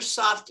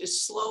Microsoft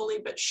is slowly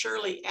but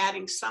surely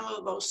adding some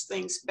of those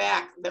things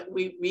back that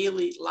we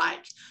really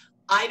like.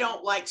 I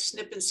don't like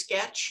snip and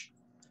sketch.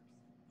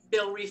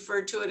 Bill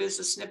referred to it as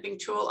a snipping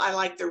tool. I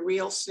like the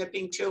real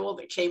snipping tool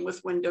that came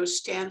with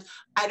Windows 10.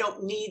 I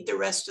don't need the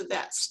rest of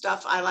that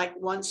stuff. I like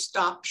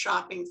one-stop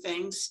shopping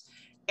things.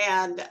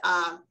 And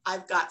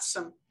I've got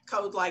some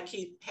code like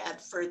he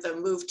had for the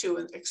move to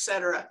and et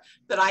cetera,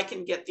 that I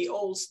can get the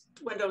old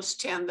Windows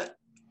 10 that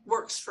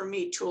works for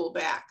me tool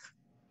back.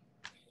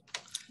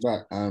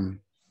 But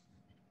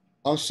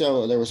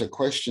Also, there was a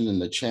question in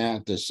the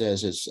chat that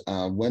says it's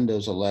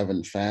Windows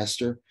 11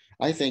 faster.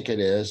 I think it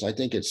is. I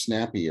think it's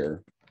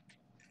snappier.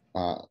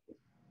 That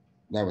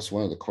was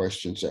one of the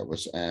questions that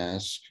was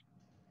asked.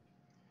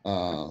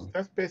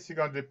 That's basically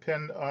going to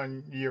depend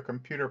on your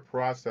computer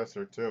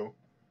processor too.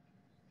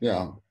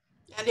 Yeah.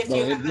 And if But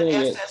you it have an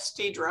really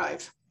SSD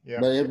drive. Yeah.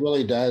 But it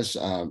really does.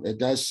 It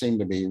does seem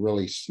to be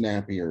really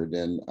snappier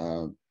than.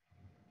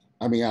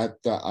 I mean,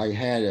 I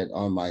had it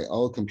on my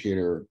old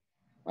computer.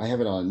 I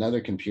have it on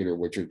another computer,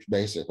 which is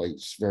basically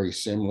very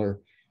similar,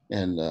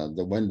 and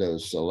the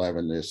Windows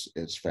 11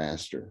 is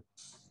faster.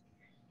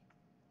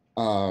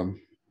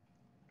 Any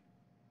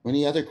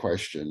other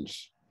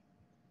questions?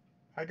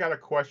 I got a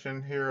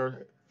question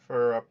here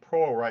for a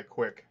poll right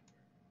quick.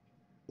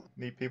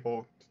 Need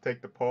people to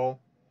take the poll.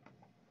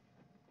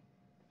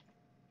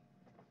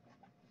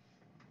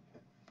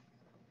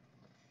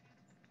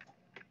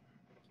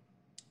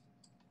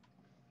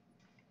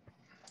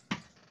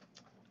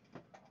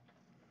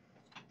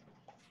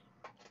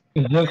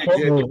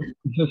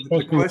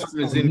 The question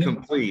is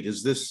incomplete.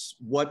 Is this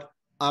what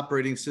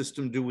operating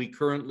system do we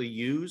currently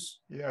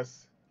use?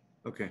 Yes.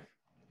 Okay.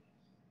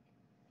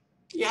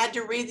 You had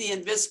to read the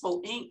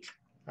invisible ink.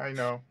 I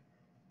know.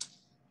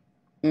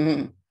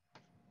 Mm-hmm.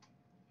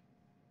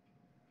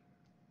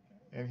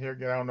 And here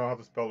again, I don't know how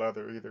to spell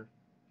other either.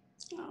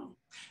 Oh.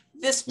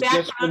 This But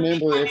just background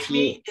remember, behind if you-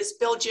 me is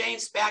Bill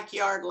James'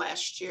 backyard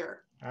last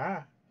year.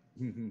 Ah,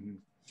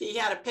 He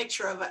had a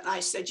picture of it, and I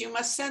said, "You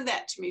must send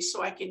that to me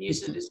so I can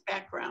use it as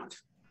background."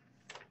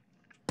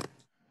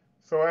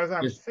 so as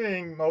I'm Yes.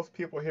 seeing, most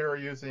people here are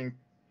using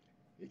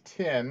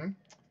 10.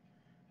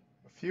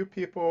 A few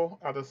people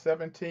out of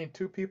 17,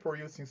 2 people are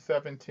using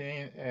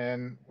 17,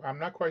 and I'm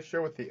not quite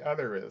sure what the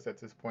other is at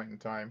this point in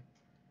time.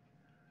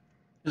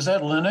 Is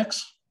that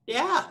Linux?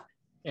 Yeah.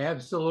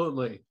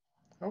 Absolutely.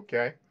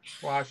 Okay.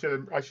 Well, I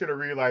should have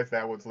realized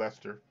that was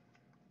Lester.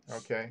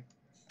 Okay.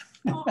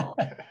 Oh,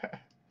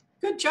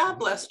 good job,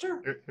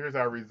 Lester. Here's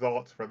our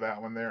results for that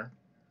one there.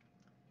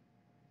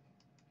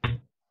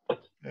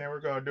 And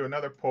we're going to do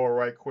another poll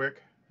right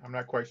quick. I'm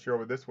not quite sure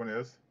what this one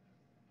is.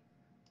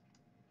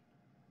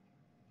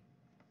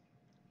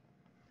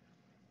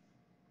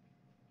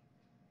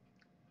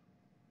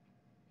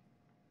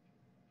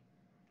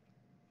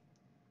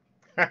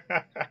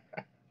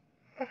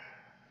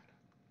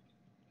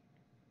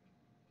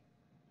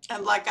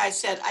 And like I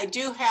said, I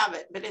do have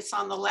it, but it's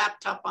on the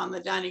laptop on the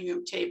dining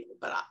room table.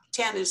 But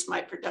 10 is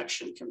my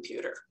production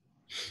computer.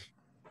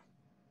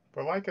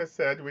 But like I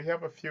said, we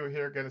have a few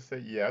here going to say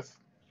yes.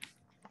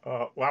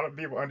 A lot of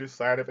people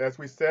undecided. As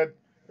we said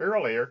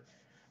earlier,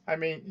 I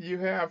mean, you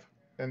have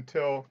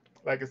until,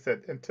 like I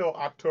said, until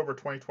October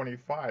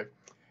 2025.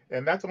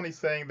 And that's only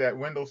saying that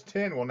Windows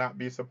 10 will not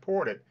be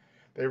supported.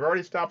 They've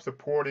already stopped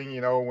supporting,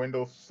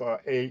 Windows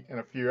 8 and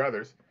a few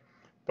others.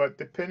 But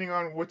depending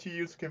on what you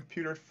use the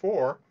computer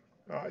for,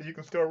 you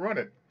can still run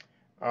it.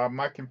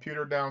 My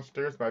computer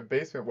downstairs, my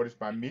basement, what is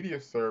my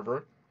media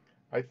server,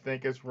 I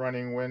think it's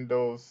running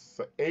Windows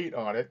 8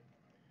 on it.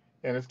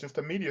 And it's just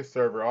a media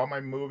server. All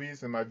my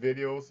movies and my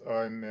videos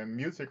and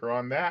music are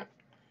on that.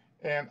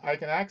 And I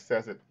can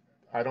access it.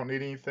 I don't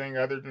need anything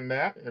other than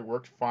that. It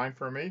works fine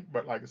for me.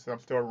 But like I said, I'm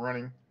still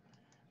running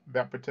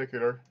that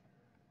particular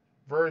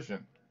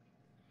version.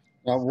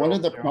 Now, one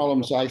of the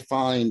problems I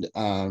find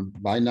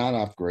by not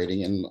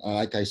upgrading, and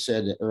like I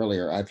said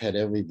earlier, I've had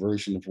every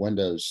version of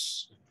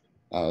Windows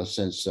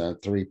since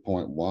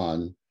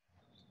 3.1,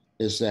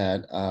 is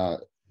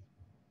that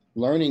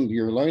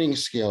your learning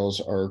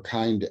skills are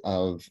kind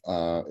of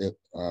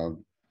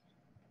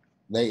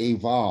they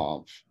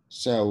evolve.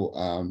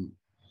 So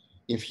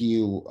if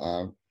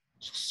you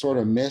sort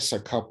of miss a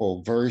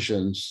couple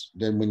versions,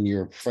 then when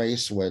you're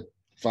faced with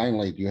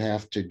finally you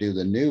have to do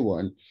the new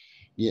one,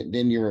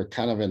 then you're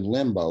kind of in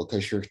limbo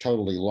because you're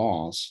totally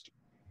lost.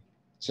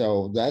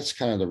 So that's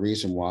kind of the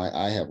reason why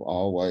I have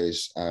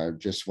always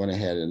just went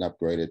ahead and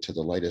upgraded to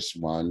the latest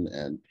one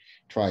and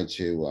tried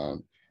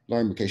to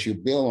learn, because you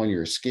build on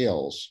your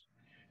skills.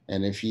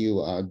 And if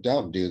you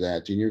don't do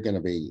that, then you're going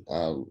to be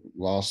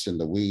lost in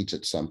the weeds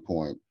at some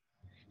point.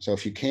 So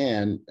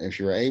if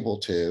you're able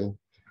to,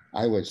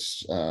 I would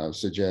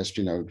suggest,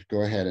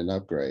 go ahead and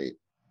upgrade.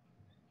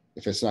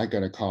 If it's not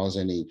going to cause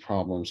any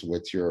problems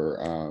with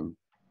your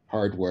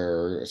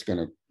hardware, it's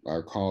going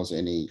to cause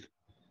any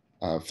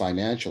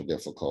financial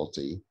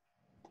difficulty,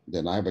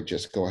 then I would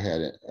just go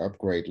ahead and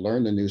upgrade,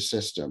 learn the new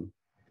system,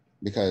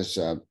 because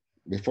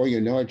before you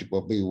know it,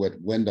 will be with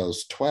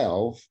Windows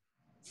 12,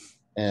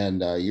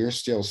 and you're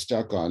still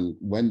stuck on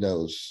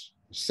Windows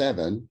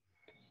 7,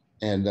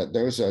 and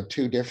those are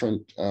two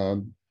different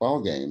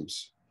ball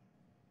games.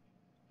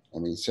 I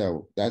mean,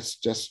 so that's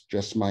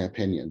just my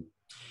opinion.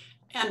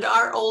 And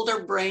our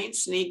older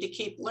brains need to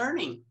keep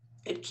learning.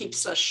 It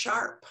keeps us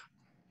sharp.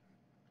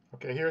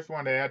 Okay, here's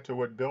one to add to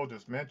what Bill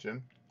just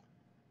mentioned.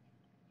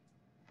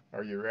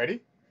 Are you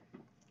ready?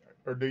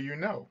 Or do you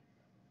know?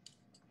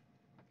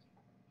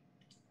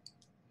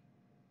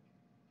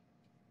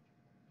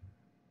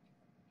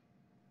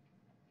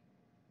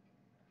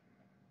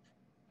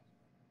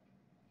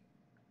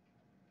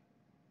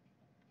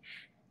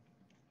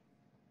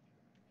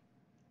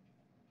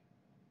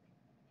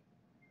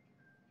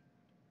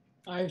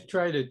 I've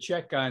tried to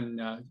check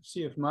on,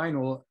 see if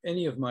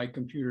any of my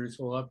computers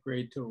will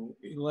upgrade to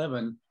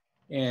 11,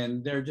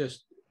 and they're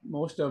just,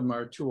 most of them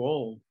are too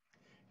old.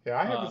 Yeah,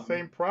 I have the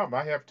same problem.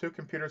 I have 2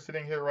 computers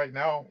sitting here right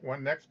now,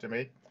 one next to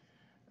me.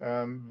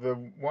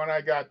 The one I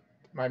got,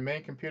 my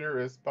main computer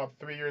is about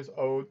 3 years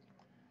old.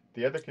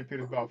 The other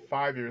computer is about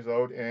 5 years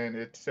old, and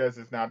it says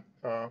it's not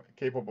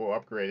capable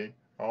of upgrading,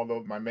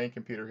 although my main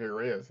computer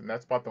here is, and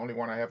that's about the only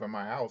one I have in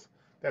my house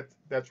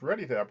that's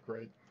ready to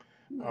upgrade.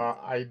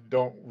 I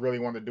don't really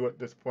want to do it at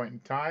this point in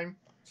time.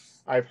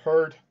 I've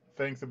heard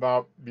things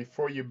about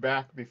before you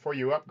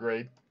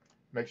upgrade,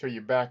 make sure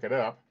you back it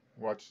up.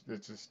 Watch,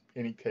 it's just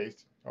any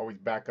case, always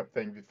back up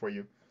things before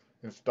you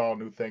install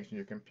new things in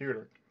your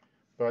computer.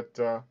 But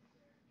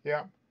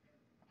yeah,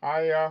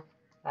 I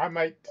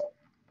might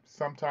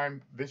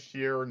sometime this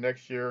year or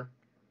next year,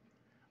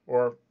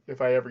 or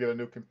if I ever get a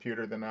new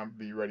computer, then I'll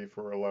be ready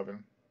for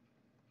 11.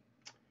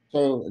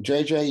 So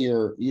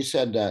JJ, you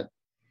said that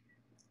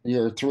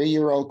your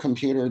 3-year-old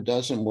computer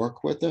doesn't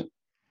work with it?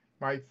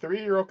 My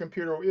 3-year-old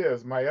computer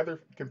is. My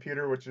other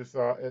computer, which is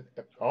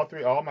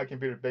all my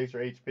computers based are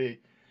HP.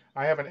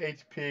 I have an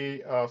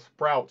HP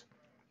Sprout,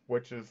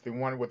 which is the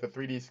one with the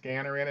 3D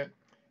scanner in it.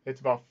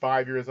 It's about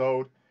 5 years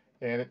old,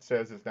 and it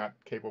says it's not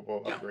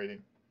capable of upgrading.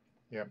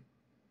 Yep.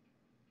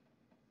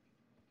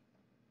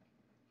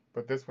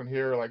 But this one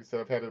here, like I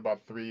said, I've had it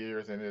about 3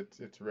 years, and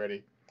it's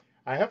ready.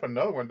 I have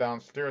another one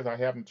downstairs. I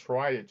haven't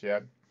tried it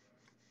yet,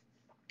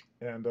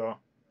 and I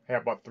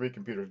have about 3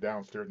 computers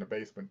downstairs in the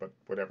basement. But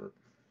whatever.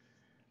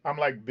 I'm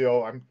like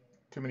Bill. I'm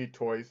too many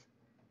toys.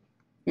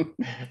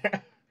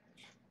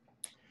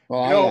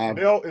 Well,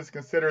 Bill is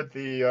considered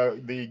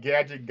the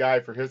gadget guy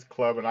for his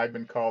club, and I've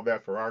been called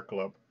that for our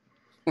club.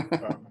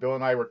 Bill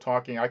and I were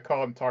talking. I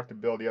called and talked to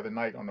Bill the other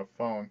night on the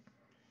phone,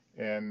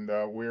 and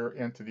we're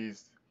into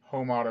these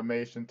home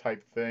automation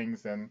type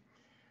things and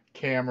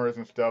cameras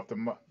and stuff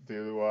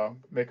to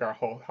make our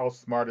whole house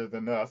smarter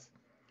than us.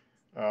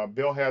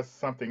 Bill has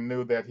something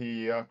new that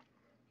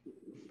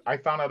I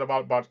found out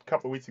about a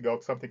couple of weeks ago,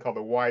 something called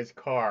the Wise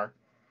Car.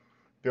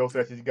 Bill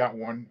says he's got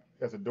one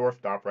as a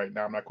doorstop right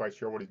now. I'm not quite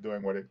sure what he's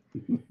doing with it.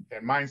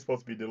 And mine's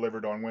supposed to be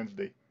delivered on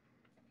Wednesday.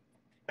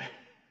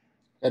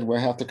 And we'll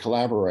have to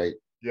collaborate.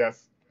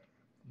 Yes.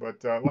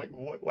 But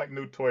like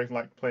new toys,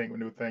 like playing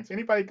with new things.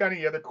 Anybody got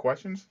any other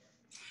questions?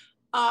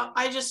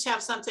 I just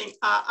have something.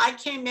 I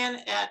came in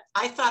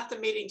I thought the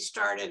meeting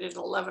started at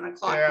 11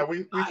 o'clock.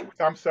 Yeah,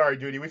 I'm sorry,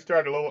 Judy. We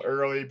started a little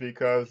early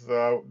because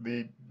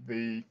the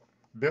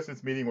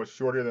business meeting was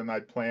shorter than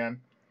I'd planned.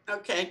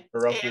 Okay.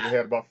 Or else we'd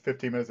had about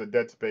 15 minutes of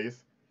dead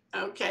space.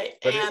 Okay.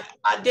 But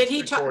and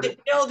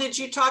Bill, did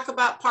you talk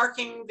about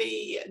parking do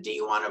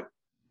you want to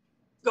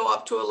go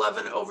up to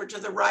 11 over to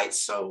the right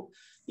so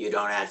you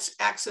don't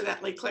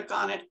accidentally click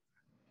on it?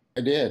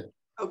 I did.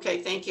 Okay,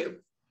 thank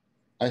you.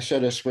 I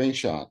showed a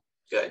screenshot.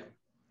 Good.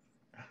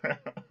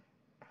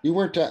 You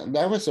weren't,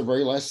 that was the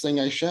very last thing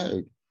I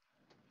showed.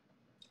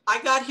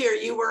 I got here,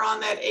 you were on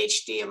that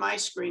HDMI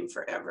screen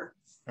forever.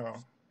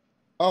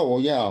 Oh,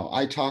 well, yeah,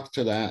 I talked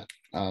to that.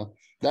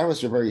 That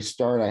was the very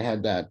start. I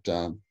had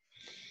that,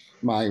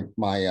 my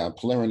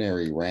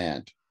preliminary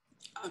rant.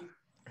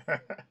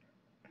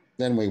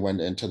 Then we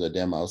went into the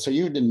demo. So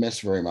you didn't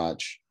miss very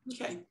much.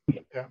 Okay.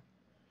 Yeah.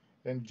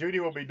 And Judy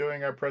will be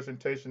doing our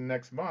presentation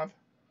next month.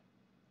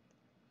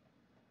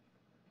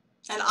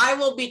 And I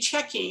will be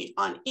checking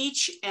on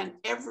each and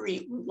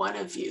every one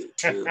of you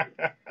too.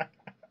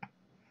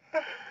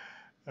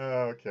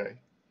 Okay.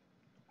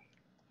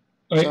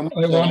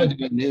 Someone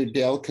wanted a new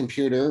Dell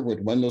computer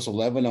with Windows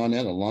 11 on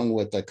it, along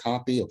with a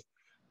copy of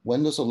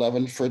Windows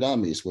 11 for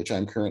Dummies, which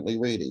I'm currently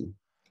reading.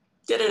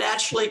 Did it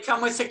actually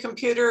come with a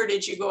computer, or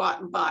did you go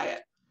out and buy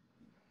it?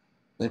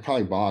 They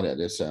probably bought it.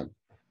 It's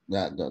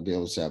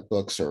those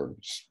books are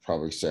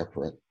probably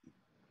separate.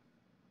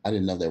 I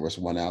didn't know there was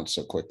one out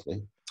so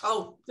quickly.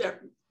 Oh,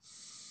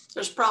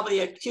 there's probably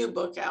a Q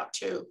book out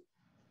too.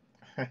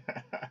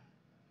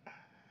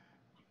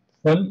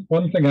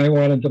 One thing I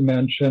wanted to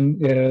mention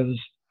is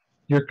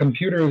your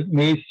computer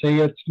may say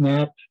it's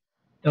not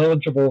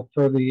eligible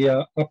for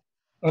the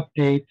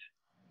update.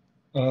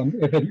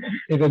 If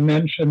it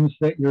mentions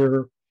that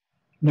you're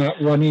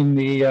not running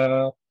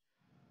the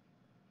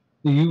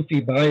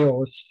UEFI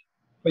BIOS,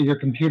 but your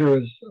computer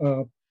is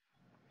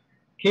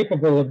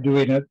capable of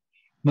doing it.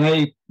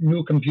 My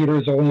new computer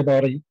is only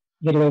about a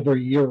little over a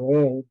year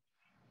old.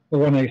 But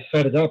when I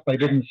set it up, I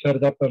didn't set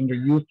it up under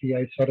UEFI.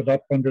 I set it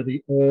up under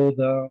the old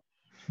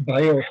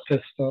BIOS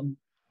system.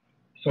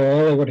 So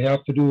all I would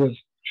have to do is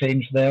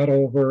change that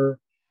over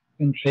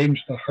and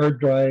change the hard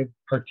drive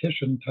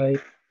partition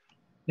type,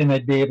 and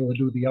I'd be able to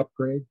do the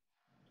upgrade.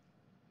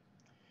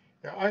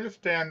 Yeah, I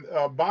understand.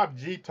 Bob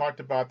G talked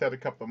about that a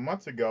couple of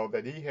months ago,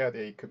 that he had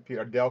a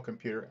computer, a Dell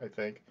computer, I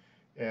think,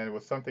 and it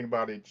was something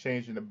about a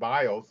change in the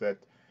BIOS that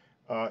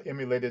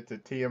emulated the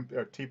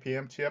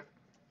TPM chip,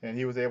 and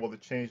he was able to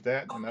change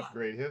that and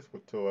upgrade his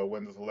to a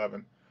Windows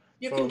 11.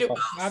 You can do both.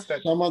 Not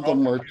that some of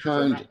them were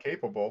turned not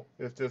capable.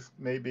 It's just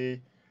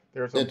maybe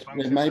there's some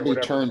it may be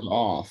turned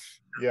off.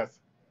 Yes.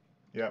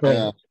 Yeah.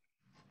 Yeah.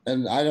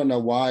 And I don't know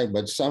why,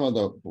 but some of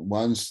the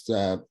ones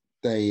that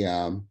they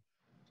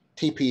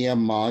TPM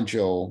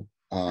module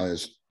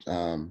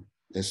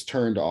is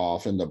turned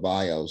off in the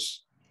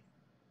BIOS.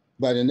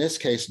 But in this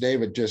case,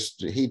 David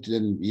he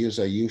didn't use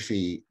a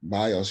UEFI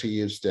BIOS. He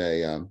used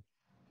the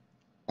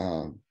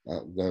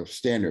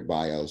standard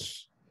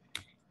BIOS.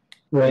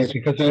 Right,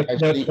 because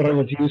that's what I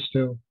was used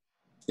to.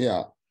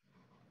 Yeah.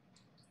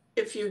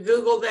 If you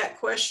Google that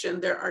question,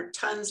 there are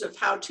tons of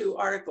how-to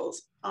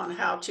articles on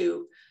how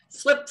to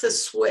flip the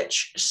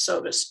switch,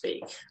 so to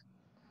speak.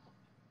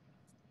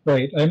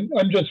 Right. I'm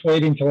just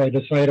waiting till I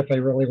decide if I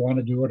really want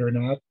to do it or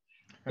not.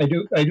 I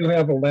do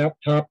have a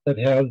laptop that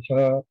has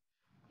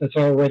that's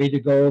all ready to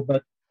go,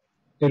 but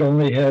it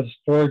only has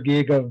 4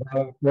 gig of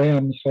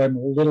RAM, so I'm a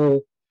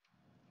little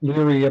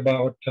leery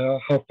about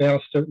how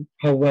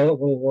well it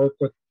will work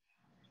with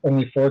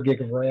only 4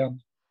 gig of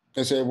RAM.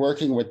 Is it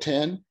working with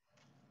 10?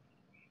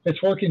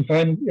 It's working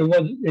fine.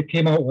 It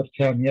came out with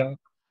 10, yeah.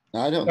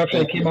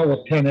 Actually, it came out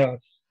with 10S.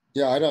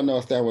 Yeah, I don't know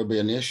if that would be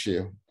an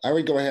issue. I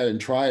would go ahead and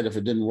try it. If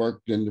it didn't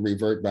work, then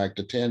revert back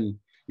to 10.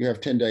 You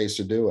have 10 days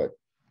to do it.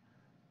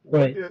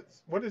 Right.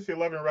 What is the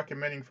 11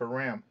 recommending for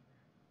RAM?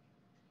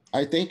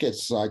 I think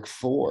it's like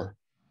 4.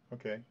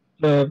 Okay.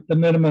 The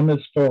minimum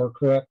is 4,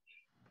 correct?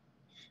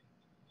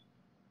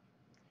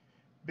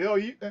 Bill,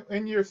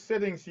 in your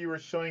settings, you were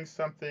showing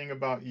something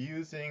about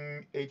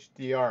using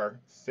HDR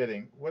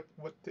setting. What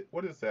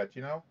is that?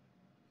 You know?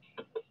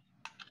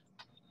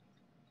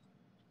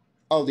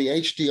 Oh, the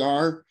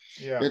HDR.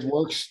 Yeah. It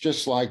works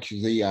just like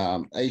the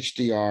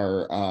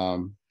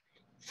HDR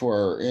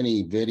for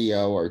any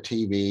video or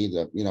TV.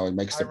 It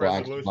makes the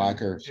black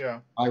blacker. Yeah.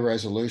 High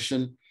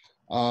resolution.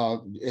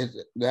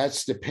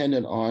 That's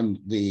dependent on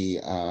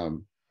the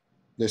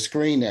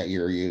screen that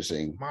you're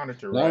using.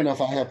 Monitor. Right? I don't know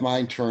if I have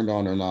mine turned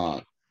on or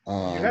not.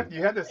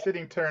 You had the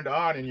setting turned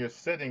on in your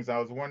settings. I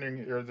was wondering,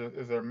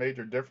 is there a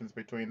major difference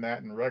between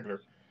that and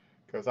regular?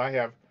 Because I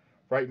have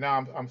right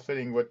now I'm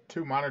sitting with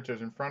 2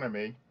 monitors in front of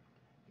me,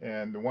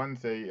 and the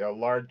one's a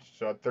large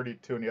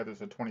 32 and the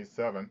other's a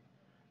 27.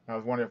 I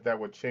was wondering if that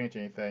would change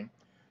anything.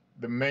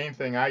 The main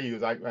thing I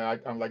use, I'm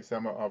like I said,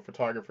 I'm a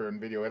photographer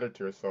and video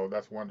editor, so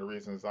that's one of the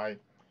reasons I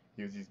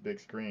use these big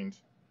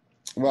screens.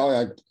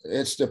 Well,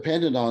 it's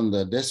dependent on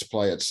the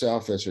display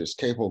itself. If it's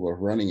capable of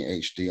running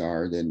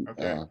HDR, then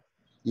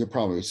you'll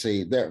probably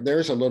see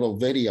there's a little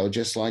video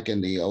just like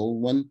in the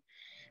old one,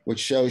 which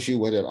shows you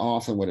with it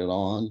off and with it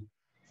on.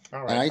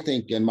 All right. And I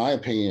think, in my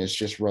opinion, it's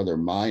just rather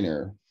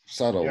minor,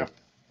 subtle. Yeah.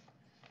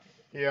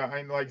 Yeah,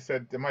 and like I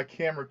said, my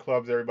camera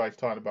clubs, everybody's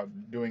talking about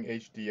doing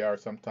HDR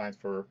sometimes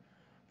for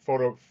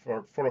photo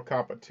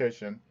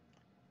competition,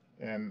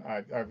 and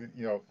I've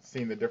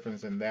seen the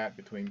difference in that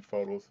between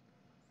photos.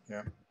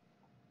 Yeah,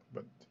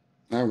 but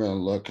I'm going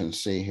to look and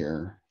see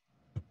here.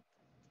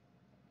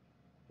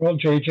 Well,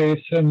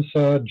 JJ, since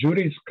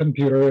Judy's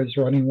computer is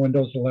running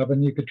Windows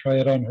 11, you could try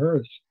it on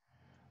hers.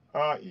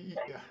 She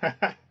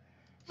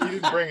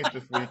didn't bring it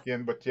this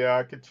weekend, but yeah,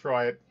 I could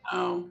try it.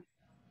 Oh.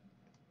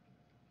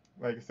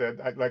 Like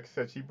I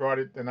said, she brought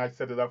it and I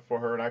set it up for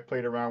her, and I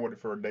played around with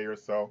it for a day or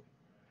so.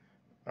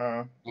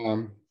 I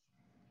can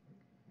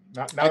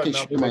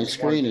share my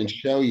screen and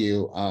show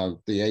you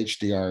the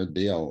HDR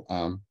deal.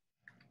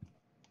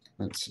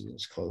 Let's see,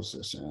 let's close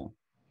this out.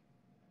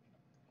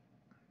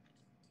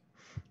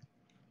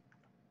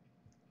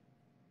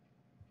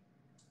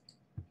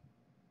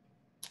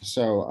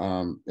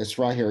 So it's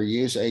right here,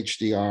 use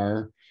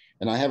HDR,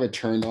 and I have it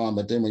turned on,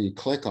 but then when you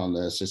click on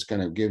this, it's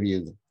going to give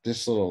you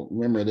this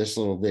remember this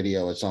little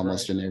video, it's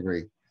almost in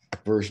every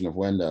version of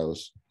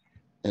Windows.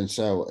 And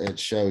so it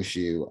shows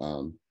you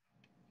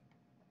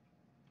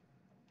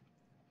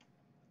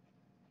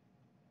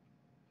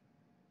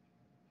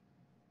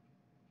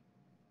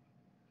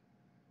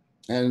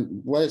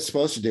and what it's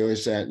supposed to do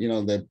is that,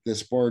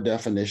 this more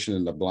definition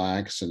in the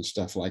blacks and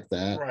stuff like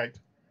that. Right.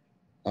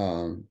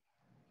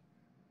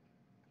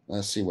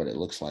 Let's see what it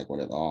looks like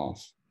with it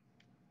off.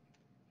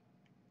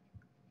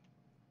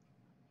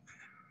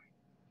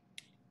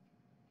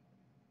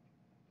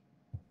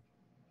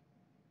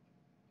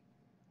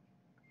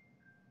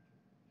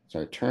 So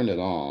I turned it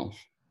off.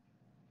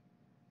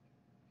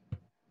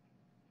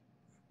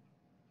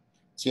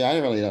 See, I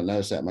really don't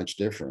notice that much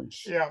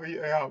difference.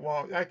 Yeah,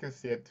 well, I can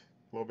see it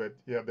a little bit.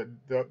 Yeah,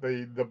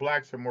 the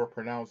blacks are more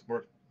pronounced,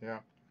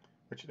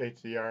 which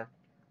HDR.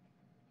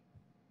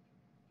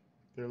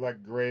 They're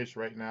like grayish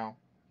right now.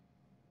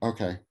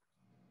 Okay.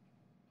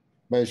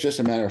 But it's just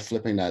a matter of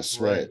flipping that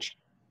switch.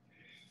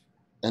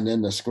 Right. And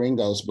then the screen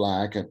goes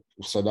black,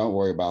 so don't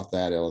worry about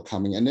that. It'll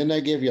come in. And then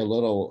they give you a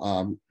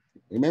little,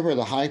 remember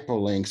the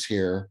hyperlinks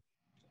here.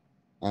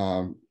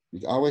 You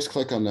always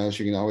click on those.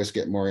 You can always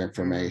get more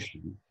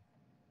information.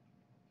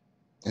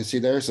 And see,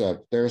 there's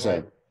a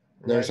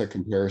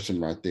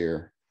comparison right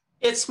there.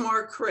 It's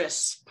more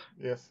crisp.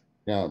 Yes.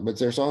 Yeah, but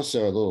there's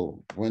also a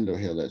little window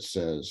here that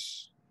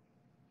says,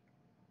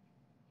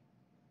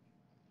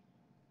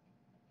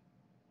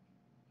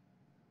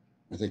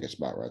 I think it's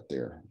about right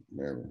there.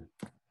 Wherever.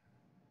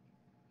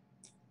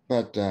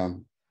 But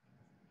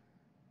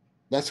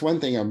that's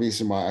one thing. A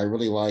reason why I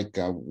really like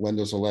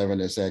Windows 11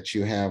 is that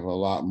you have a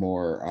lot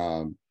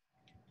more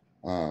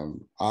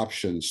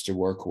options to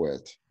work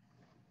with.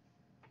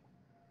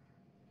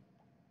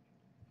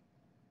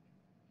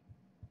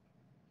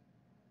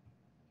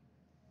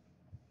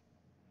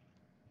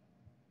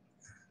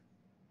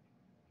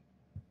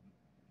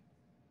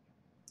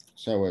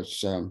 So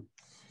it's.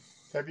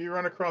 Have you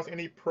run across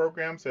any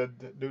programs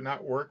that do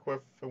not work with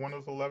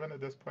Windows 11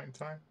 at this point in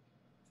time?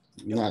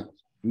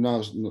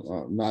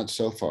 Not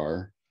so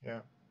far. Yeah.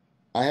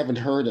 I haven't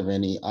heard of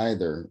any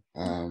either.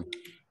 I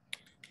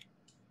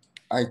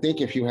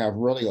think if you have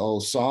really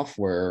old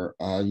software,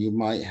 you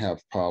might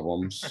have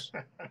problems.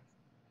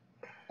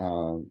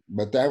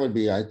 But that would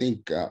be, I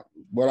think,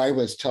 what I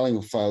was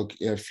telling folk,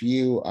 if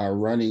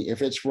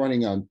it's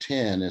running on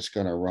 10, it's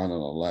going to run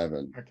on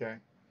 11. Okay.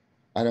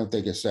 I don't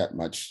think it's that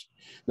much.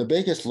 The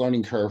biggest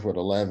learning curve with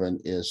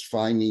 11 is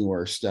finding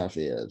where stuff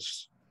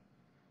is.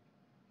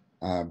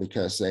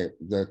 Because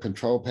the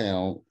control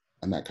panel,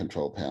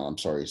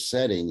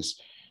 settings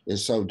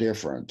is so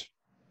different.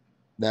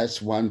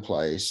 That's one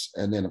place.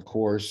 And then, of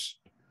course,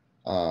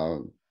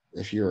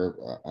 if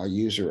you're a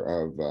user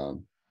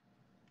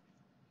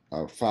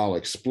of File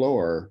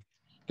Explorer,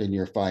 then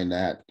you'll find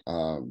that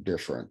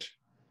different.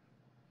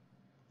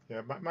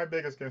 Yeah, my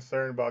biggest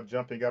concern about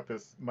jumping up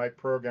is my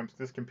programs.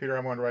 This computer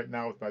I'm on right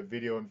now is my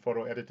video and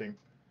photo editing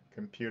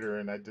computer,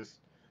 and I just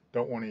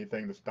don't want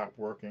anything to stop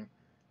working.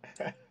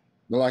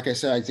 Well, like I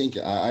said,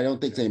 I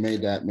don't think they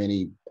made that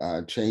many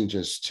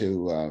changes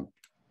to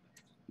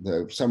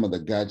some of the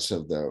guts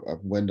of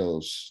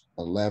Windows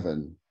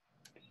 11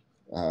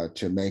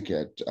 to make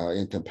it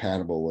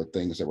incompatible with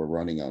things that were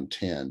running on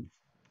 10.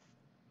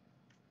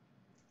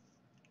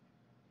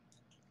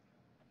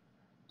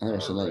 There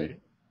was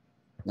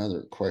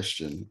another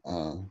question.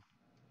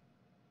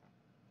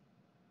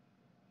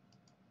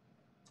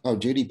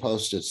 Judy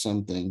posted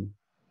an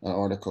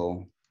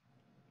article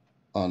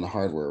on the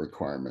hardware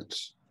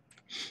requirements.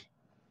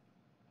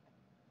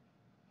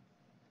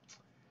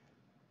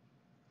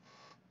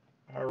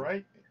 All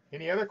right.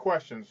 Any other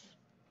questions?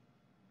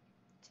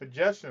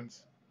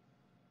 Suggestions?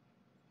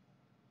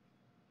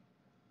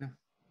 No.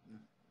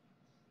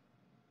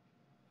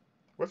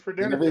 What's for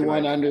dinner? Did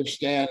everyone tonight?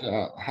 understand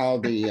how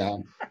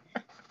the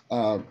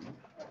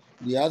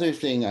other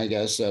thing, I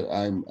guess, that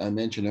I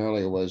mentioned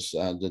earlier was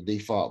the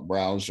default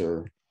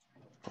browser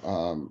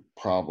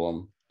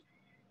problem.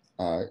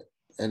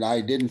 And I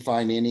didn't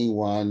find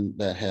anyone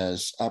that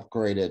has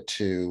upgraded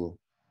to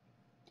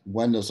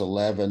Windows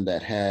 11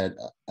 that had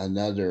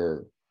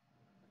another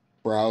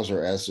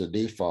browser as the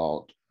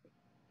default,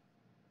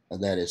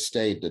 that it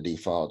stayed the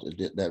default,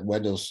 that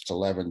Windows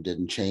 11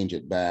 didn't change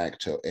it back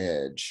to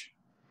Edge.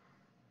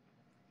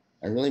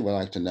 I really would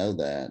like to know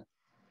that.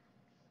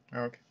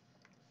 Okay.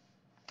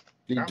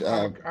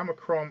 I'm a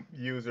Chrome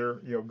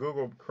user,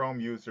 Google Chrome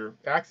user.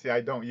 Actually,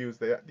 I don't use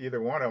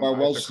either one of them.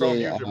 I'm a Chrome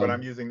user, but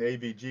I'm using the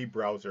AVG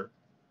browser.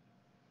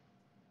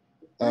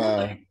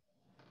 Yeah.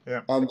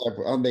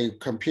 On the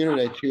computer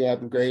that you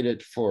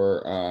upgraded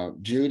for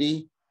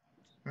Judy,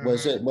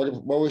 was it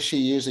what was she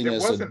using?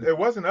 It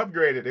wasn't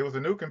upgraded. It was a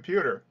new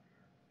computer.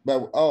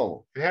 But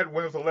it had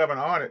Windows 11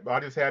 on it. But I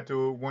just had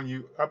to, when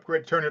you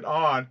turn it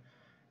on,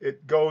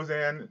 it goes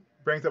in,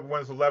 brings up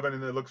Windows 11,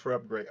 and it looks for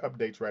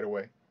updates right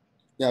away.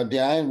 Now,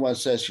 Diane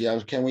says,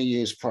 can we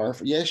use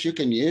Firefox? Yes, you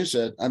can use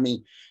it. I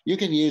mean, you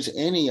can use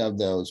any of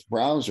those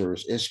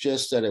browsers. It's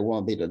just that it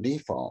won't be the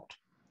default.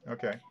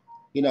 Okay.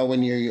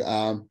 When you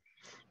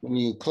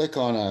click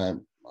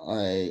on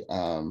a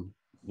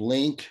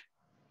link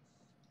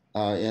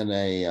in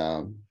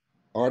a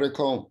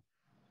article,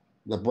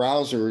 the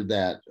browser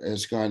that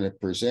is going to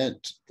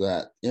present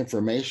that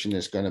information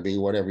is going to be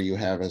whatever you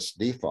have as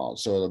default.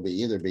 So it'll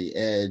either be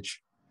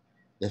Edge,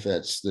 if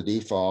it's the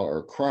default,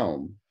 or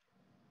Chrome.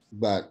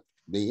 But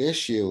the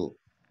issue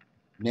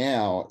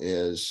now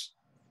is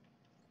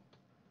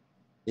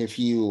if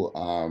you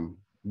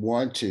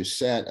want to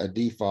set a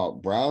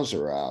default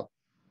browser up,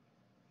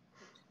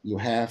 you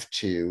have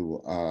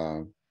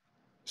to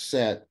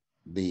set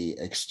the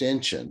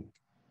extension.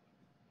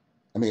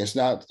 I mean, it's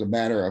not the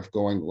matter of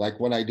going like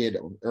what I did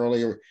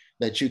earlier,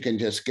 that you can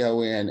just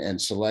go in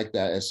and select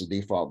that as the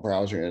default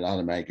browser and it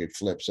automatically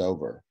flips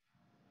over.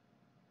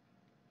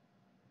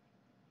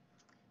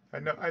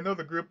 I know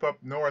the group up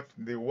north,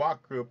 the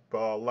WAC group,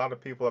 a lot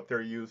of people up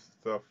there use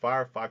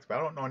Firefox, but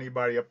I don't know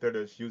anybody up there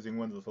that's using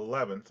Windows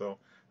 11, so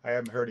I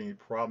haven't heard any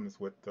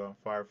problems with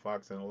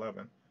Firefox and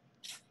 11.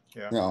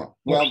 Yeah. No.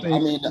 Well, I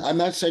mean, I'm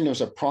not saying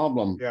there's a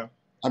problem. Yeah.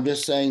 I'm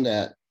just saying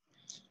that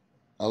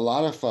a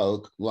lot of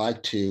folk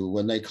like to,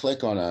 when they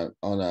click on a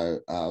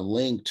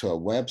link to a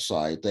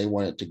website, they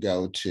want it to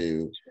go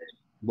to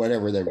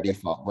whatever their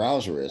default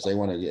browser is. They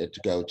want it to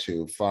go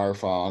to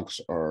Firefox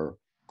or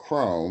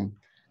Chrome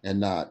and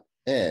not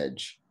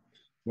Edge.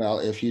 Well,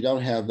 if you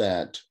don't have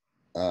that,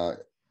 set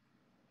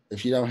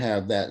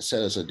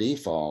as a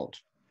default,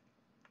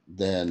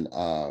 then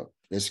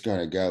it's going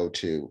to go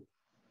to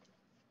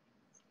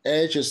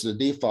Edge is the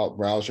default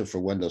browser for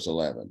Windows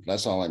 11.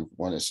 That's all I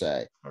want to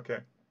say. Okay.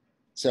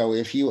 So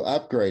if you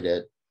upgrade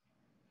it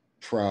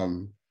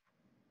from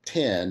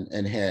 10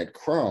 and had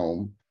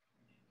Chrome,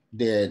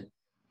 did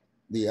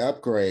the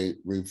upgrade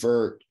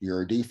revert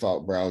your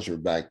default browser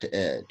back to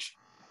Edge?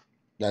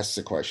 That's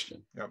the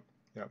question. Yep.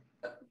 Yep.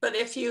 But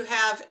if you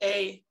have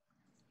a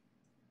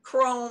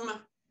Chrome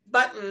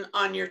button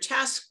on your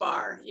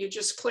taskbar, you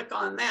just click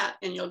on that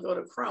and you'll go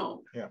to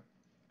Chrome. Yeah.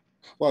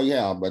 Well,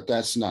 yeah, but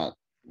that's not,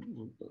 a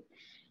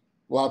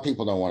lot of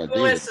people don't want to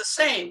do Well, it. it's the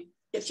same.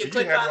 If you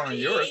click on the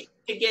E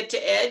to get to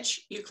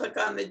Edge, you click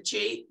on the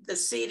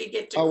C to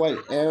get to. Oh, wait,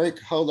 Eric,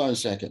 hold on a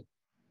second.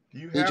 Do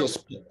you have?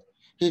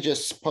 He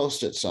just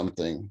posted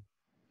something.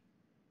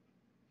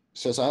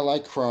 Says, I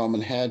like Chrome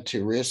and had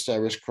to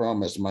reestablish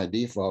Chrome as my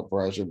default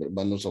browser with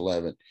Windows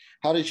 11.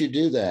 How did you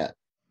do that?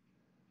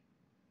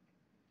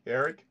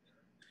 Eric?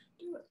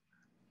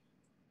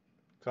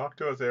 Talk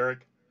to us,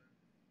 Eric.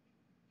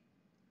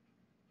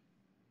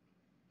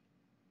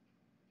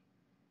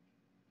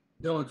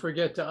 Don't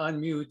forget to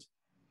unmute.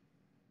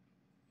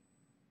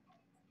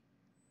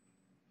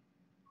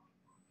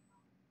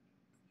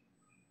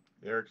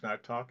 Eric's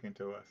not talking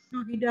to us.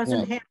 No, he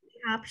doesn't have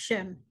the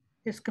option,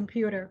 his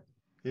computer.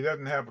 He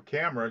doesn't have a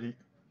camera. He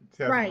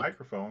has a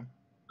microphone.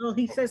 Well,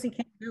 he says he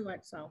can't do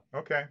it, so.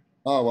 Okay.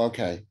 Oh,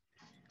 okay.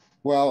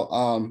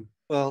 Well,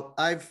 well,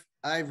 I've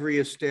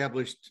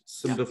reestablished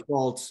some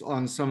defaults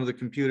on some of the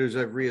computers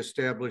I've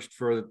reestablished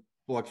for the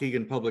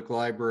Waukegan Public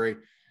Library.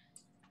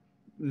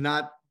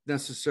 Not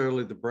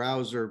necessarily the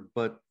browser,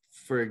 but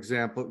for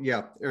example,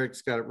 yeah,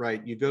 Eric's got it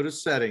right. You go to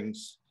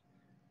settings,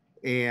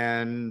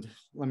 and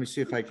let me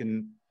see if I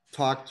can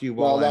talk to you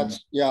while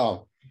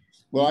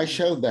well, I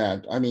showed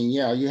that. I mean,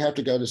 yeah, you have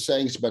to go to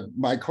settings, but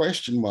my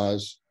question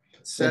was,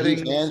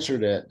 settings, he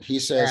answered it. He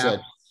says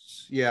apps,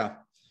 that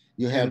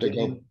you have to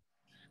go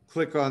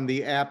click on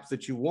the app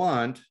that you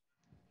want,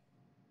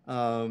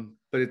 but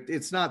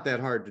it's not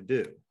that hard to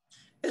do.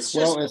 It's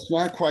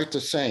not quite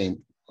the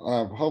same.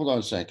 Hold on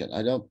a second.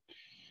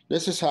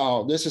 This is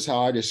how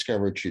I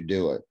discovered you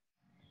do it.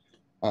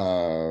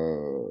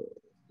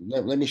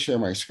 Let me share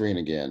my screen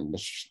again.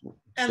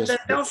 And then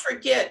don't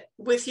forget,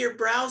 with your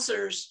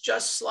browsers,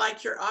 just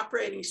like your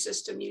operating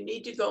system, you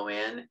need to go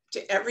in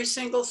to every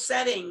single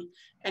setting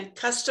and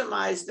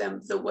customize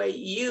them the way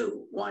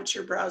you want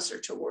your browser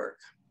to work.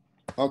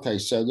 Okay,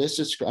 so I'm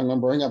going to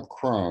bring up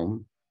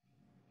Chrome.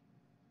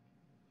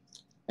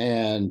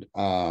 And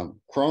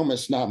Chrome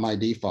is not my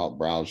default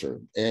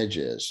browser, Edge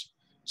is.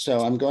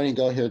 So I'm going to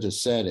go here to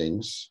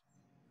settings.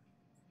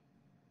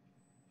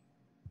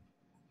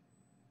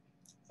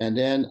 And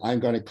then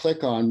I'm going to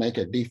click on make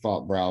a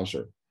default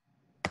browser.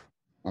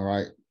 All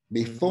right.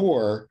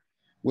 Before,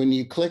 when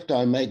you clicked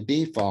on make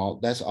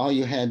default, that's all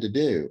you had to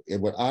do.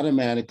 It would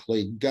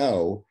automatically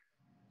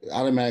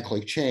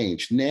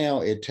change.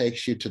 Now it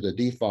takes you to the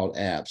default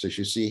apps, as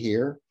you see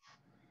here.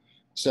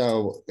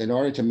 So in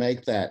order to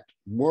make that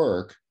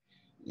work,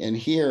 and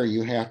here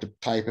you have to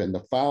type in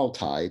the file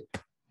type,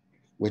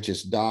 which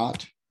is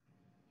 .html.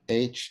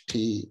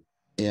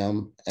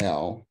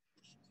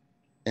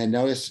 And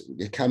notice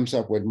it comes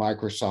up with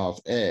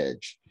Microsoft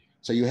Edge.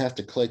 So you have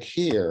to click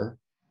here,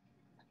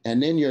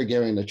 and then you're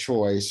giving the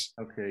choice.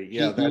 Okay,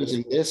 yeah. Keep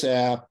using this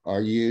app or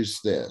use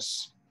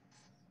this.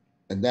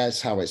 And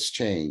that's how it's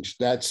changed.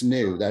 That's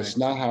new. That's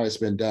not how it's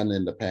been done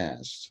in the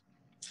past.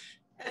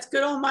 That's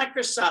good old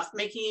Microsoft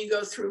making you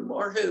go through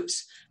more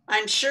hoops.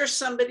 I'm sure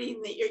somebody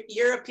in the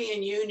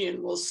European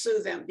Union will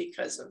sue them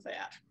because of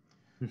that.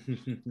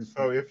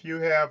 So if you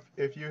have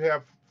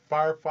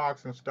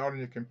Firefox installed on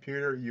your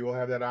computer, you will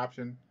have that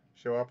option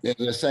show up?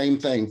 It's the same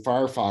thing.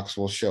 Firefox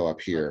will show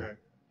up here.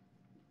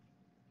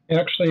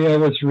 Okay. Actually, I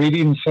was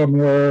reading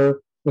somewhere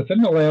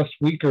within the last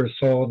week or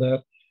so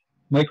that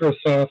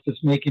Microsoft is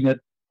making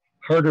it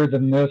harder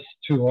than this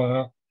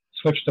to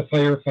switch to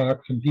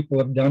Firefox, and people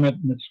have done it,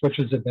 and it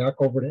switches it back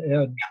over to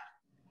Edge.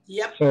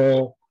 Yep.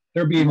 So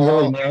they're being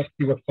really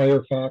nasty with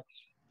Firefox.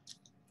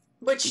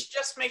 Which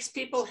just makes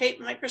people hate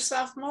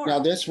Microsoft more. Now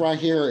this right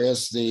here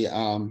is the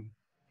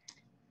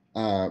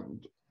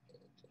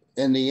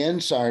in the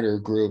insider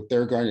group,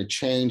 they're going to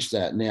change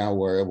that now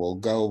where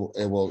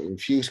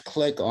if you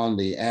click on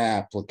the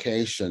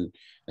application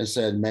and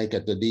said make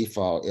it the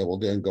default, it will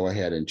then go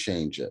ahead and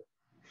change it.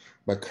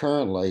 But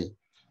currently,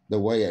 the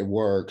way it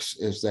works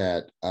is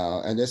that,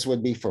 and this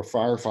would be for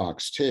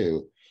Firefox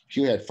too, if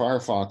you had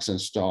Firefox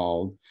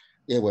installed,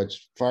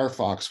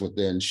 Firefox would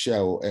then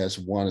show as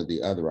one of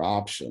the other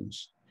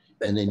options.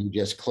 And then you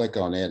just click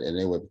on it and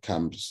it would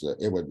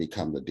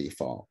become the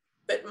default.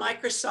 But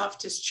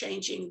Microsoft is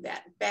changing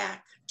that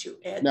back to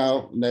Edge.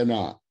 No, they're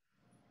not.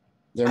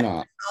 They're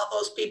not. All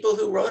those people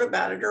who wrote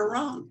about it are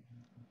wrong.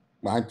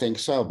 I think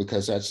so,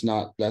 because that's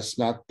not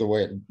the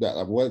way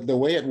the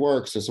way it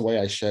works is the way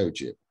I showed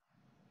you.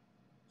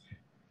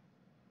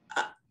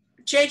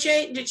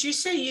 JJ, did you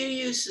say you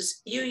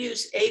use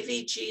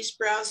AVG's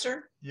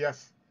browser?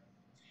 Yes.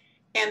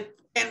 And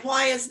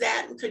why is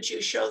that? And could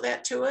you show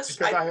that to us?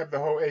 Because I have the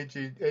whole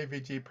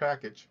AVG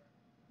package.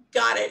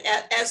 Got it,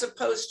 as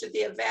opposed to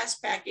the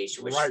Avast package.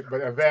 Which, right,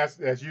 but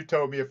Avast, as you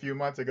told me a few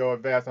months ago,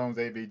 Avast owns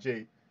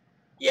AVG.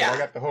 Yeah. I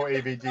got the whole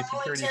AVG For all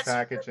security intents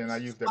package, and I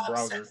use their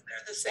purposes, browser.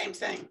 they're the same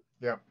thing.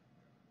 Yep.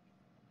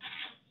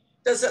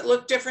 Does it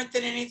look different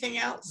than anything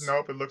else?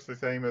 Nope, it looks the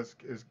same as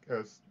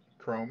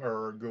Chrome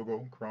or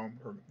Google Chrome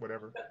or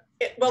whatever.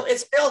 Well,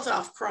 it's built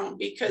off Chrome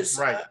because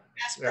Right.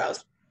 Fast Yep.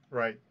 Browser.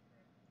 Right.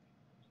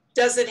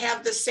 Does it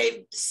have the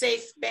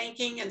safe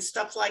banking and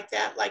stuff like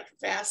that, like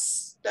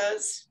Fast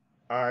does?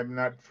 I'm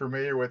not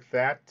familiar with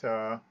that.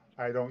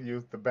 I don't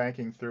use the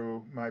banking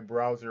through my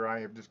browser.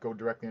 I just go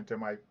directly into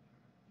my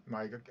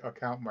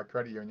account, my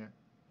credit union.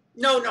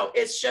 No,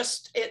 it's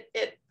just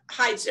it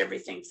hides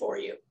everything for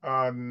you.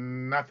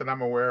 Not that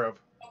I'm aware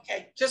of.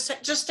 Okay,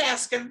 just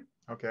asking.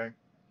 Okay.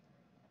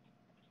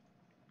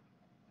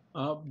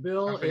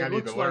 Bill, Something I it need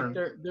looks to like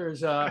learn.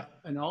 there's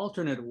an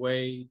alternate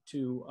way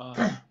to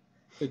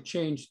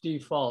change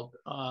default.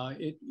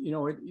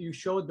 You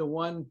showed the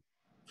one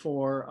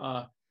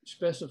for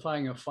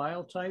specifying a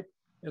file type.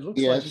 It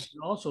looks like you Yes.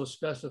 can also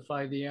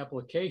specify the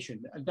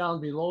application. Down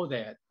below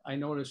that, I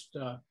noticed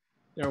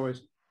there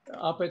was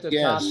up at the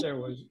top, Yes. there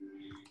was.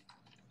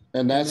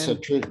 And that's then-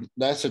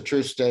 a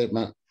true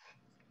statement.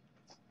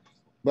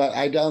 But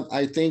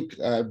I think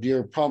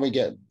you're probably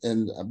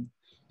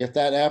if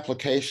that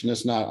application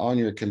is not on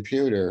your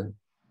computer.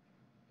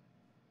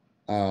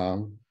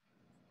 Well,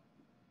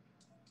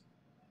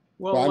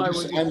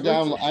 I'm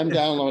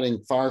downloading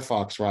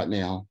Firefox right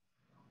now.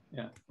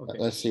 Yeah. Okay.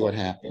 Let's see what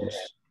happens.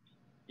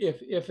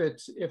 If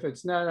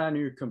it's not on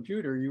your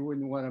computer, you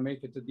wouldn't want to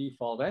make it the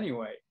default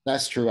anyway.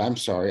 That's true. I'm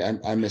sorry. I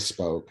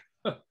misspoke.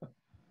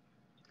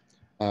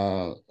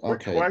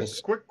 Okay.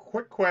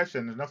 Quick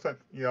question. There's nothing,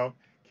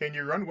 can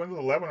you run Windows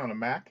 11 on a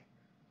Mac?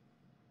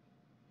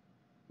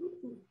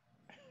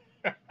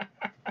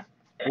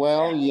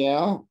 Well,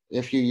 yeah.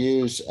 If you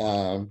use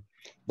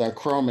the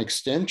Chrome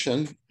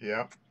extension.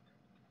 Yeah.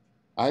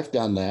 I've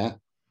done that.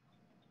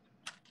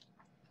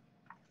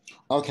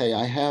 Okay,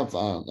 I have,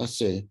 let's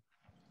see.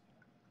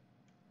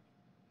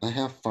 I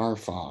have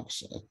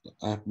Firefox.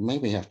 I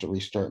maybe have to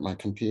restart my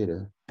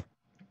computer.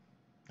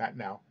 Not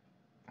now.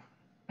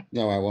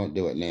 No, I won't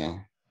do it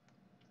now.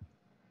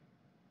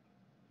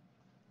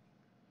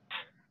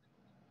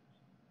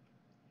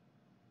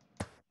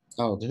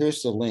 Oh,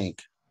 here's the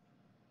link.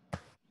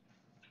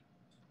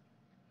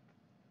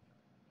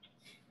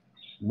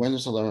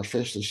 Windows 11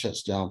 officially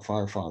shuts down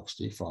Firefox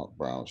default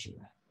browser.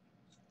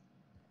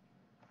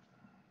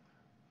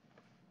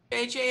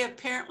 AJ,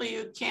 apparently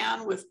you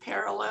can with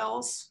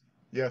Parallels.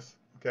 Yes.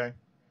 Okay.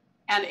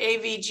 And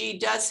AVG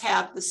does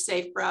have the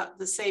safe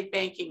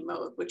banking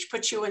mode, which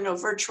puts you in a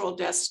virtual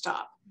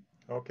desktop.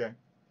 Okay.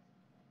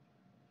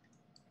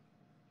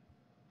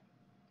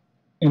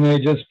 And I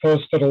just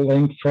posted a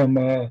link from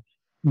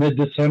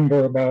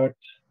mid-December about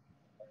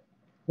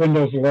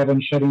Windows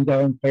 11 shutting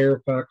down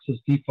Firefox's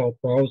default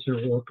browser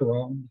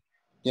workaround.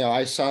 Yeah,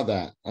 I saw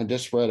that. I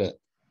just read it.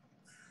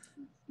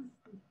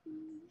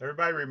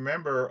 Everybody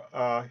remember,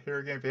 here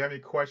again, if you have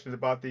any questions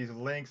about these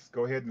links,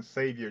 go ahead and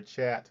save your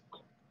chat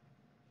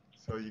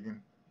so you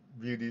can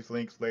view these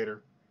links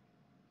later.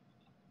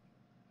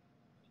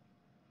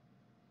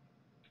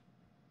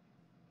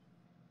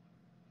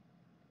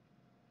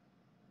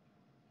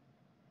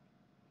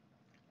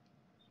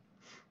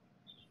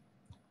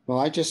 Well,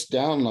 I just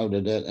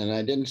downloaded it and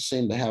I didn't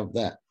seem to have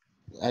that.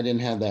 I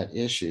didn't have that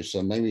issue.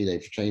 So maybe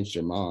they've changed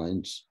their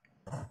minds.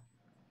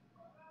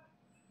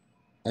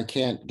 I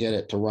can't get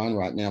it to run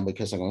right now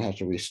because I'm going to have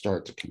to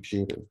restart the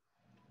computer.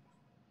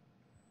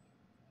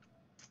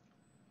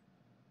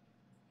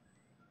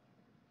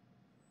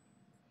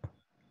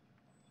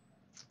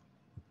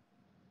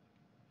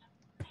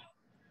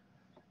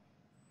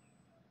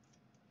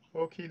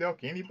 Okie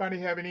dokie. Anybody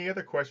have any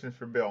other questions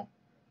for Bill?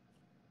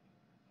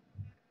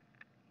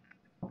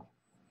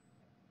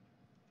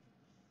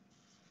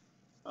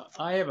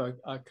 I have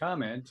a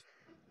comment.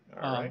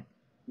 All right.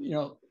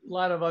 A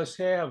lot of us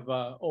have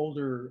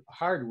older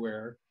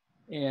hardware,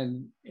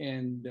 and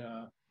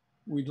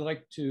we'd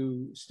like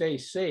to stay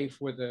safe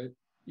with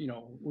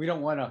we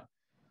don't want to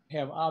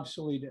have an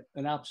obsolete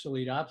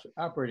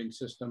operating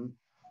system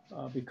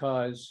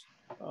because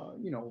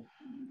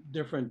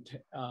different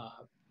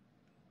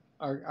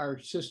our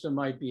system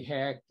might be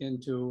hacked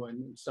into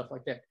and stuff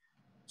like that.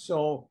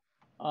 So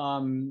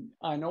on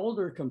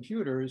older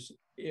computers,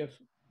 if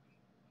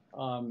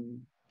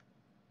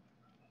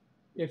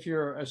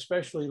you're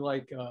especially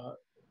like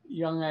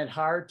young at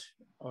heart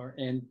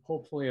and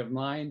hopefully of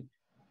mind,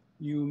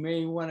 you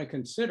may want to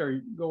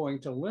consider going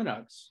to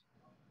Linux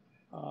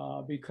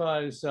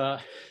because I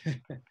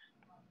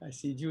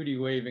see Judy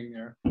waving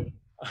there.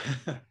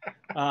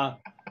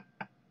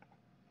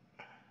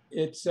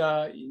 It's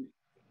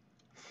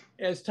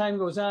as time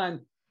goes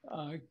on,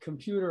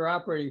 computer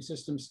operating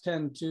systems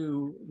tend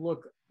to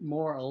look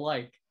more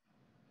alike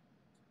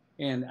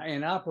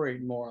and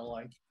operate more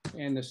alike.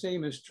 And the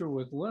same is true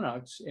with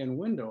Linux and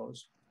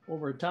Windows.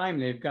 Over time,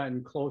 they've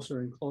gotten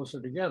closer and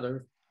closer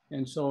together.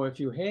 And so if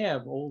you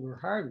have older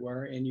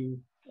hardware and you,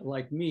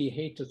 like me,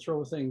 hate to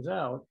throw things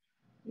out,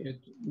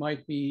 it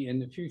might be in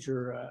the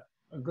future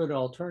a good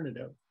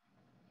alternative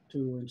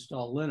to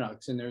install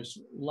Linux, and there's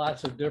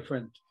lots of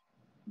different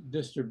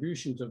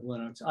distributions of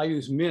Linux. I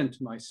use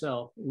Mint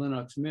myself,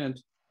 Linux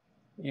Mint,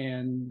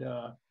 and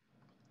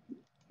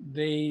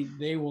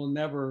they will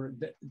never,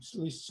 at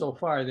least so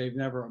far, they've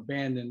never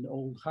abandoned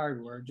old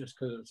hardware just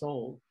because it's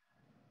old.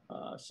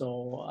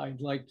 So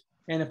I'd like,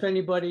 and if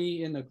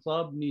anybody in the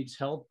club needs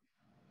help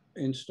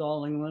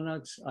installing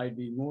Linux, I'd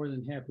be more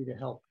than happy to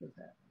help with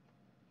that.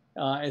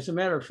 As a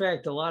matter of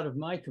fact, a lot of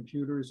my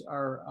computers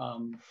are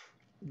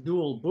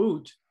dual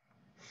boot,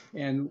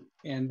 and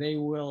they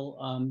will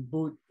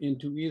boot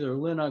into either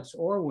Linux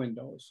or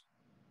Windows.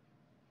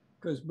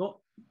 Because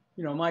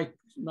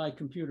my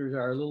computers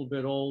are a little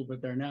bit old,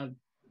 but they're not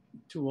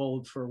too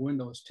old for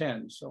Windows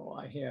 10. So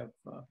I have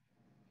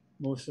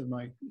most of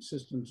my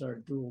systems are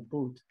dual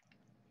boot.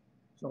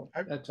 So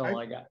that's all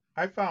I got.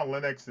 I found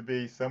Linux to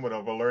be somewhat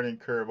of a learning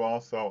curve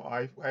also.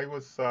 I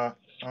was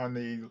on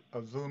the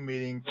Zoom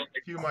meeting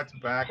a few months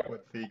back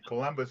with the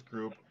Columbus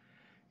group,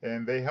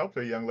 and they helped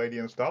a young lady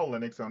install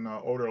Linux on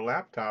an older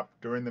laptop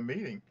during the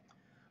meeting.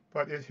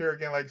 But it's here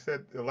again, like I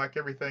said, like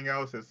everything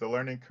else, it's a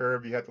learning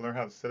curve. You have to learn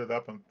how to set it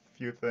up on a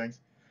few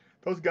things.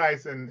 Those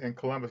guys in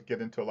Columbus get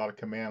into a lot of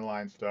command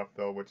line stuff,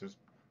 though, which is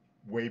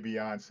way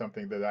beyond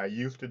something that I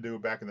used to do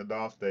back in the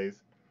DOS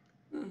days.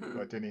 Mm-hmm.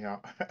 But anyhow,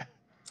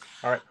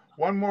 all right,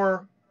 one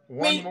more.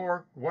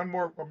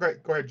 Oh,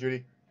 great. Go ahead,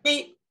 Judy.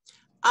 Me,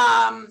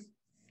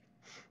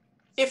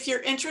 if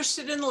you're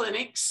interested in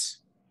Linux,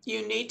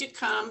 you need to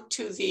come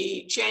to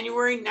the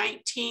January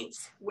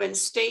 19th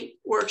Wednesday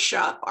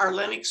workshop. Our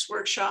Linux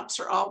workshops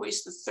are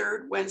always the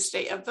third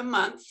Wednesday of the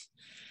month.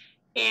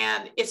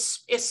 And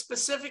it's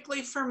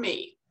specifically for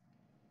me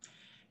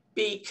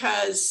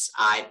because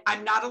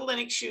I'm not a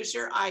Linux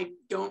user. I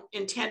don't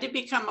intend to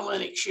become a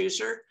Linux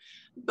user,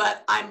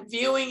 but I'm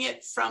viewing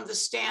it from the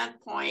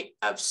standpoint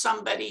of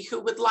somebody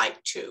who would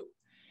like to.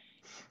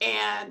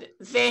 And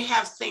they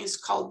have things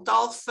called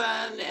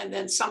Dolphin, and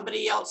then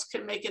somebody else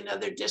can make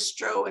another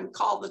distro and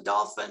call the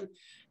Dolphin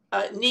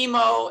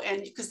Nemo,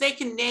 and because they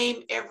can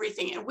name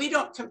everything. And we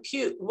don't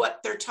compute what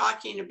they're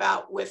talking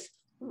about with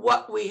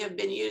what we have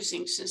been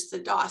using since the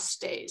DOS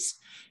days.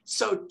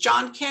 So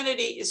John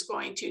Kennedy is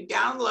going to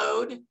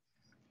download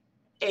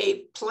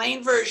a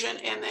plain version,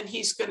 and then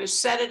he's going to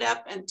set it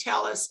up and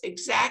tell us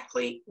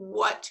exactly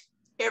what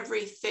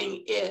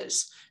everything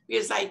is.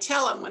 Because I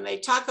tell him when they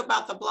talk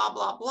about the blah,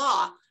 blah,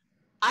 blah,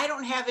 I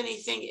don't have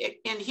anything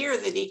in here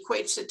that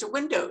equates it to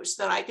Windows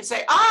that I can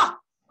say,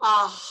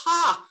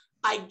 aha,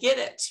 I get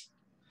it.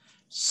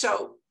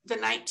 So the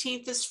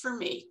 19th is for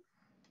me.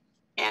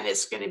 And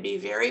it's going to be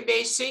very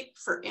basic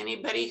for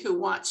anybody who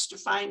wants to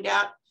find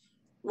out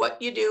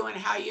what you do and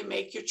how you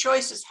make your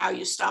choices, how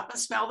you stop and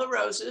smell the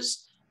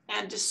roses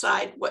and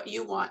decide what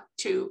you want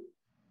to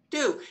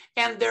do.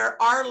 And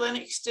there are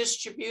Linux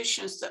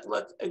distributions that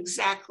look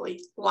exactly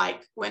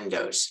like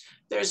Windows.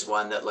 There's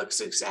one that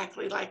looks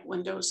exactly like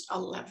Windows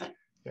 11.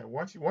 Yeah,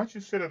 once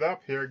you set it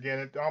up here again,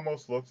 it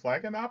almost looks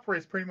like and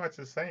operates pretty much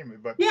the same.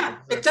 But yeah,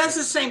 it does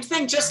the same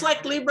thing, just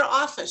like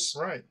LibreOffice.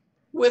 Right.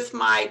 With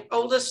my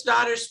oldest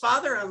daughter's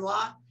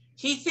father-in-law,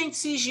 he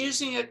thinks he's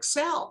using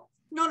Excel.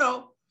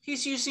 No,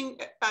 he's using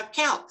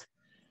Calc,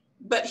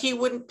 but he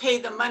wouldn't pay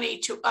the money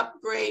to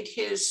upgrade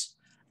his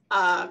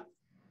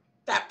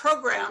that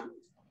program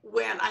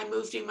when I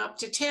moved him up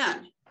to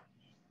 10.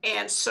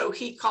 And so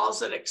he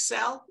calls it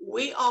Excel.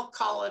 We all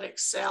call it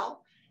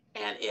Excel,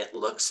 and it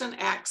looks and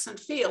acts and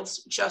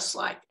feels just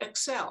like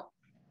Excel.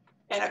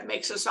 And it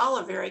makes us all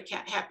a very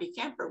happy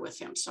camper with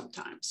him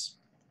sometimes.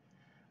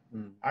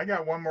 I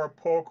got one more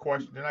poll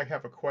question. Then I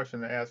have a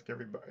question to ask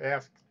everybody.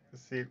 Ask to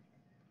see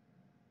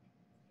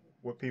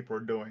what people are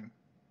doing.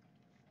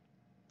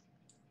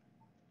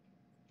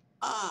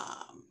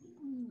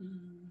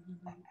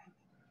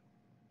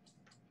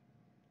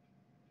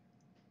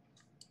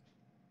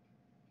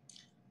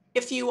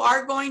 If you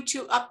are going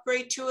to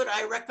upgrade to it,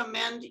 I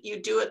recommend you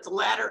do it the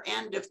latter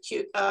end of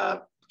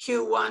Q1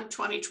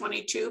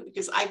 2022,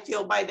 because I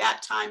feel by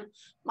that time,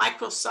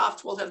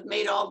 Microsoft will have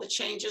made all the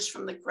changes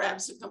from the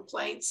grabs and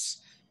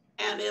complaints,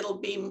 and it'll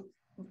be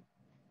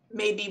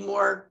maybe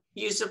more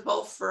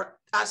usable for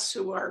us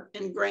who are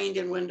ingrained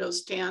in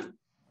Windows 10.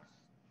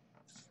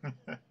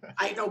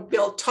 I know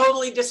Bill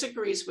totally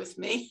disagrees with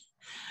me,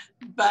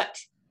 but.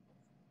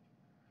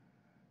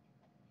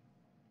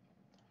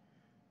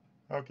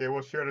 Okay,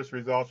 we'll share this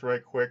results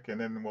right quick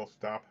and then we'll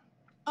stop.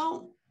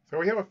 Oh. So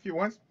we have a few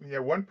ones. Yeah,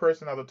 one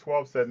person out of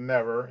 12 said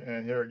never,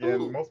 and here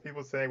again, most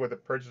people saying with the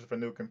purchase of a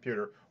new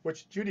computer,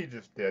 which Judy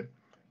just did.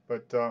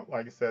 But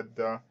like I said,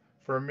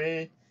 for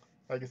me,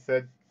 like I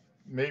said,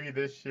 maybe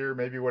this year,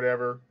 maybe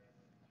whatever.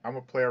 I'm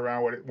gonna play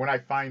around with it when I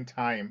find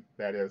time.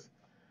 That is,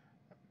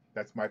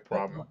 that's my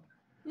problem.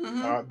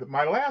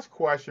 My last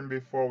question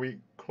before we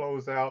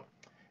close out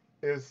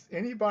is: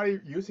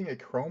 anybody using a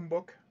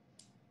Chromebook?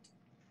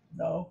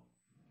 No.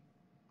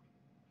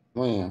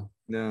 Oh yeah.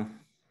 No.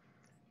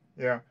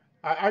 Yeah.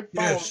 I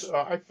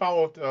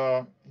followed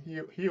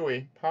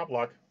Huey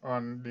Pavlak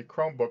on the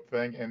Chromebook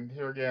thing, and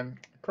here again,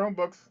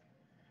 Chromebooks.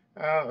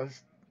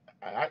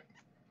 I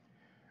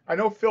I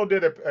know Phil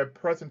did a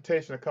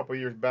presentation a couple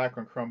years back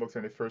on Chromebooks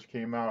when they first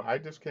came out. I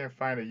just can't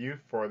find a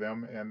use for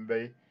them, and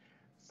they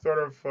sort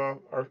of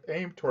are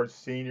aimed towards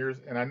seniors.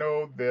 And I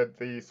know that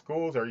the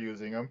schools are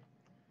using them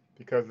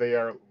because they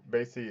are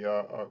basically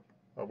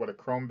what a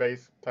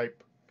Chrome-based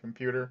type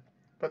computer.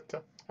 But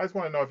I just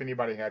want to know if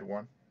anybody had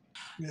one.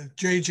 Yeah,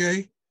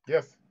 JJ,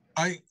 Yes.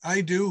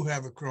 I do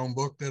have a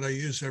Chromebook that I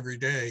use every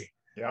day.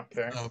 Yeah.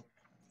 Okay.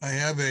 I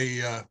have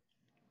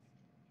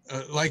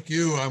like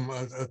you, I'm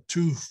a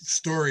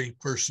two-story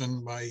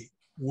person. My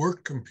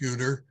work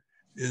computer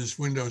is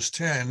Windows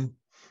 10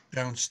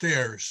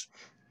 downstairs,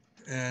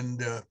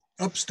 and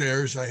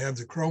upstairs I have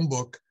the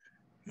Chromebook,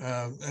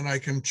 and I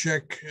can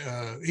check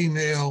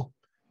email,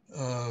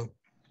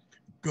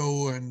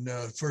 go and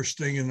first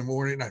thing in the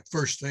morning, not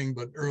first thing,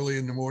 but early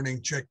in the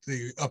morning, check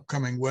the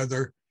upcoming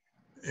weather,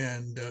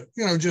 and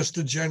you know, just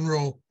a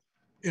general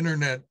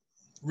internet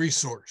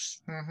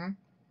resource. Mm-hmm.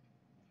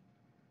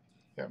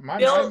 Yeah,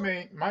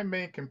 my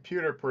main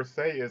computer per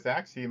se is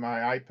actually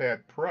my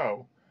iPad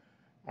Pro.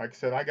 Like I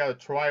said, I got a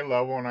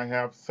tri-level and I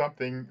have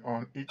something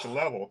on each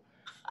level.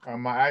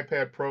 My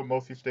iPad Pro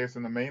mostly stays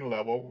in the main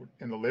level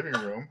in the living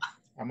room.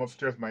 I'm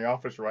upstairs in my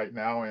office right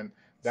now, and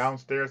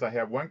downstairs I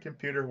have one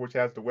computer which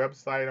has the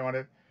website on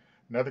it,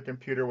 another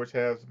computer which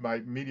has my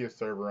media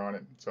server on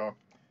it. So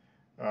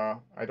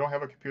I don't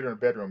have a computer in the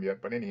bedroom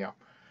yet, but anyhow.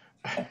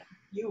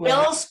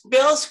 Bill's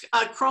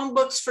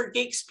Chromebooks for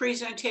Geeks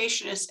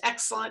presentation is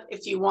excellent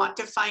if you want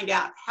to find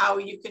out how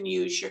you can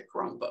use your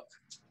Chromebook.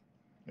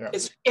 Yeah.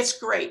 It's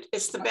great.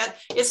 It's the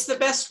best. It's the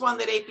best one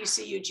that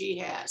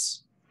APCUG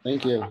has.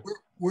 Thank you.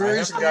 Where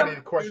is I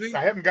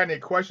haven't got any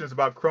questions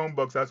about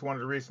Chromebooks. That's one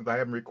of the reasons I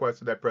haven't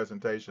requested that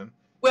presentation.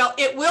 Well,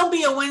 it will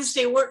be a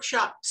Wednesday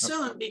workshop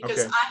soon because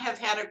Okay. I have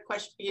had a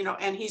question, you know,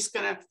 and he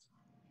gave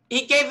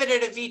it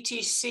at a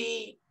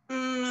VTC,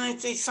 I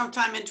think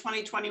sometime in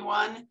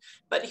 2021,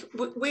 but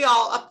we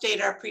all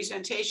update our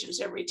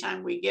presentations every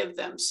time we give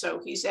them. So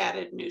he's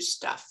added new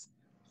stuff.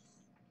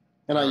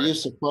 And I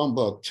use the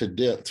Chromebook to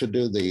do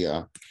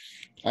the,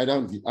 I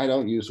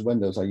don't use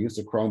Windows. I use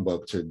the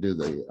Chromebook to do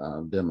the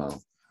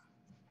demo.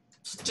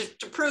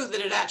 To prove that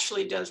it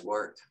actually does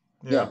work.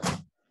 Yeah.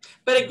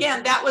 But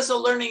again, that was a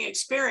learning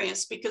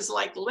experience because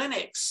like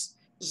Linux,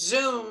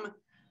 Zoom,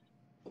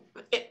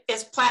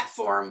 its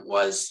platform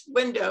was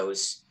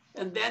Windows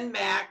and then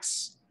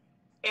Macs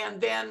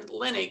and then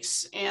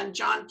Linux. And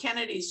John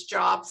Kennedy's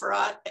job for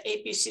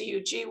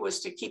APCUG was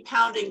to keep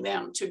hounding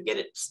them to get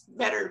it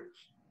better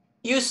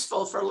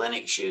useful for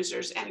Linux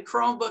users. And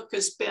Chromebook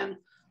has been,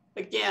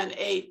 again,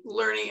 a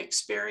learning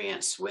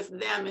experience with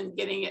them and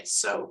getting it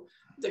so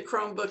the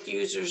Chromebook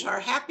users are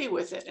happy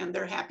with it and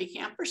they're happy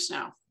campers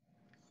now.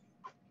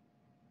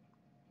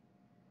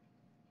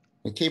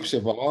 It keeps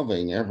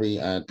evolving I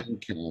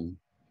think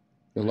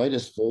the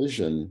latest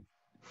version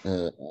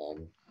is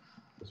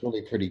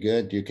really pretty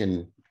good. You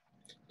can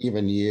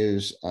even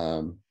use, we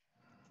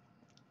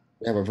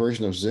have a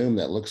version of Zoom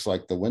that looks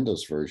like the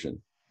Windows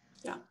version.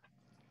 Yeah.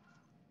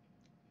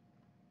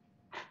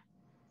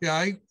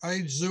 Yeah,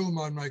 I Zoom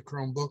on my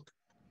Chromebook.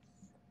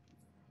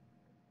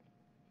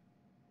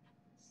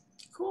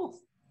 Cool.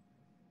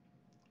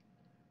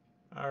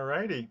 All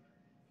righty.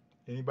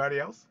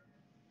 Anybody else?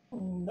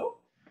 Nope.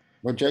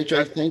 Well,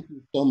 JJ, thank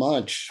you so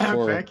much.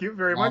 Thank you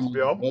very much,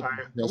 Bill.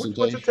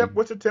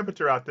 What's the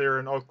temperature out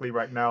there in Oakley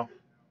right now?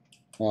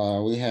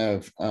 We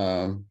have,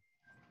 it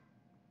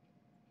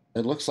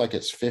looks like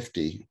it's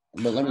 50,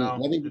 but let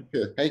me be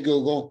sure. Hey,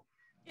 Google.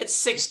 It's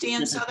 60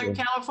 in Southern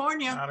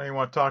California. I don't even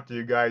want to talk to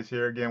you guys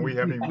here again. We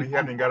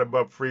haven't got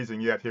above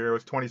freezing yet here. It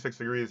was 26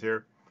 degrees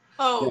here.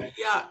 Oh,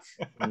 yuck.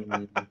 I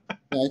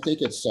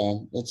think it's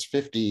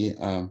 50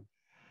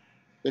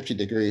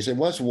 degrees. It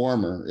was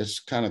warmer. It's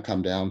kind of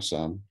come down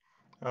some.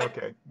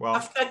 Okay,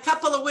 well. A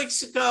couple of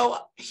weeks ago,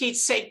 he'd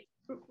say,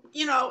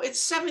 you know,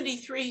 it's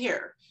 73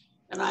 here.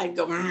 And I'd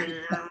go, and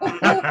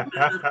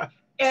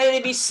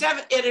it'd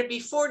be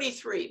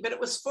 43, but it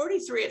was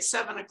 43 at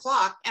 7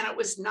 o'clock. And it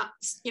was not,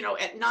 you know,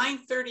 at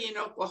 9:30 in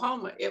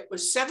Oklahoma, it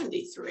was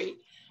 73.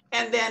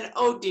 And then,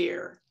 oh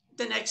dear,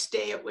 the next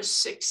day it was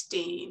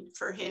 16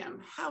 for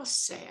him. How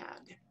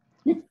sad.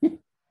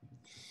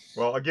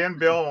 Well, again,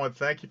 Bill, I want to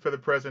thank you for the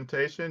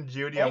presentation.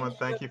 Judy, I want to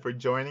thank you for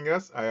joining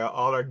us.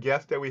 All our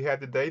guests that we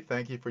had today,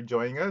 thank you for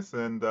joining us.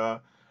 And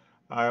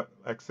like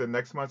I said,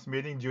 next month's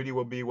meeting, Judy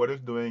will be with us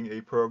doing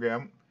a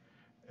program.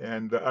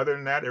 And other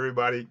than that,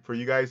 everybody, for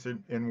you guys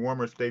in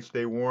warmer states,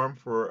 stay warm.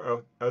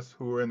 For us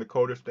who are in the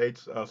colder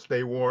states,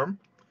 stay warm.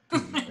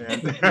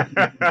 And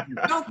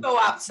don't go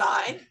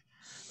outside.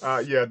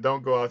 Yeah,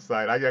 don't go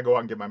outside. I got to go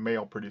out and get my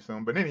mail pretty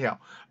soon. But anyhow,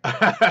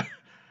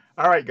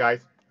 all right,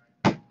 guys.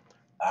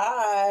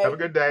 Bye. Have a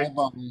good day.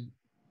 Bye,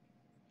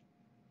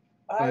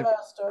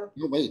 Lester.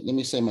 Oh, wait, let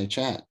me say my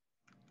chat.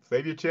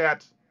 Save your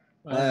chats.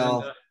 Bye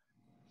all.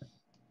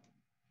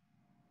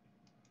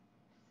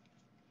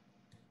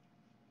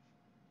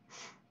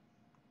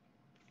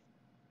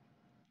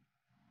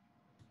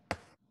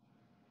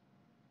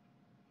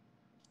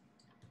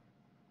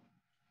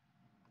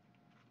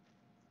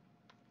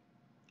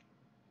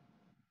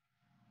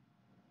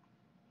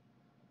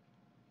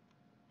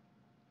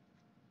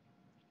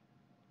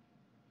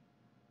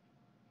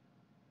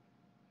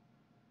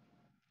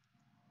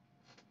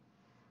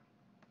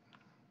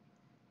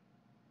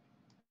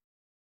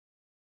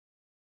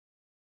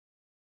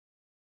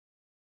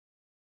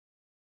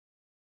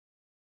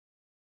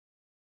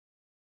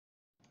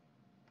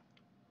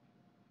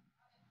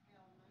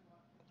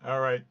 All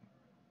right.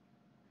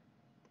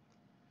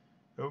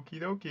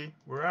 Okie dokie.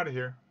 We're out of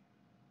here.